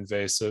non-native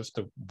invasive,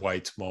 the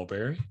white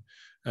mulberry,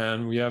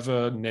 and we have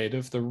a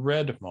native, the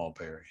red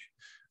mulberry.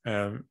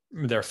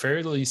 They're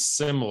fairly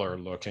similar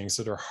looking,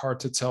 so they're hard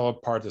to tell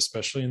apart,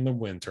 especially in the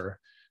winter.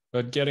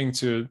 But getting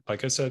to,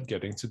 like I said,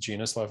 getting to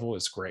genus level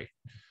is great.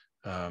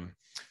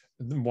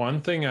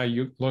 One thing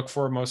I look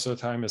for most of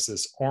the time is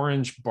this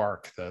orange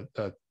bark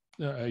that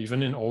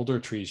even in older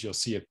trees, you'll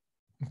see it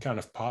kind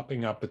of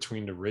popping up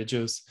between the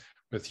ridges.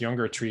 With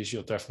younger trees,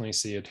 you'll definitely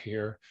see it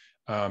here.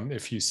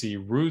 If you see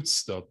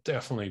roots, they'll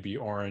definitely be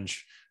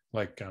orange,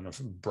 like kind of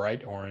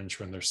bright orange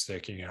when they're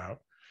sticking out.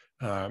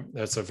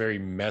 That's a very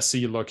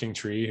messy looking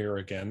tree here.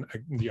 Again,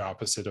 the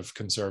opposite of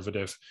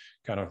conservative,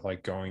 kind of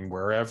like going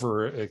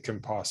wherever it can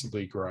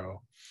possibly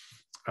grow.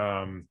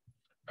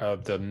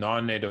 The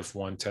non-native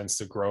one tends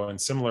to grow in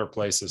similar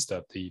places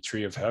that the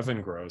tree of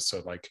heaven grows.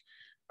 So like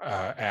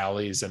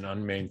alleys and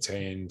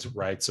unmaintained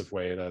rights of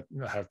way that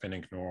have been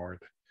ignored.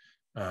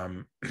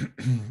 And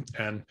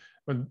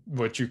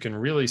what you can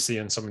really see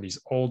in some of these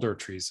older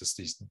trees is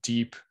these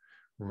deep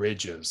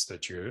ridges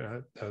that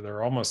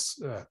they're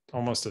almost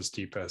as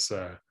deep as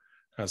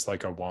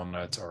like a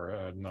walnut or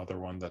another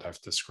one that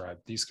I've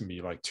described. These can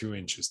be like 2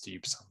 inches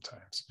deep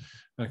sometimes,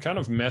 and kind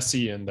of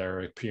messy in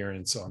their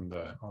appearance on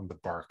the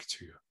bark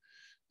too.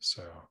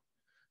 So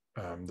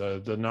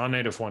the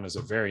non-native one is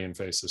a very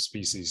invasive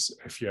species.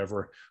 If you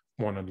ever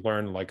want to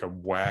learn like a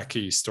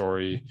wacky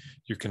story,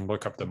 you can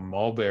look up the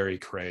mulberry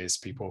craze.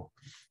 People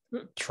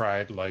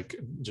tried, like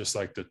just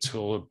like the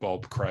tulip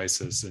bulb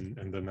crisis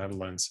in the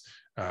Netherlands,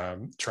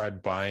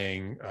 tried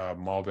buying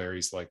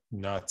mulberries like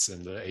nuts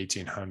in the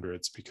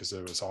 1800s because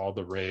it was all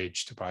the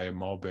rage to buy a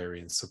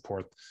mulberry and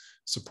support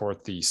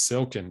the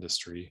silk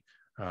industry.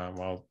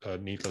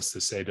 Needless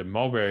to say, the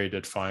mulberry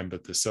did fine,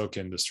 but the silk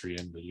industry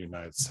in the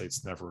United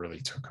States never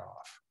really took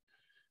off.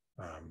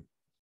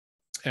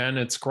 And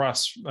it's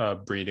cross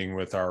breeding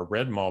with our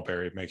red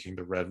mulberry, making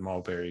the red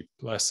mulberry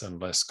less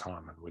and less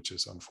common, which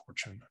is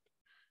unfortunate.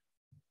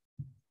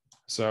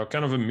 So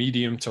kind of a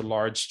medium to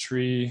large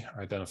tree.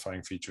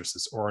 Identifying features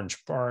is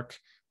orange bark,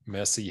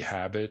 messy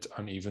habit,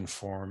 uneven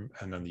form,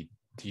 and then the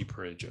deep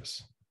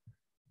ridges.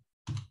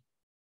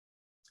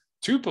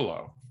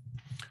 Tupelo.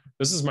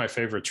 This is my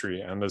favorite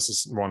tree, and this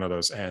is one of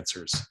those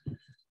answers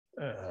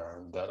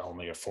that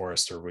only a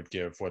forester would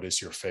give. What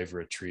is your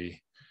favorite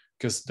tree?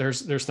 Because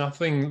there's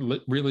nothing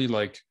really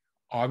like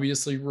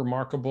obviously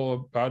remarkable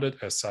about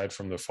it aside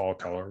from the fall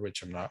color,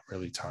 which I'm not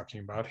really talking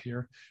about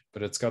here.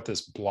 But it's got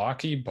this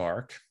blocky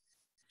bark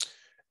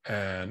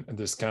and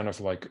this kind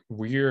of like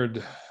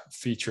weird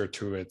feature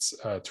to its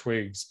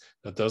twigs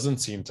that doesn't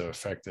seem to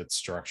affect its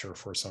structure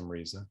for some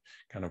reason.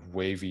 Kind of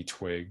wavy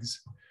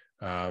twigs.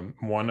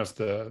 One of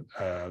the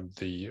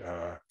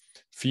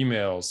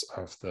females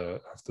of the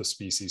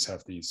species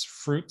have these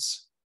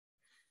fruits.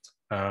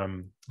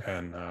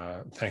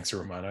 Thanks,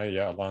 Romana.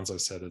 Yeah, Alonso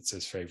said it's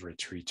his favorite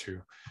tree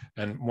too.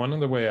 And one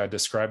of the way I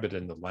describe it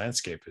in the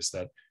landscape is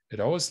that it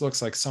always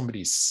looks like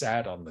somebody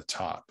sat on the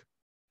top.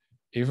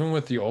 Even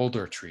with the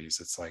older trees,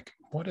 it's like,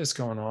 what is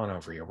going on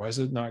over here? Why does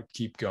it not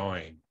keep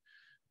going?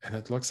 And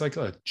it looks like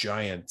a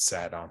giant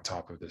sat on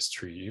top of this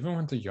tree. Even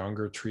with the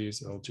younger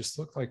trees, it'll just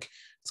look like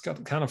it's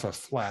got kind of a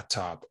flat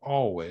top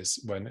always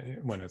when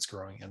it's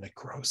growing, and it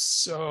grows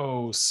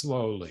so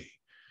slowly.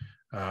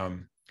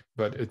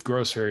 But it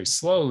grows very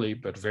slowly,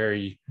 but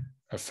very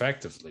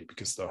effectively,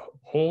 because the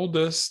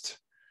oldest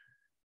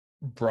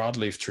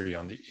broadleaf tree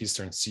on the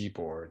eastern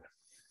seaboard,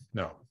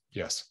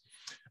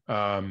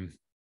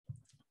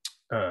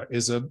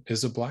 is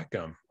a black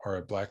gum or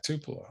a black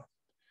tupelo.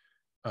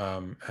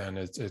 And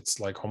it's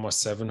like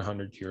almost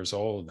 700 years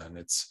old, and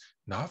it's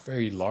not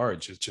very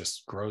large. It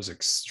just grows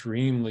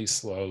extremely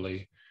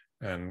slowly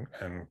and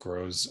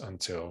grows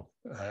until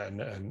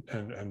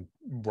and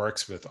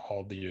works with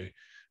all the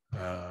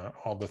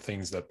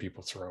things that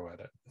people throw at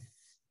it.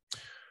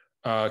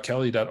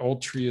 Kelly, that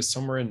old tree is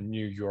somewhere in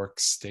New York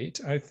State,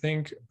 I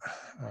think.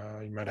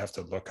 You might have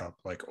to look up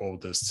like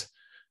oldest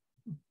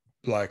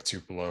black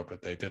tupelo,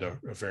 but they did a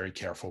very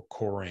careful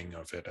coring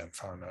of it and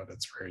found out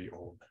it's very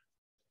old.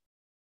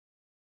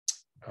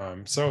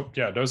 So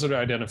yeah, those are the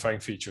identifying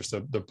features.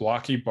 The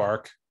blocky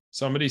bark,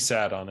 somebody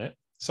sat on it.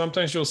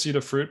 Sometimes you'll see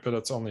the fruit, but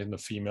it's only in the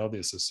female.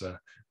 This is a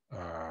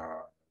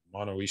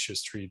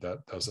monoecious tree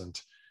that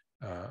doesn't,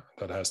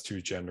 that has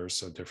 2 genders,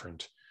 so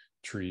different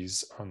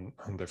trees on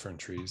different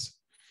trees.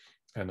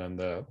 And then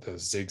the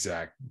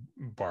zigzag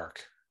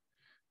bark.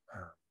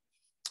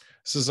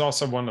 This is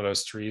also one of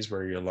those trees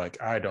where you're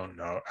like, I don't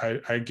know,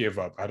 I give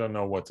up. I don't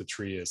know what the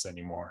tree is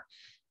anymore.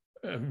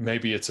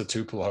 Maybe it's a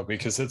tupelo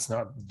because it's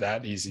not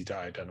that easy to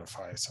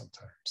identify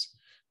sometimes.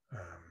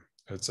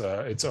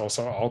 It's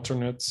also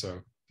alternate,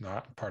 so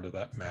not part of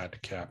that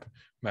madcap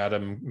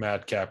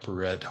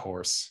red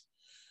horse.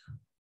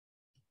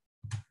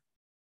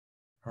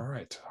 All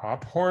right,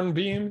 hop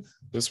hornbeam.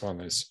 This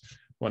one is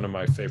one of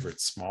my favorite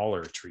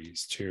smaller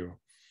trees too.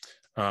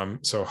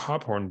 So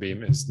hop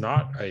hornbeam is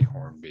not a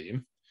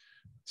hornbeam.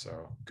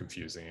 So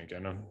confusing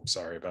again, I'm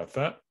sorry about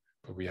that.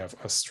 But we have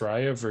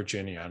Astraea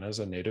virginiana as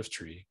a native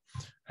tree.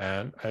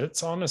 And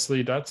it's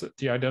honestly, that's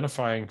the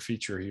identifying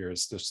feature here,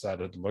 is just that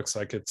it looks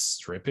like it's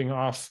stripping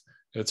off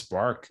its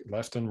bark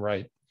left and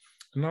right.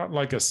 Not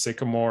like a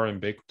sycamore in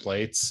big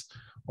plates,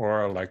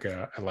 or like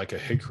a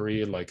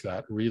hickory, like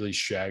that really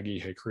shaggy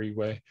hickory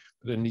way,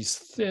 but in these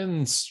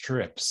thin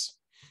strips.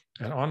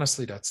 And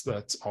honestly,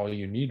 that's all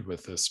you need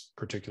with this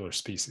particular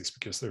species,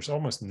 because there's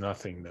almost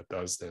nothing that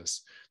does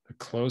this. The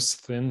close,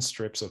 thin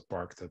strips of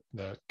bark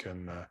that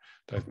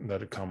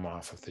come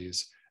off of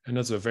these. And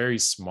it's a very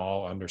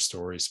small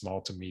understory,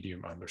 small to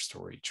medium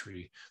understory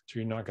tree. So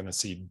you're not going to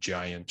see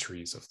giant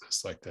trees of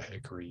this, like the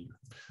hickory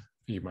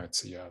you might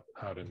see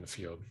out in the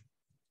field.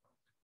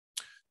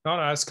 Not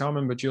as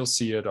common, but you'll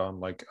see it on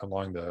like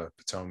along the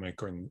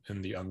Potomac or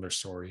in the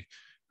understory.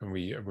 And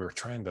we're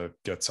trying to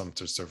get some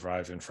to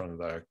survive in front of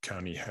the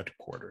county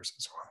headquarters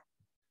as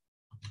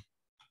well.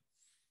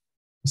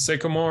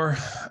 Sycamore,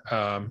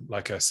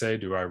 like I say,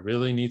 do I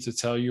really need to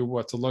tell you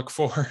what to look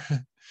for?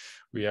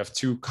 We have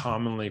two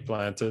commonly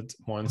planted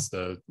ones,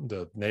 the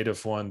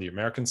native one, the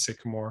American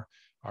sycamore,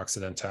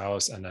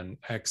 occidentalis, and then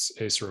X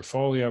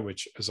acerifolia,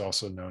 which is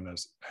also known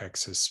as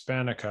X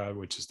hispanica,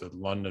 which is the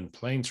London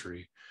plane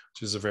tree,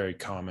 which is a very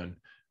common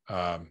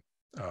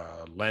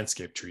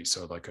landscape tree,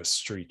 so like a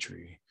street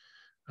tree.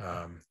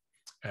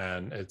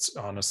 And it's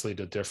honestly,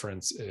 the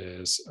difference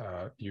is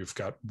you've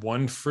got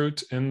one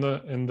fruit in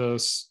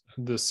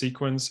the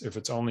sequence. If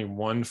it's only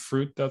one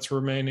fruit that's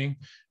remaining,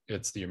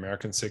 it's the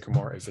American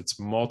sycamore. If it's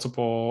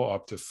multiple,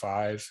 up to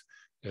 5,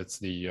 it's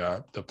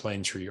the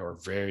plane tree, or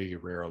very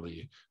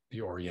rarely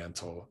the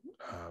Oriental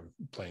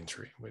plane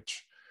tree,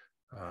 which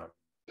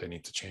they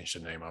need to change the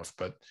name of.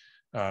 But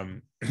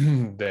those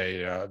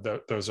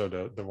are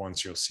the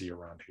ones you'll see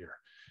around here.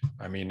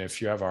 I mean,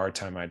 if you have a hard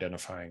time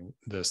identifying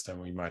this, then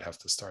we might have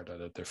to start at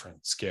a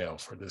different scale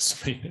for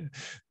this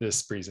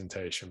this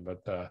presentation.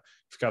 But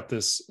we've got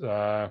this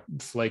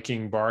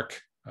flaking bark,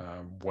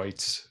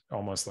 white,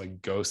 almost like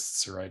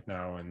ghosts right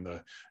now in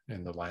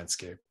the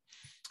landscape.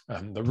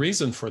 The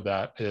reason for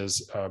that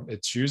is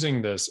it's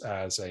using this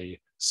as a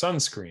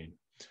sunscreen.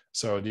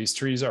 So these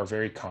trees are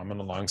very common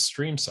along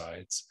stream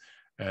sides,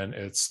 and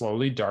it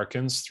slowly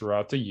darkens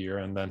throughout the year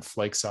and then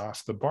flakes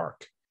off the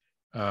bark.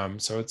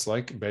 So it's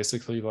like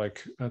basically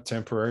like a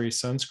temporary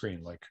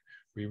sunscreen, like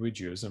we would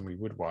use, and we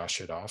would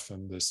wash it off.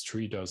 And this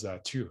tree does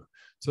that too.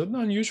 So it's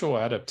an unusual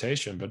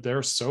adaptation, but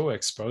they're so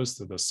exposed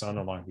to the sun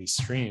along these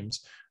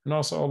streams and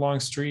also along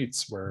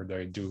streets where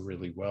they do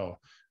really well,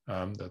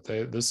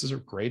 that this is a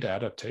great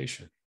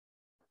adaptation.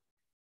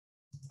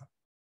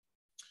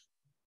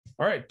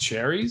 All right,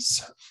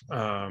 cherries.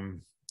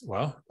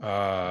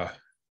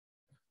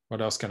 What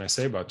else can I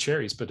say about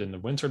cherries? But in the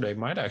winter, they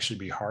might actually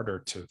be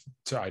harder to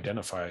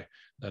identify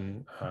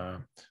than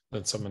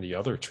some of the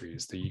other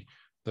trees. The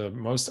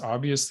most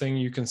obvious thing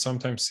you can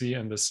sometimes see,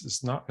 and this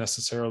is not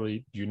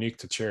necessarily unique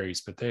to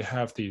cherries, but they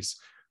have these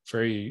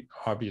very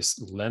obvious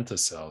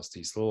lenticels,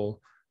 these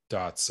little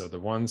dots. So the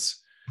ones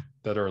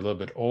that are a little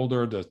bit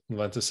older, the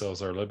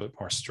lenticels are a little bit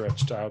more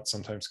stretched out,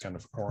 sometimes kind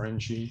of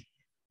orangey.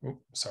 Oh,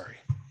 sorry.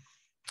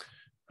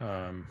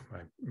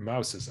 My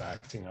mouse is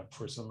acting up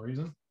for some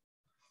reason.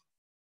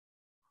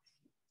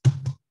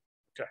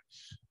 Okay,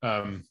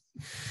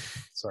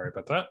 sorry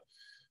about that.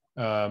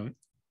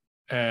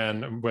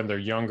 And when they're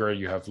younger,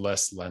 you have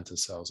less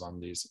lenticels on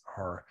these,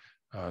 or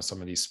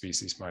some of these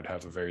species might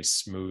have a very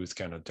smooth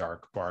kind of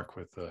dark bark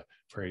with the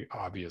very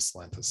obvious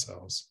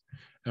lenticels.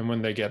 And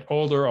when they get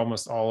older,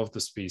 almost all of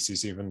the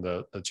species, even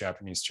the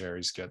Japanese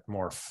cherries, get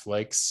more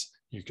flakes.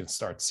 You can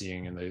start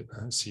seeing it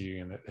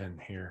in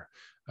here.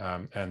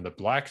 And the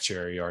black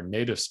cherry, our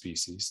native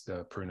species,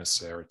 the Prunus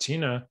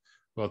serratina,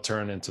 will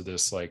turn into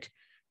this like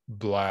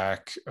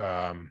black,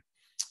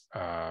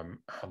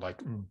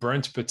 like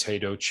burnt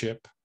potato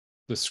chip.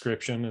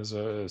 Description is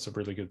a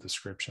really good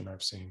description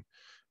I've seen.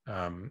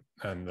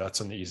 And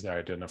that's an easy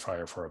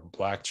identifier for a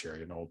black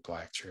cherry, an old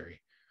black cherry.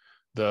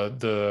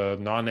 The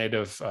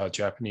non-native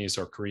Japanese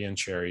or Korean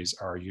cherries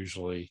are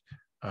usually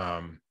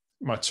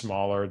much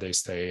smaller. They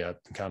stay at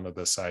kind of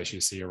the size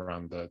you see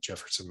around the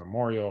Jefferson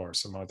Memorial or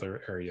some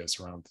other areas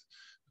around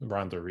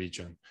the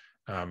region.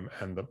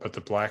 But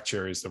the black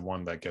cherry is the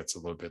one that gets a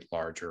little bit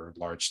larger,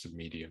 large to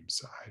medium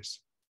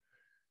size.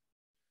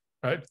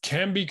 It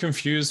can be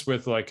confused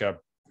with like a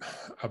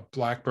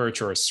black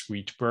birch or a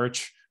sweet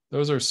birch.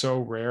 Those are so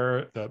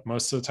rare that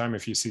most of the time,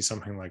 if you see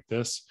something like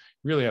this,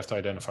 you really have to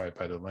identify it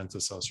by the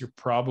lenticels. You're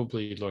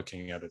probably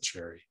looking at a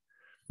cherry.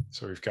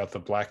 So we've got the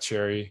black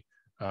cherry.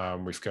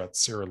 We've got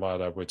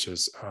Cirillata, which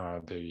is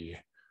not the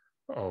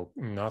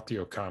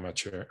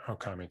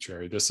Okame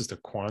cherry. This is the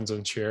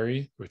Kwanzan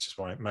cherry, which is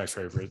my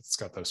favorite. It's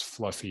got those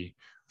fluffy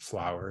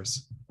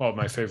flowers. Well,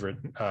 my favorite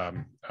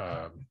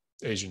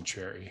Asian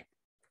cherry,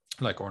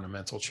 like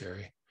ornamental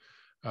cherry.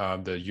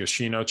 The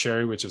Yoshino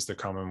cherry, which is the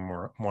common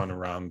one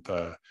around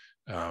the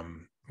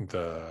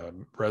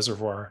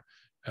reservoir,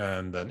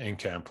 and then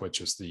Incamp, which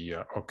is the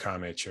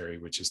Okame cherry,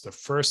 which is the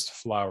first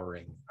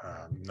flowering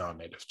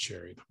non-native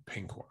cherry, the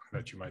pink one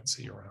that you might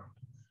see around.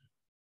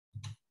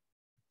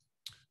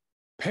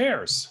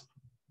 Pears.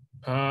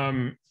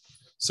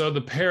 So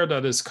the pear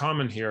that is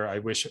common here, I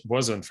wish it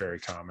wasn't very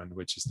common,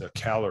 which is the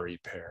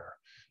calorie pear,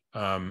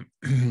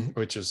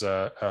 which is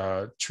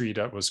a tree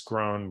that was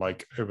grown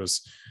like it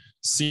was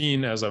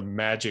seen as a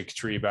magic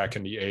tree back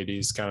in the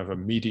 80s, kind of a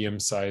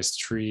medium-sized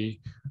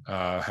tree,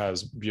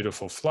 has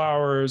beautiful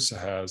flowers,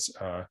 has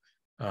a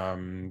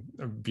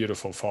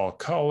beautiful fall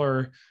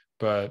color,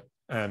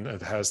 and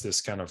it has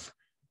this kind of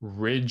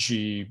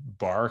ridgy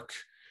bark.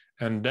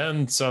 And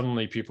then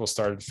suddenly people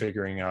started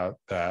figuring out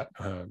that,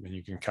 and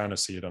you can kind of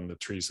see it on the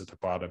trees at the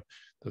bottom,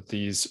 that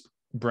these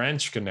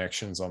branch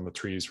connections on the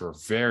trees were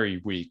very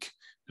weak,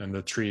 and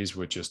the trees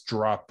would just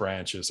drop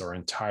branches or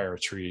entire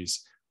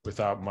trees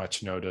without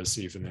much notice,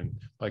 even in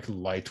like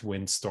light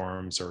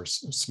windstorms or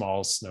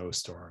small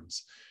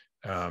snowstorms.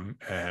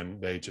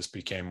 And they just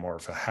became more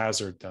of a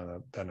hazard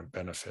than a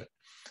benefit.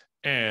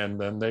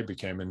 And then they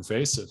became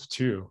invasive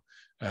too.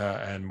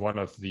 And one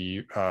of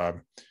the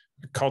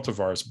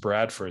cultivars,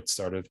 Bradford,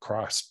 started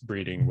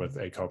crossbreeding with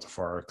a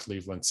cultivar,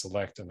 Cleveland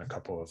Select, and a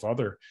couple of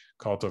other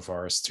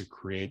cultivars to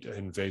create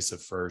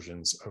invasive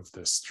versions of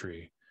this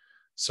tree.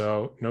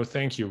 So no,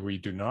 thank you. We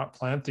do not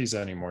plant these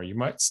anymore. You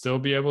might still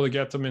be able to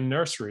get them in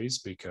nurseries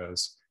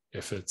because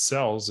if it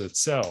sells, it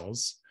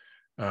sells.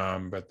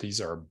 But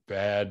these are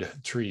bad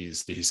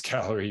trees, these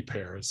calorie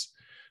pears.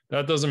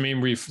 That doesn't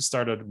mean we've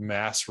started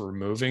mass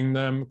removing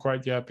them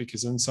quite yet,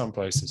 because in some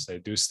places they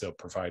do still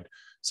provide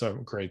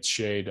some great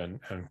shade and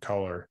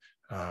color,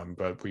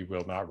 but we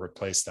will not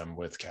replace them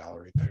with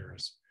calorie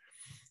pears.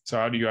 So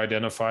how do you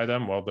identify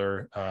them? Well,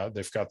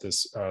 they've got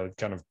this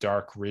kind of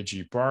dark,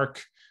 ridgy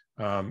bark.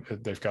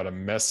 They've got a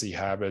messy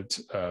habit.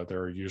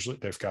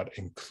 They've got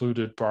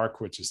included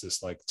bark, which is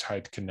this like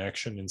tight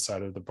connection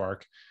inside of the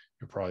bark.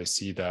 You'll probably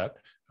see that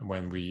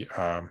when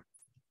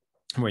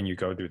you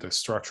go through the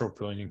structural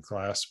pruning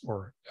class,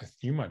 or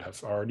you might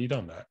have already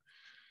done that.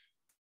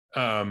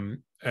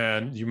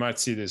 And you might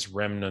see this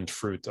remnant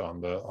fruit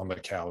on the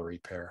calorie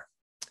pear.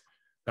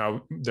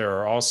 Now, there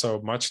are also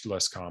much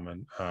less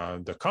common,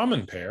 the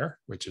common pear,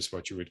 which is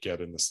what you would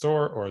get in the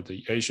store, or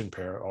the Asian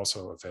pear,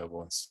 also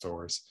available in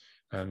stores.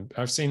 And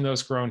I've seen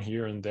those grown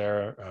here and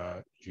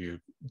there.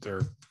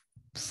 They're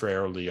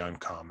fairly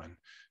uncommon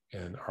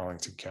in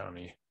Arlington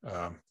County.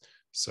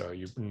 So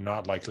you're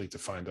not likely to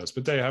find those,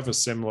 but they have a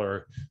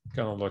similar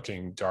kind of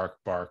looking dark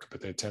bark, but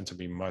they tend to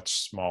be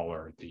much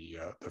smaller, the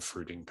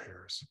fruiting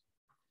pears.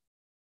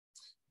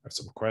 I have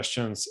some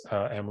questions.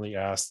 Emily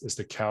asked, is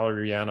the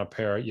Caloriana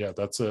pear? Yeah,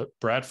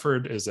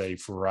 Bradford is a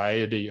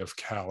variety of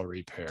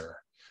calorie pear.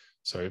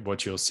 So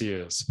what you'll see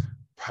is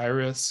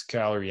Pyrus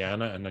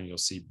Caloriana, and then you'll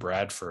see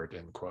Bradford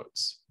in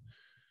quotes.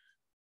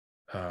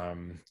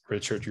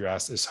 Richard, you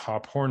asked, is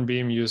hop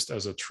hornbeam used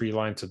as a tree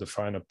line to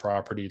define a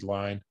property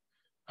line?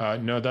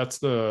 No, that's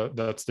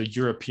the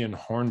European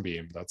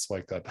hornbeam. That's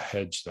like that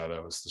hedge that I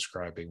was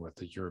describing with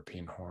the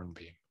European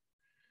hornbeam.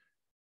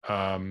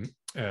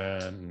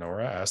 And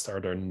Nora asked, are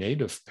there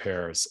native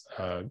pears?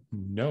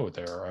 No,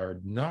 there are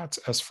not,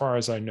 as far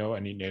as I know,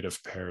 any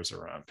native pears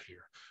around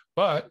here.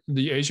 But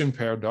the Asian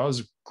pear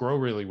does grow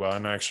really well.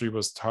 And I actually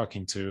was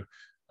talking to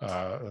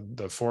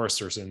the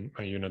foresters in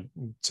my unit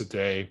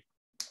today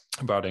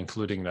about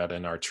including that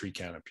in our tree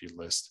canopy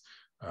list,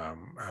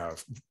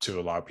 to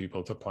allow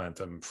people to plant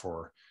them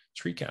for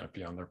tree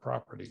canopy on their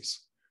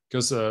properties.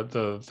 Because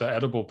the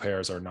edible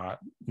pears are not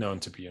known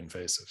to be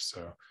invasive.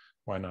 So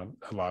why not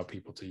allow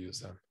people to use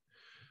them?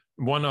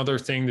 One other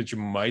thing that you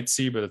might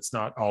see, but it's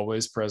not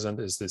always present,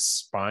 is this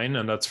spine.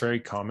 And that's very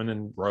common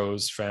in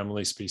rose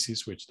family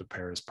species, which the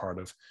pear is part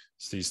of.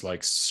 It's these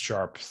like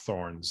sharp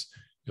thorns.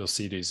 You'll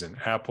see these in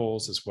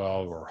apples as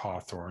well, or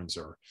hawthorns,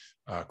 or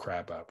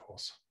crab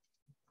apples.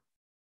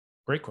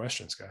 Great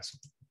questions, guys.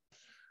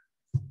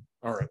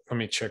 All right, let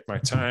me check my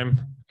time.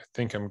 I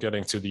think I'm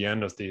getting to the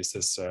end of these.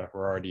 We're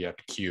already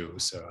at Q,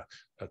 so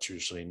that's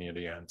usually near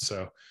the end.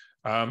 So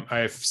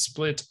I've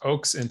split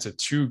oaks into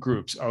two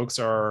groups. Oaks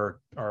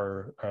are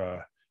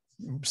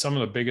some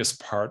of the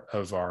biggest part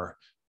of our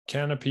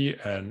canopy,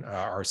 and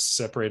are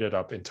separated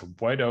up into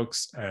white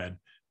oaks and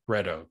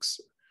red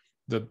oaks.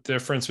 The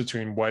difference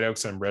between white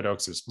oaks and red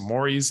oaks is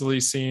more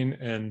easily seen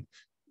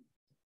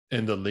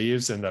in the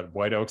leaves, in that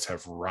white oaks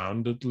have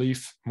rounded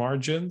leaf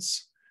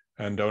margins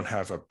and don't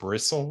have a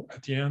bristle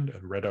at the end,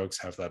 and red oaks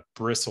have that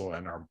bristle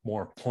and are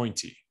more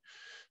pointy.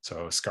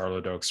 So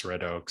scarlet oaks,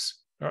 red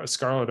oaks,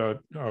 scarlet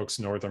oaks,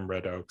 northern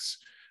red oaks,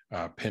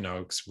 pin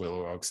oaks,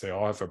 willow oaks, they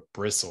all have a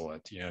bristle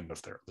at the end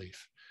of their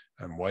leaf,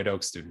 and white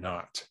oaks do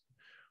not.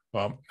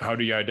 Well, how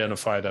do you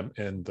identify them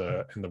in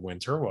the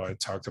winter? Well, I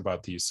talked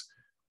about these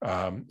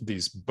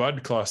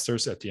bud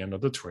clusters at the end of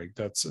the twig.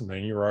 And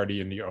then you're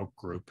already in the oak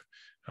group,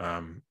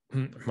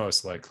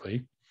 most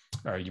likely.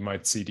 You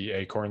might see the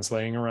acorns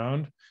laying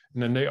around.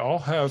 And then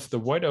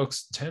the white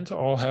oaks tend to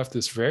all have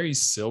this very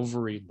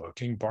silvery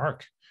looking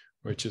bark,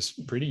 which is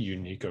pretty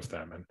unique of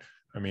them. And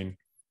I mean,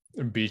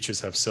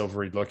 beeches have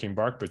silvery looking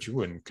bark, but you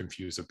wouldn't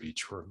confuse a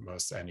beech for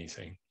most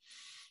anything.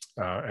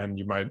 And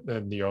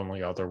the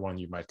only other one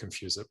you might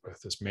confuse it with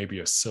is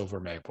maybe a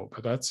silver maple,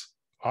 but that's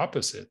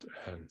opposite.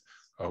 And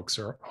oaks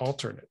are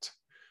alternate.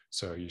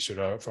 So you should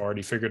have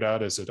already figured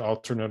out, is it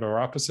alternate or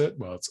opposite?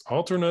 Well, it's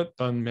alternate,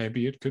 then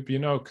maybe it could be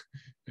an oak.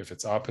 If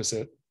it's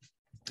opposite,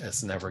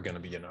 it's never going to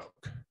be an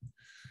oak.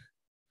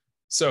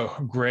 So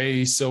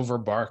gray silver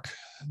bark,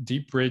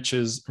 deep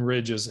ridges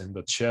in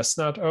the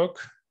chestnut oak.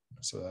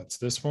 So that's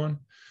this one.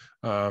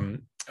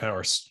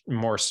 Or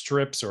more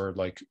strips or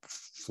like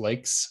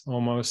flakes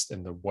almost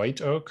in the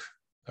white oak.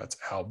 That's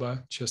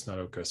Alba. Chestnut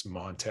oak is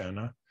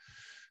Montana.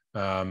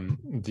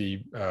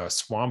 The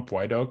swamp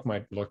white oak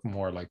might look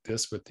more like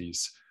this with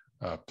these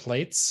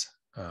plates.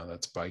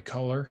 That's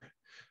bicolor.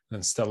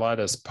 And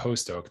Stellatus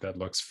post oak, that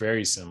looks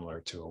very similar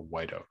to a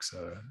white oak.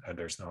 So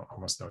there's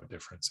almost no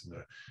difference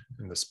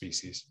in the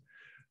species.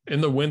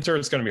 In the winter,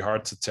 it's going to be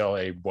hard to tell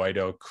a white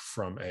oak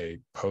from a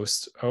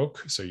post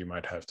oak. So you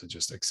might have to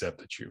just accept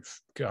that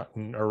you've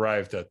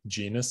arrived at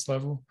genus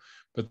level.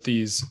 But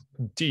these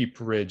deep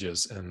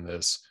ridges in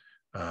this,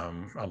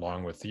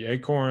 along with the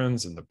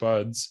acorns and the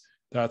buds,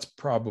 that's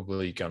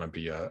probably going to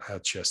be a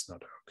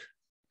chestnut oak.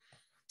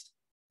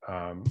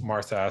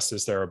 Martha asked,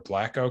 is there a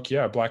black oak?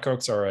 Yeah, black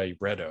oaks are a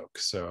red oak.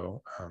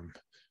 So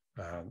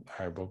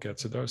I will get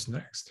to those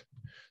next.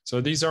 So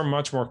these are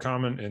much more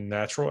common in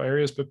natural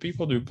areas, but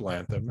people do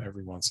plant them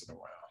every once in a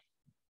while.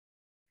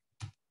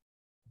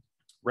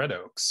 Red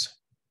oaks.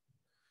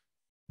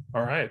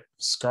 All right,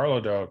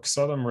 scarlet oak,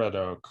 southern red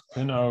oak,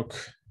 pin oak,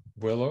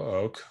 willow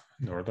oak,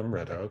 northern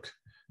red oak,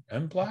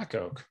 and black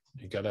oak.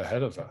 You got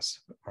ahead of us,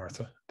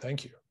 Martha.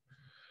 Thank you.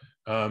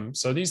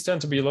 So these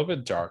tend to be a little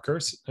bit darker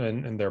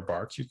in their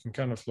bark. You can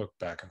kind of look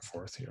back and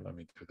forth here. Let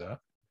me do that. A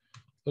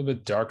little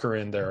bit darker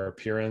in their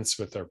appearance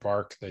with their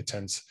bark. They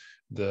tend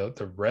the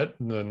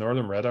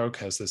northern red oak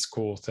has this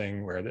cool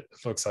thing where it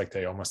looks like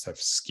they almost have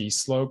ski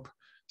slope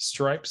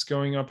stripes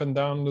going up and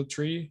down the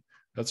tree.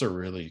 That's a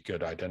really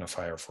good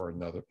identifier for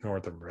another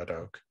northern red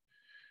oak.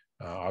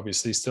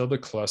 Obviously, still the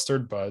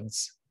clustered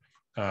buds.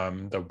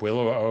 The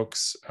willow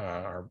oaks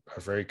are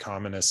very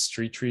common as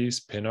street trees.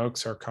 Pin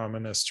oaks are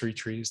common as street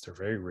trees. They're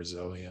very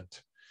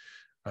resilient.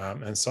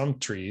 And some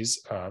trees,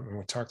 and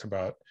we talked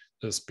about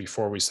this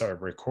before we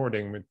started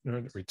recording,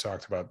 we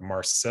talked about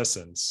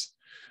marcescence.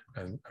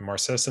 And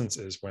marcescence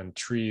is when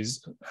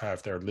trees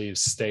have their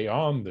leaves stay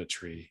on the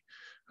tree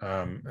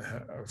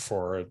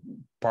for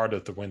part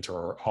of the winter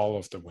or all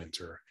of the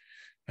winter,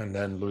 and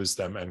then lose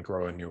them and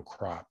grow a new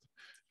crop.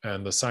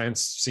 And the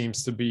science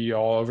seems to be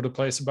all over the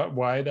place about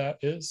why that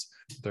is.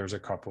 There's a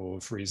couple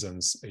of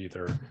reasons.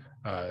 Either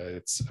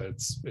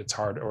it's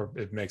hard, or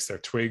it makes their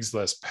twigs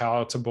less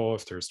palatable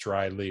if there's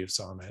dry leaves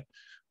on it,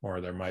 or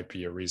there might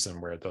be a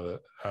reason where the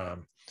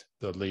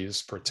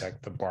leaves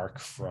protect the bark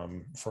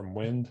from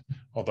wind.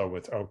 Although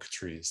with oak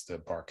trees, the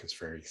bark is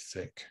very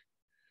thick.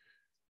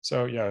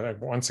 So yeah,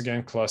 once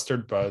again,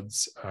 clustered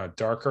buds,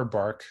 darker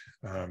bark,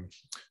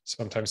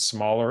 sometimes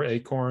smaller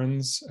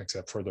acorns,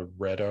 except for the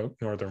red oak,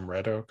 northern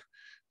red oak.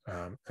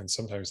 And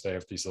sometimes they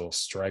have these little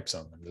stripes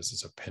on them. This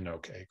is a pin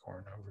oak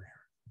acorn over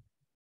here.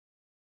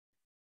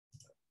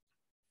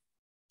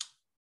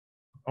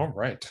 All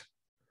right,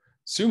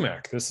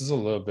 sumac. This is a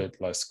little bit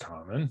less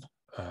common.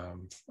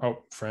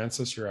 Oh,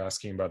 Francis, you're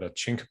asking about a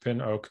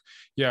chinkapin oak.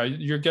 Yeah,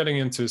 you're getting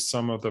into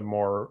some of the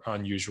more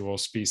unusual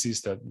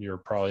species that you're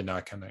probably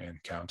not going to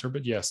encounter.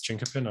 But yes,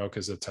 chinkapin oak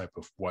is a type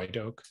of white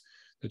oak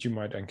that you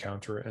might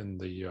encounter in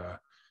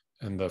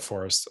the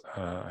forest.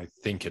 I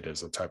think it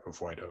is a type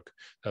of white oak.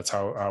 That's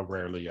how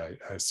rarely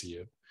I see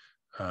it.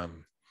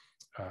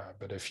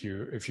 But if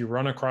you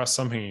run across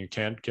something and you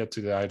can't get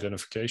to the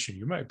identification,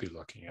 you might be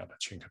looking at a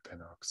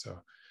chinkapin oak.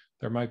 So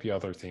there might be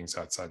other things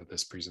outside of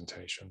this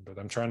presentation, but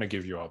I'm trying to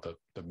give you all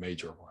the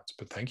major ones.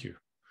 But thank you.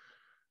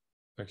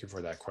 Thank you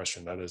for that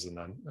question. That is an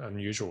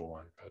unusual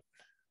one, but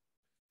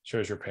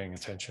shows you're paying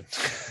attention.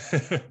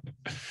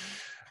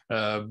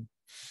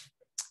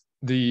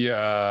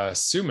 The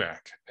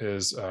sumac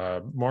is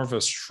more of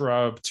a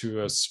shrub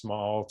to a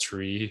small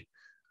tree,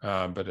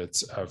 but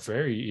it's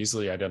very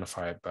easily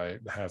identified by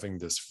having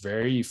this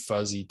very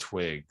fuzzy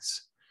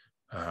twigs.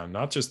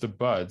 Not just the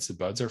buds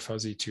are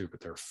fuzzy too, but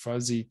they're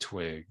fuzzy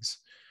twigs.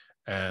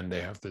 And they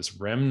have this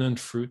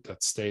remnant fruit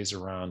that stays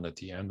around at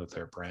the end of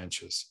their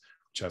branches,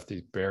 which have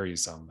these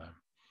berries on them.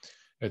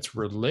 It's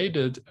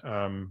related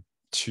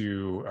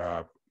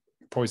to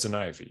poison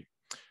ivy.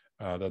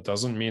 That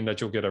doesn't mean that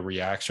you'll get a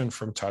reaction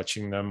from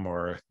touching them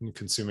or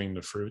consuming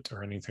the fruit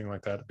or anything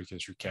like that,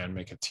 because you can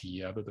make a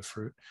tea out of the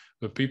fruit.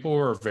 But people who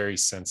are very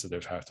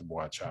sensitive have to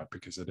watch out,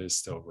 because it is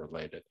still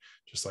related,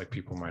 just like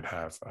people might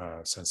have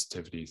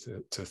sensitivity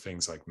to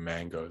things like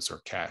mangoes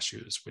or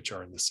cashews, which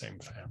are in the same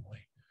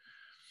family.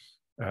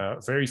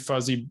 Very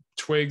fuzzy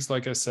twigs,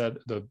 like I said.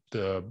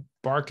 The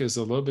bark is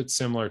a little bit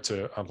similar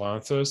to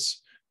Alanthus,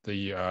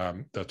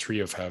 the tree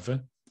of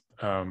heaven,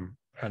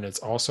 and it's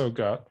also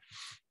got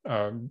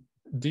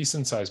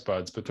decent sized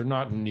buds, but they're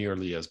not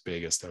nearly as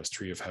big as those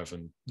tree of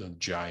heaven, the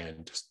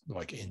giant, just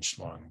like inch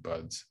long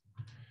buds.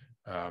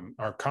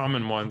 Our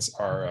common ones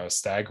are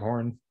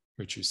staghorn,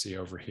 which you see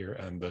over here,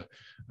 and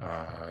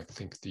I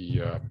think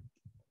the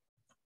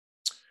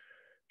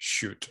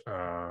shoot,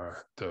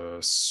 the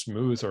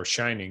smooth or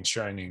shining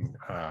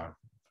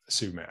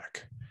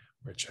sumac,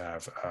 which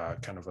have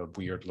kind of a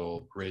weird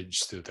little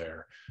ridge through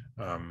their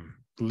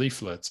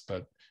leaflets.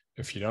 But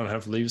if you don't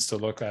have leaves to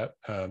look at,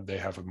 they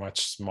have a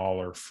much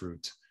smaller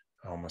fruit,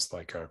 almost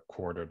like a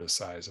quarter the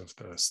size of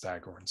the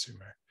staghorn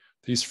sumac.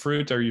 These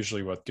fruit are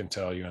usually what can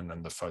tell you, and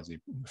then the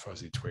fuzzy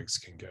twigs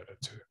can get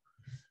it to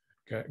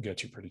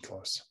get you pretty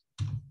close.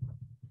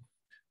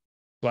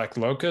 Black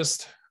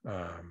locust.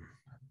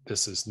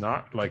 This is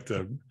not like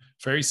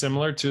very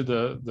similar to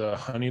the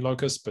honey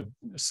locust, but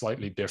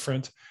slightly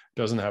different.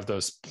 Doesn't have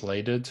those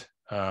plated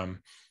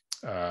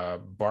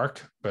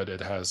bark, but it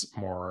has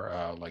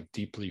more like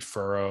deeply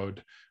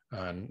furrowed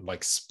and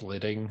like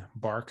splitting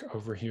bark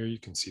over here. You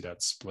can see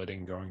that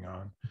splitting going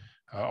on.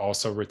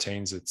 Also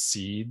retains its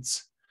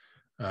seeds.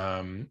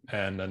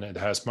 And then it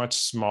has much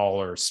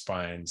smaller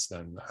spines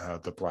than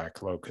the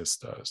black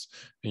locust does.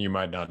 And you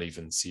might not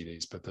even see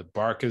these, but the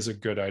bark is a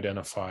good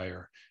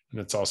identifier. And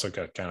it's also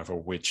got kind of a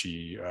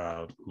witchy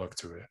look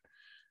to it.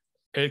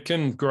 It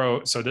can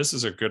grow. So this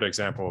is a good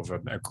example of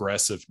an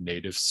aggressive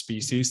native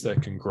species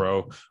that can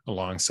grow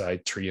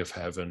alongside tree of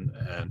heaven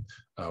and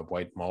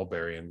white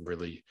mulberry and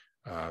really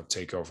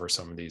take over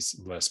some of these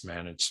less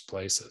managed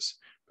places.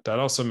 That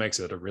also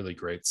makes it a really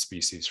great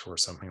species for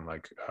something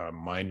like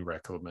mine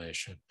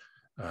reclamation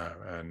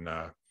and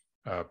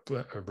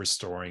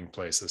restoring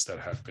places that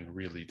have been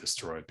really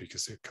destroyed,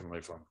 because it can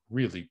live on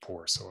really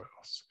poor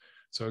soils.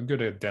 So a good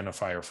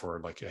identifier for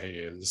like,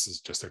 hey, this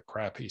is just a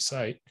crappy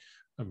site.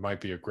 It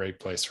might be a great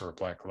place for a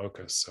black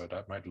locust. So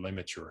that might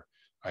limit your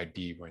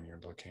ID when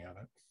you're looking at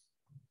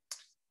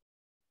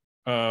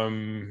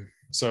it.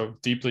 So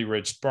deeply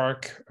ridged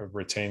bark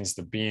retains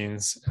the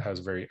beans, has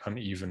very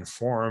uneven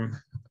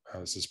form.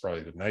 This is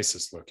probably the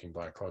nicest looking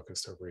black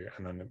locust over here.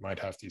 And then it might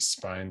have these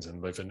spines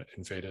and live in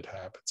invaded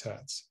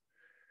habitats.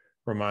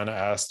 Romana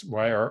asked,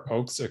 why are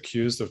oaks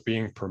accused of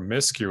being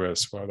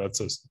promiscuous? Well,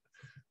 that's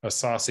a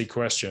saucy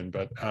question,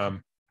 but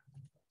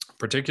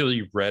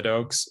particularly red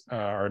oaks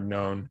are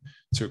known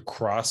to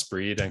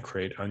crossbreed and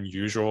create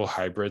unusual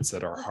hybrids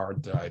that are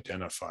hard to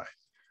identify.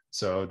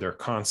 So they're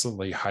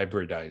constantly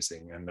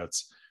hybridizing, and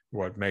that's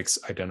what makes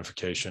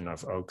identification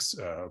of oaks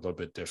a little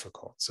bit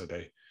difficult. So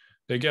they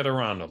get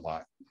around a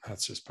lot.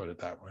 Let's just put it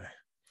that way.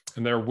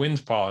 And they're wind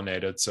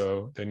pollinated,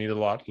 so they need a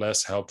lot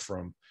less help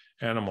from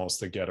animals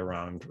to get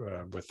around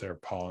with their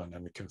pollen,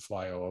 and it can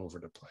fly all over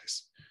the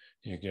place.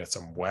 You can get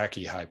some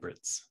wacky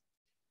hybrids.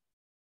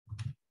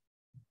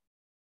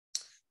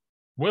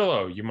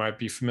 Willow, you might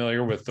be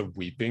familiar with the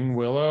weeping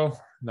willow,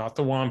 not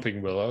the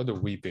whomping willow, the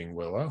weeping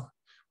willow,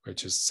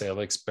 which is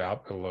Salix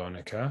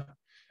babylonica.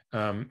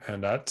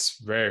 And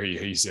that's very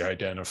easy to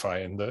identify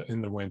in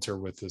the winter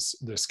with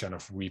this kind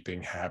of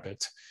weeping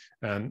habit.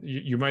 And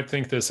you might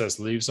think this has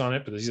leaves on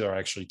it, but these are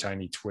actually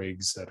tiny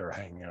twigs that are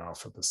hanging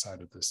off of the side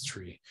of this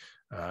tree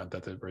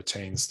that it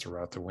retains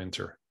throughout the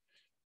winter.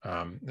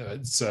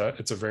 It's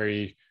a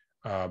very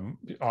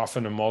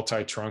often a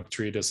multi-trunk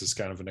tree. This is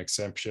kind of an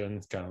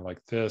exception, kind of like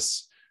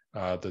this.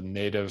 The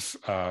native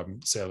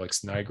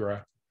Salix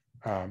nigra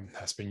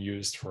has been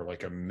used for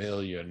like 1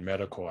 million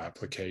medical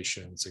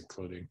applications,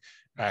 including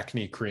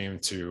acne cream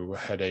to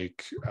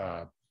headache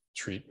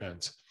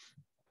treatment.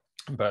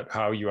 But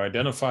how you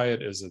identify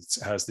it is it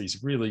has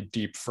these really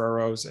deep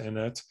furrows in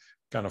it,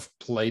 kind of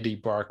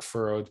platy bark,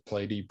 furrowed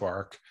platy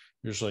bark,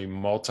 usually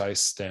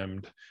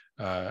multi-stemmed.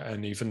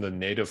 And even the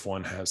native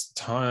one has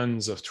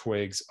tons of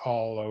twigs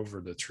all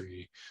over the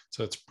tree.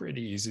 So it's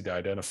pretty easy to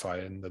identify.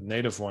 And the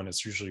native one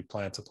is usually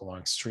planted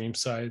along stream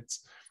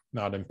sides,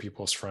 not in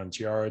people's front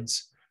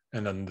yards.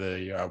 And then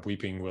the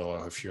weeping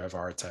willow, if you have a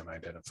hard time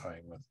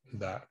identifying with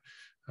that,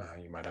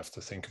 you might have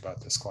to think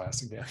about this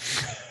class again.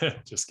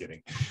 Just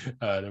kidding.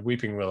 The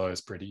weeping willow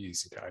is pretty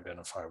easy to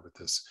identify with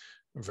this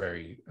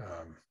very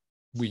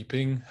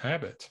weeping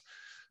habit.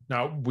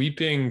 Now,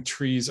 weeping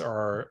trees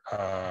are,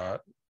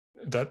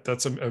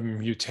 that's a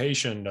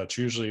mutation that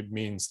usually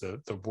means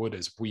that the wood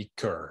is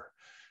weaker.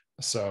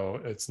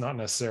 So it's not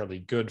necessarily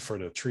good for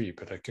the tree,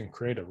 but it can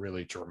create a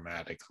really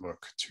dramatic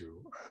look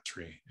to a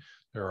tree.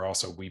 There are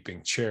also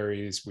weeping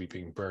cherries,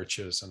 weeping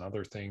birches, and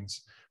other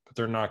things, but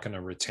they're not going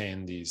to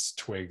retain these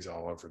twigs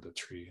all over the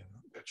tree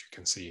that you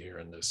can see here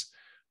in this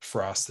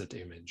frosted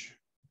image.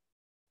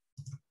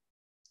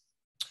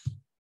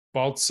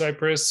 Bald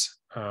cypress.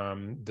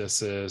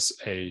 This is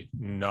a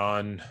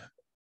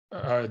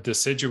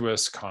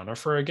deciduous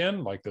conifer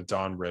again, like the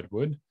Dawn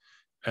redwood.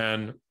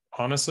 And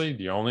honestly,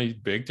 the only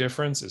big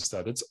difference is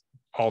that it's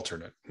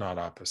alternate, not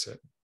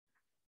opposite.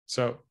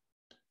 So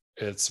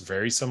it's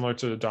very similar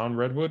to the Dawn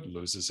redwood,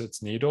 loses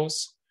its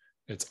needles.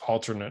 It's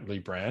alternately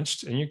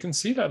branched, and you can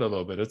see that a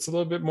little bit. It's a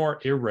little bit more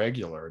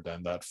irregular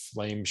than that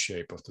flame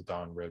shape of the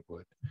Dawn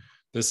redwood.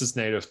 This is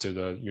native to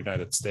the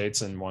United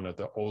States and one of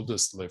the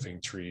oldest living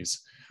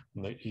trees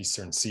on the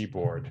eastern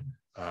seaboard.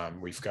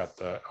 We've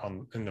got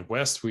in the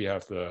west, we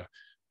have the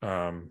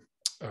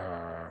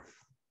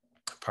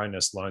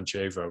Pinus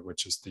longeva,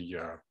 which is the,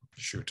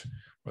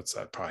 what's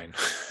that pine?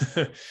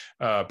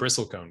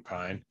 Bristlecone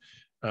pine.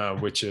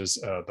 which is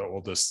the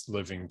oldest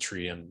living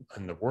tree in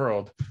the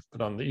world.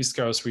 But on the East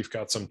Coast, we've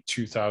got some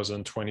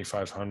 2,000,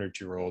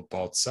 2,500-year-old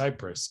bald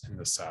cypress in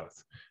the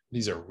south.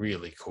 These are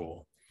really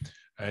cool.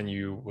 And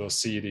you will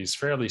see these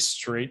fairly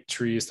straight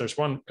trees. There's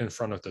one in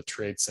front of the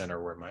Trade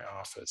Center where my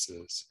office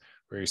is.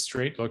 Very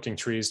straight looking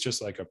trees,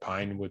 just like a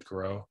pine would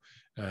grow,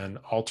 and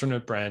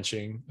alternate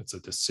branching. It's a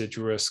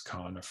deciduous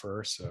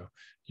conifer, so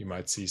you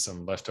might see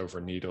some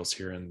leftover needles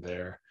here and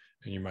there,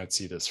 and you might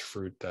see this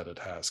fruit that it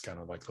has, kind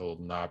of like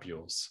little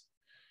nodules.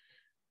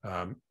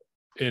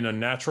 In a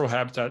natural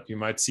habitat, you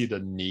might see the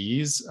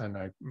knees, and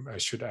I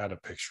should add a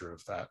picture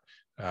of that,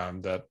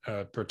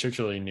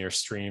 particularly near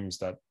streams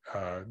that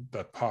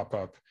pop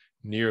up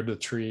near the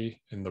tree,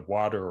 in the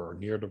water or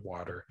near the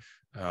water,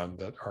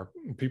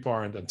 people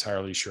aren't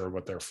entirely sure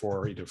what they're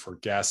for, either for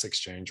gas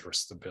exchange or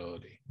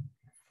stability.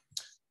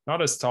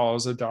 Not as tall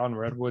as a Dawn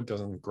redwood,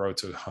 doesn't grow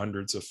to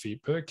hundreds of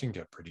feet, but it can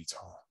get pretty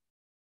tall.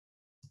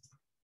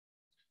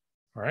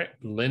 All right,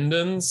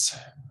 lindens.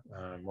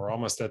 We're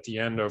almost at the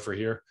end over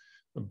here.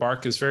 The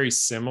bark is very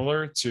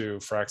similar to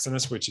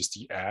Fraxinus, which is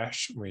the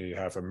ash. We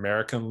have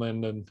American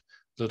linden,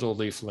 little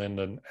leaf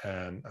linden,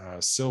 and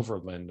silver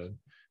linden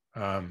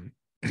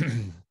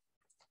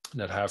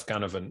that have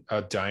kind of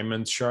a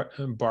diamond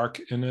bark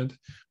in it,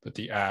 but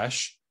the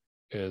ash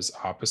is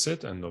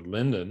opposite and the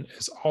linden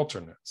is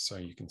alternate. So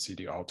you can see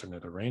the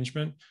alternate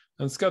arrangement.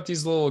 And it's got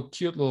these little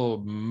cute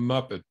little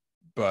Muppet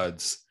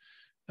buds.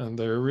 And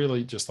they're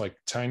really just like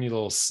tiny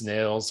little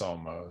snails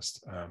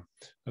almost.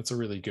 That's a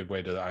really good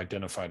way to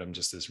identify them,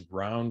 just as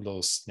round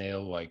little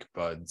snail-like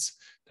buds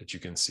that you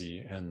can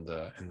see in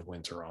the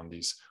winter on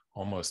these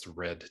almost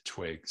red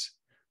twigs.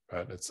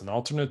 But it's an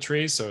alternate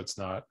tree, so it's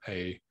not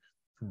a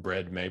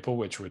red maple,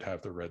 which would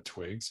have the red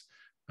twigs.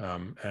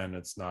 And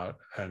it's not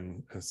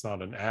an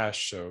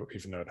ash, so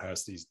even though it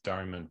has these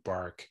diamond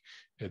bark,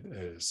 it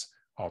is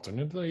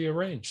alternately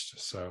arranged.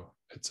 So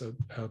it's a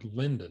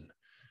linden.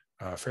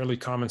 Fairly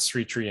common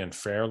street tree in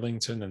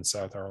Fairlington and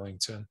South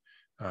Arlington.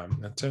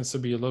 It tends to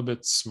be a little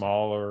bit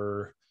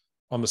smaller,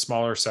 on the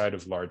smaller side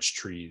of large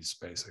trees,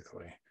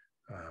 basically.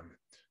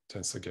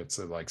 Tends to get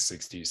to like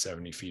 60,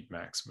 70 feet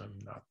maximum,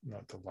 not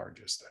the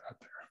largest out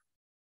there.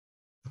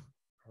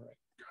 All right,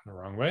 gone the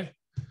wrong way.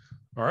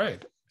 All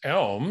right,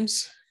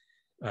 elms.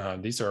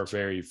 These are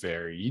very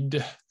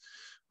varied.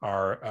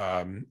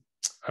 Our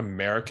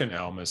American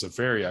elm is a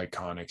very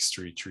iconic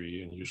street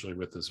tree, and usually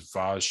with this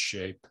vase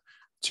shape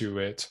to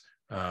it.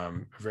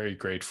 Very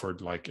great for,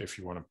 like, if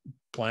you want to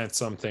plant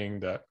something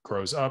that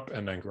grows up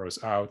and then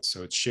grows out,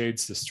 so it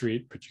shades the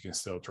street, but you can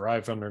still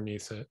drive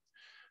underneath it.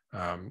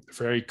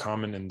 Very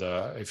common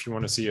if you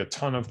want to see a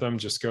ton of them,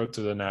 just go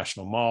to the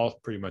National Mall.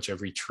 Pretty much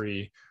every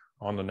tree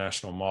on the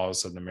National Mall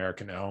is an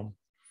American elm.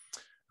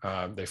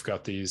 They've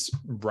got these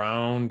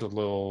round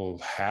little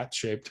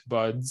hat-shaped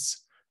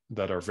buds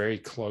that are very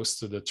close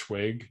to the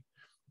twig.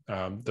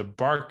 The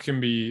bark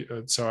can be,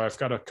 so I've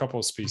got a couple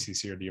of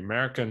species here. The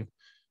American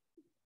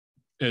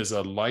is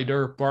a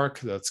lighter bark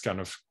that's kind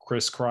of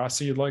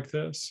crisscrossy like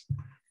this.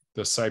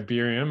 The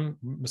Siberian,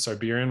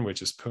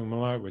 which is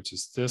pumila, which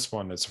is this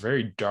one, it's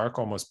very dark,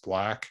 almost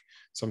black.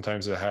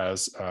 Sometimes it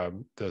has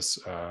this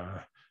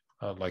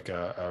like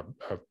a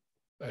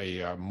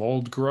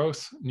mold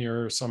growth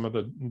near some of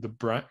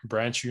the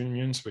branch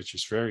unions, which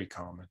is very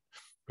common.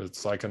 But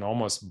it's like an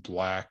almost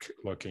black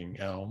looking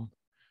elm.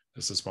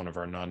 This is one of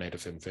our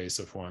non-native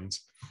invasive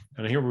ones.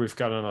 And here we've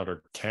got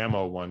another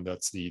camo one,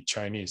 that's the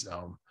Chinese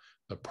elm,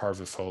 the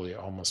parvifolia,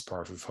 almost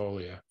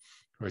parvifolia,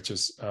 which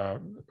is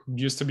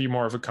used to be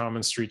more of a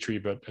common street tree,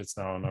 but it's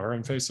now on our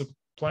invasive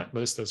plant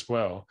list as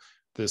well.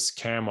 This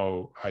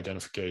camo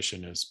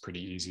identification is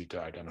pretty easy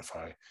to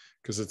identify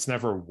because it's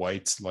never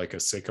white like a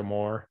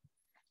sycamore.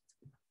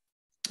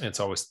 It's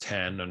always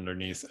tan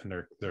underneath,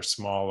 and they're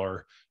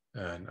smaller.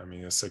 And I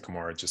mean, a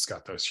sycamore just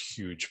got those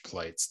huge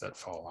plates that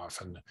fall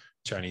off, and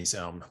Chinese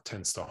elm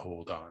tends to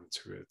hold on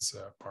to its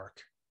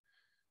bark.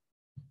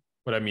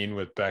 What I mean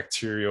with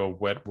bacterial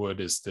wet wood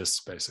is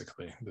this,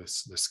 basically,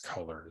 this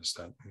color is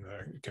that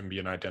it can be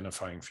an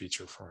identifying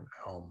feature for an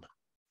elm.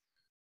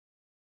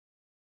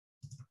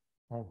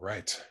 All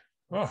right.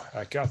 Oh,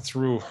 I got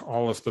through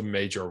all of the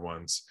major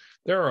ones.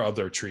 There are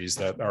other trees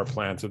that are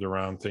planted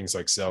around, things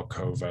like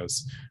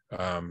zelkovas,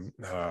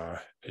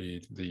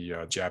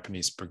 the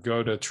Japanese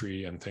pagoda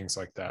tree and things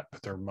like that,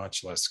 but they're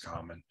much less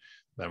common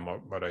than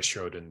what I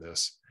showed in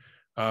this.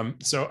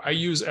 So I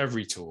use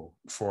every tool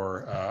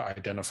for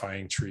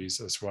identifying trees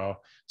as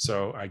well.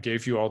 So I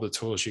gave you all the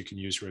tools you can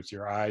use with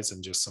your eyes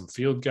and just some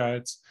field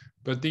guides,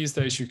 but these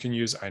days you can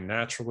use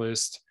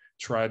iNaturalist.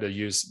 Try to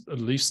use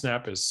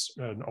LeafSnap is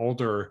an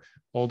older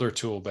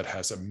tool that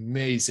has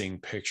amazing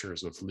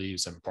pictures of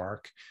leaves and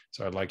bark.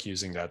 So I like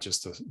using that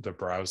just to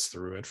browse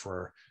through it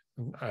for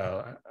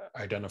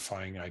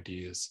identifying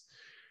ideas.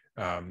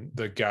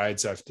 The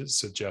guides I've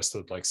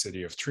suggested, like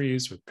City of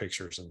Trees with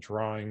pictures and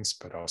drawings,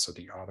 but also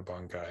the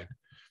Audubon guide.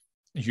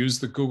 Use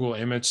the Google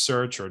image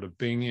search or the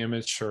Bing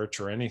image search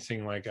or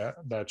anything like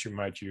that you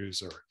might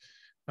use, or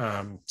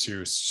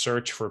to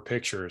search for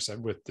pictures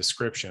with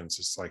descriptions.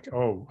 It's like,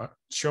 oh,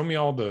 show me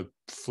all the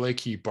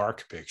flaky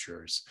bark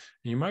pictures.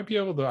 And you might be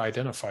able to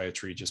identify a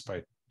tree just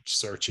by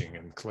searching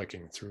and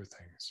clicking through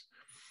things.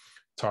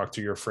 Talk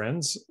to your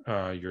friends,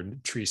 your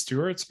tree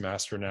stewards,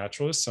 master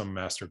naturalists. Some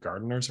master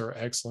gardeners are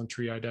excellent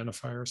tree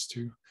identifiers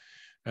too.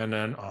 And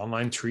then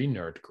online tree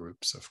nerd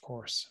groups, of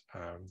course.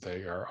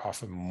 They are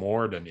often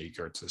more than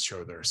eager to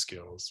show their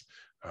skills.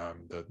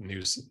 The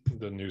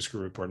news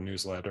group or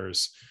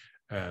newsletters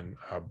and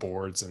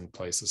boards and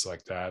places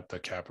like that. The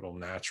Capital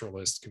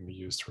Naturalist can be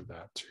used for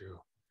that too.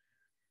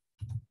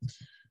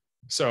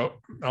 So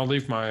I'll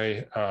leave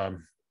my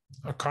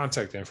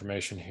contact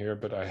information here,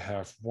 but I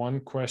have one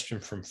question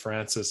from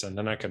Francis, and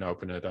then I can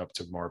open it up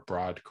to more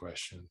broad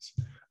questions.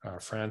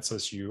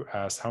 Francis, you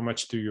asked, how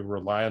much do you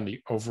rely on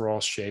the overall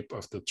shape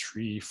of the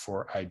tree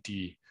for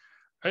ID?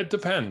 It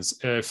depends.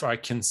 If I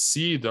can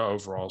see the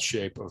overall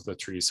shape of the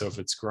tree, so if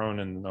it's grown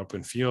in an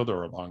open field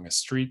or along a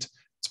street,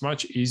 it's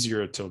much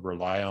easier to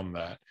rely on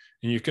that.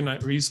 And you can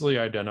easily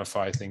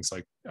identify things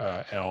like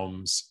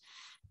elms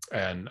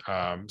and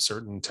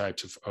certain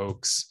types of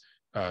oaks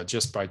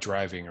just by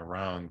driving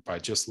around, by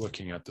just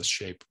looking at the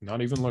shape,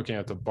 not even looking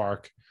at the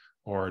bark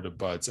or the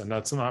buds. And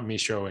that's not me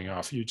showing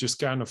off. You just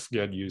kind of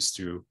get used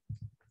to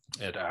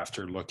it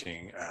after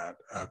looking at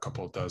a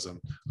couple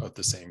dozen of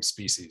the same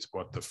species,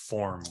 what the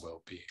form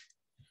will be.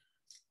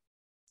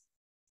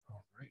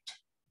 All right.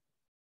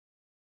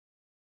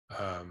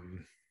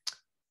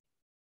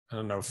 I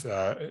don't know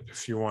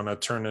if you want to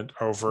turn it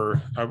over.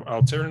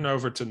 I'll turn it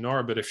over to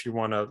Nora, but if you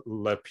want to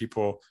let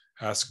people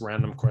ask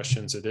random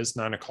questions, it is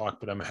 9 o'clock,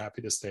 but I'm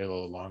happy to stay a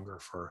little longer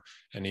for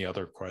any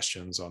other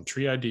questions on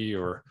tree ID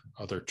or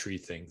other tree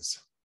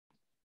things.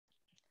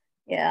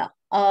 Yeah.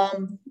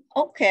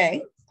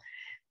 Okay.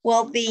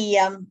 Well,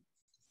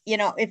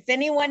 if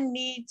anyone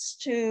needs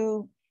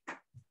to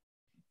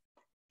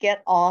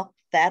get off,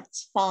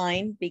 that's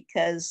fine,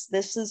 because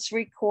this is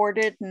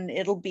recorded and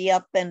it'll be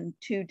up in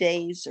 2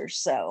 days or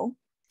so.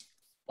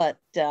 But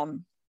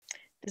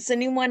does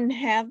anyone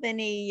have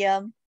any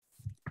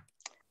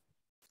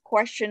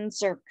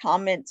questions or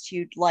comments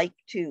you'd like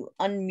to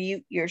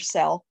unmute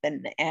yourself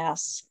and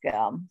ask?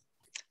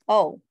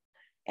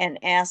 And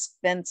ask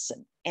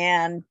Vincent.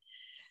 And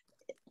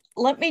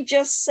let me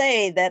just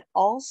say that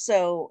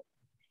also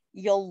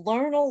you'll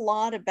learn a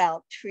lot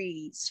about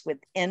trees with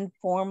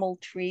informal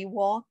tree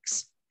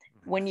walks.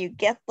 When you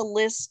get the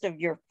list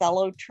of your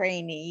fellow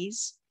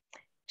trainees,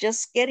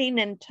 just getting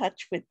in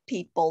touch with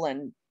people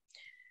and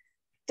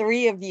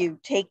 3 of you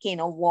taking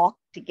a walk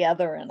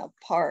together in a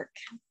park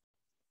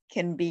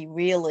can be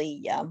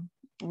really,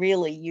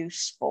 really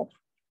useful.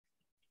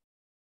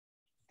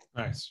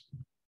 Nice.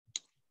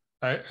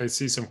 I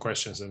see some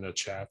questions in the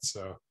chat,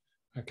 so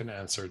I can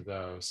answer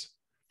those.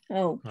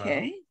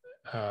 Okay.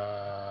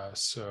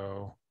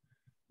 So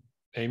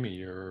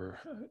Amy,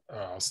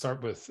 I'll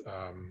start with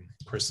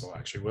Crystal,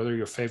 actually. What are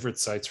your favorite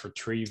sites for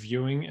tree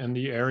viewing in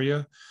the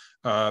area?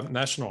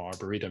 National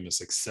Arboretum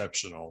is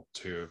exceptional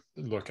to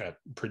look at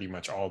pretty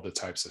much all the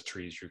types of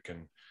trees you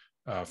can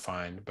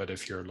find. But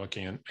if you're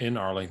looking in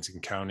Arlington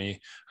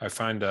County, I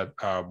find that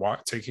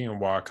taking a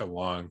walk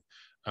along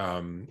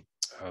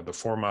the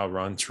 4-mile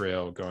run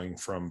trail going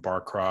from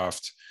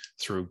Barcroft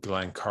through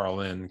Glen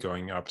Carlin,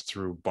 going up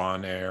through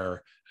Bon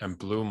Air and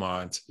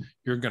Bluemont,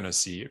 you're going to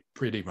see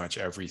pretty much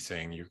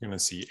everything. You're going to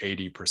see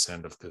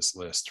 80% of this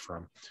list,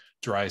 from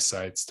dry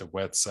sites to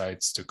wet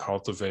sites to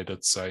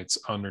cultivated sites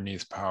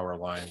underneath power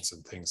lines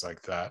and things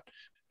like that.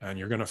 And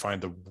you're going to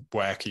find the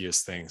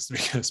wackiest things,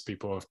 because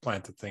people have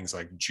planted things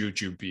like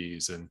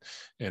jujubes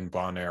in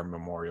Bon Air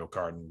Memorial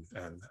Garden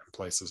and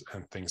places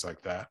and things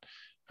like that.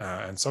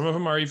 And some of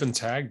them are even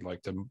tagged,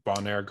 like the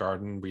Bon Air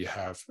Garden. We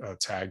have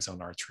tags on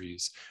our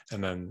trees.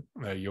 And then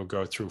you'll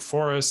go through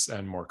forests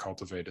and more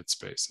cultivated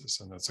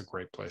spaces. And that's a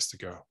great place to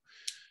go.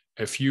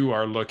 If you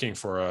are looking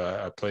for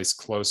a place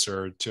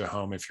closer to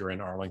home, if you're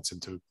in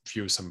Arlington to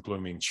view some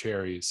blooming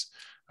cherries,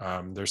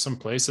 there's some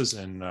places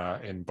in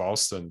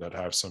Ballston that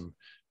have some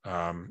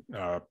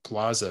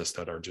plazas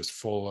that are just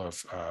full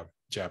of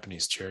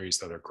Japanese cherries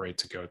that are great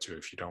to go to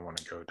if you don't want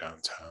to go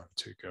downtown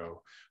to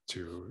go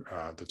to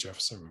the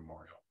Jefferson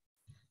Memorial.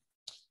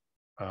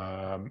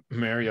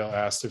 Mariel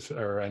asked if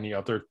there are any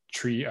other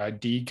tree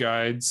ID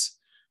guides.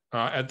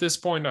 At this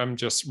point, I'm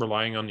just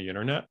relying on the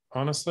internet,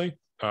 honestly.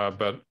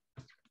 But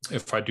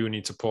if I do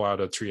need to pull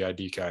out a tree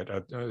ID guide,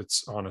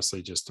 it's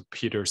honestly just a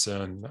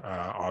Peterson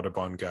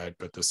Audubon guide,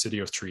 but the City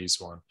of Trees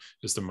one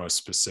is the most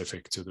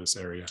specific to this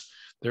area.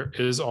 There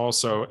is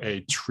also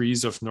a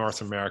Trees of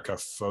North America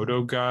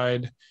photo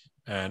guide,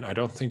 and I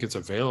don't think it's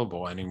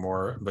available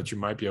anymore, but you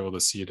might be able to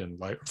see it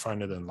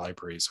find it in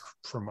libraries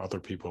from other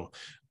people.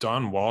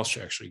 Don Walsh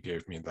actually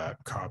gave me that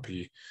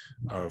copy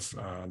of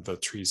the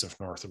Trees of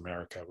North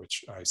America,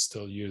 which I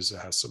still use. It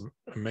has some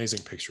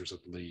amazing pictures of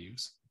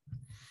leaves.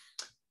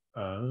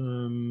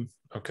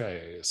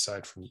 Okay,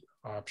 aside from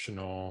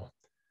optional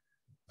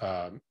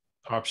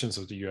options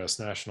of the U.S.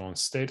 national and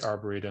state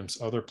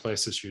arboretums, other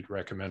places you'd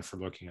recommend for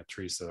looking at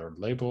trees that are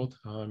labeled?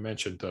 I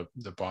mentioned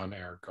the Bon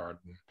Air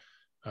Garden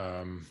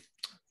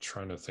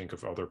Trying to think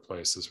of other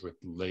places with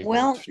labeled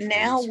Well, trees.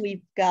 now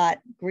we've got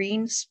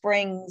Green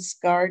Springs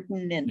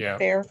Garden in Yeah.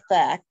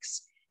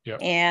 Fairfax.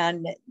 Yep.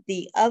 And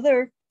the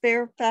other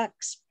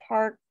Fairfax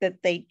Park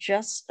that they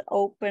just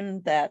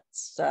opened,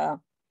 that's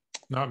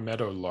not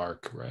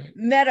Meadowlark, right?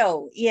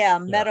 Meadowlark.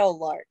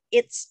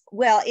 It's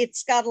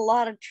got a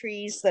lot of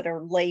trees that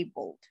are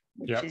labeled,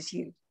 which is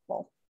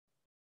useful.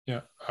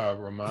 Yeah.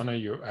 Romana,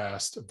 you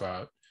asked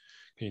about,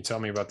 can you tell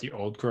me about the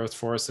old growth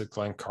forest at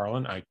Glen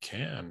Carlin? I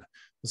can.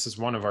 This is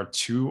one of our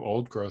 2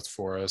 old growth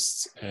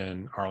forests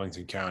in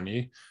Arlington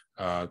County,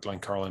 Glen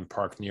Carlin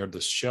Park near the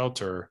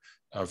shelter,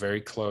 very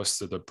close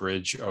to the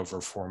bridge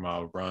over 4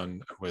 Mile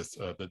Run with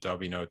the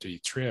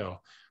WNOD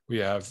Trail. We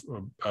have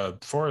a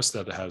forest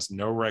that has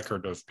no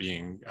record of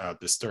being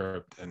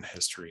disturbed in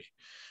history.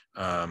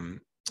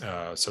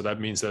 So that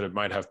means that it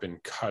might have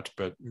been cut,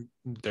 but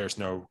there's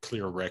no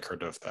clear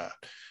record of that.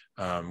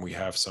 We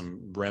have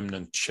some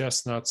remnant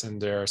chestnuts in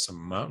there, some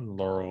mountain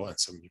laurel, and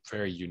some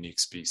very unique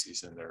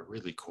species in there.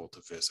 Really cool to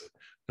visit.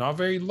 Not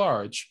very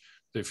large.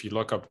 If you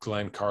look up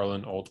Glen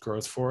Carlin Old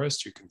Growth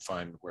Forest, you can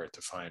find where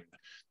to find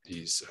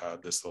these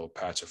this little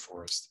patch of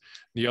forest.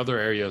 The other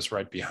area is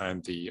right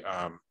behind the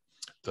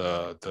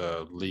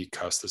Lee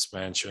Custis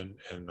Mansion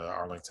in the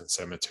Arlington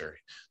Cemetery.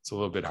 It's a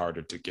little bit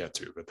harder to get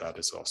to, but that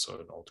is also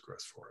an old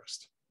growth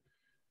forest.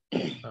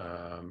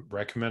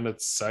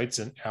 Recommended sites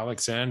in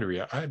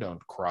Alexandria. I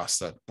don't cross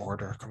that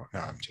border. Come on,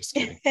 no, I'm just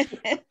kidding.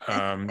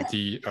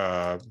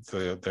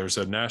 There's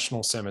a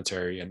national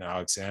cemetery in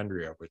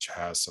Alexandria which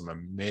has some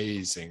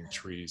amazing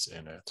trees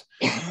in it.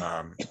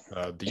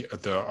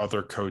 The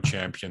other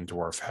co-champion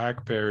dwarf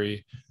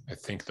hackberry. I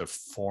think the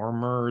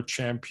former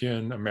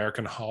champion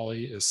American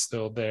holly is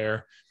still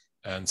there,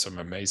 and some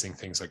amazing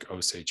things like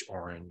Osage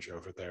orange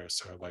over there.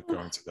 So I like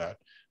going to that,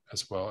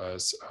 as well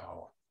as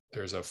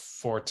there's a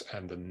fort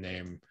and the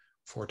name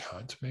Fort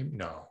Hunt, maybe?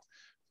 No.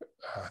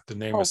 The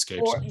name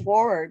escapes Fort me.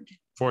 Ward.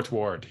 Fort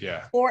Ward,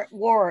 yeah. Fort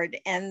Ward,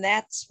 and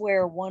that's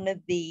where one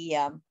of the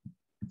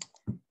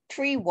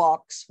tree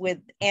walks with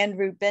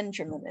Andrew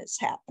Benjamin is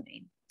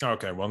happening.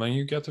 Okay, well then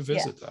you get to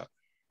visit that.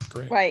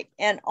 Great. Right,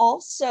 and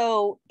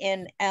also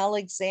in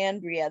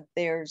Alexandria,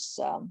 there's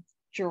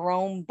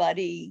Jerome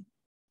Buddy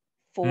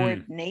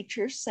Ford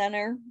Nature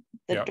Center,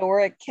 the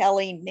Dora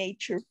Kelly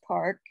Nature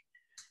Park,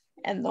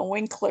 and the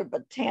Winkler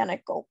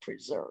Botanical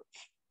Preserve.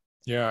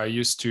 Yeah, I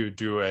used to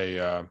do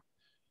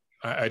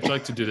I'd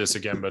like to do this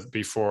again, but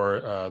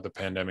before the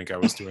pandemic, I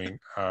was doing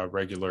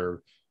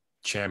regular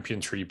champion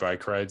tree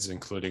bike rides,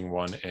 including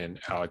one in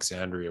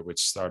Alexandria,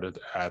 which started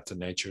at the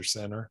Nature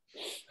Center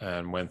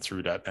and went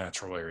through that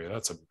natural area.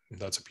 That's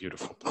a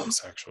beautiful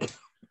place, actually.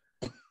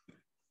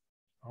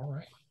 All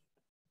right.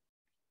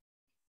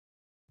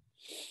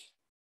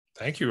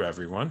 Thank you,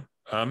 everyone.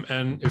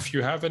 And if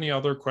you have any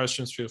other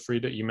questions, feel free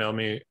to email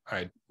me.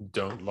 I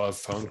don't love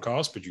phone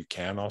calls, but you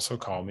can also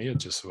call me. It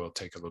just will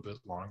take a little bit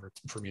longer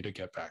for me to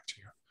get back to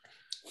you.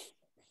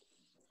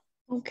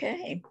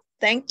 Okay.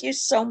 Thank you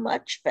so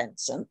much,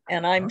 Vincent.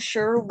 And I'm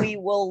sure we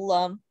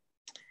will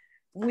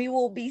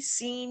be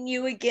seeing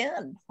you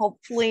again,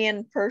 hopefully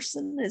in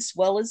person as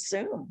well as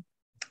Zoom.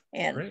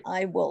 And Great.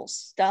 I will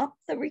stop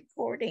the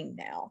recording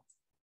now.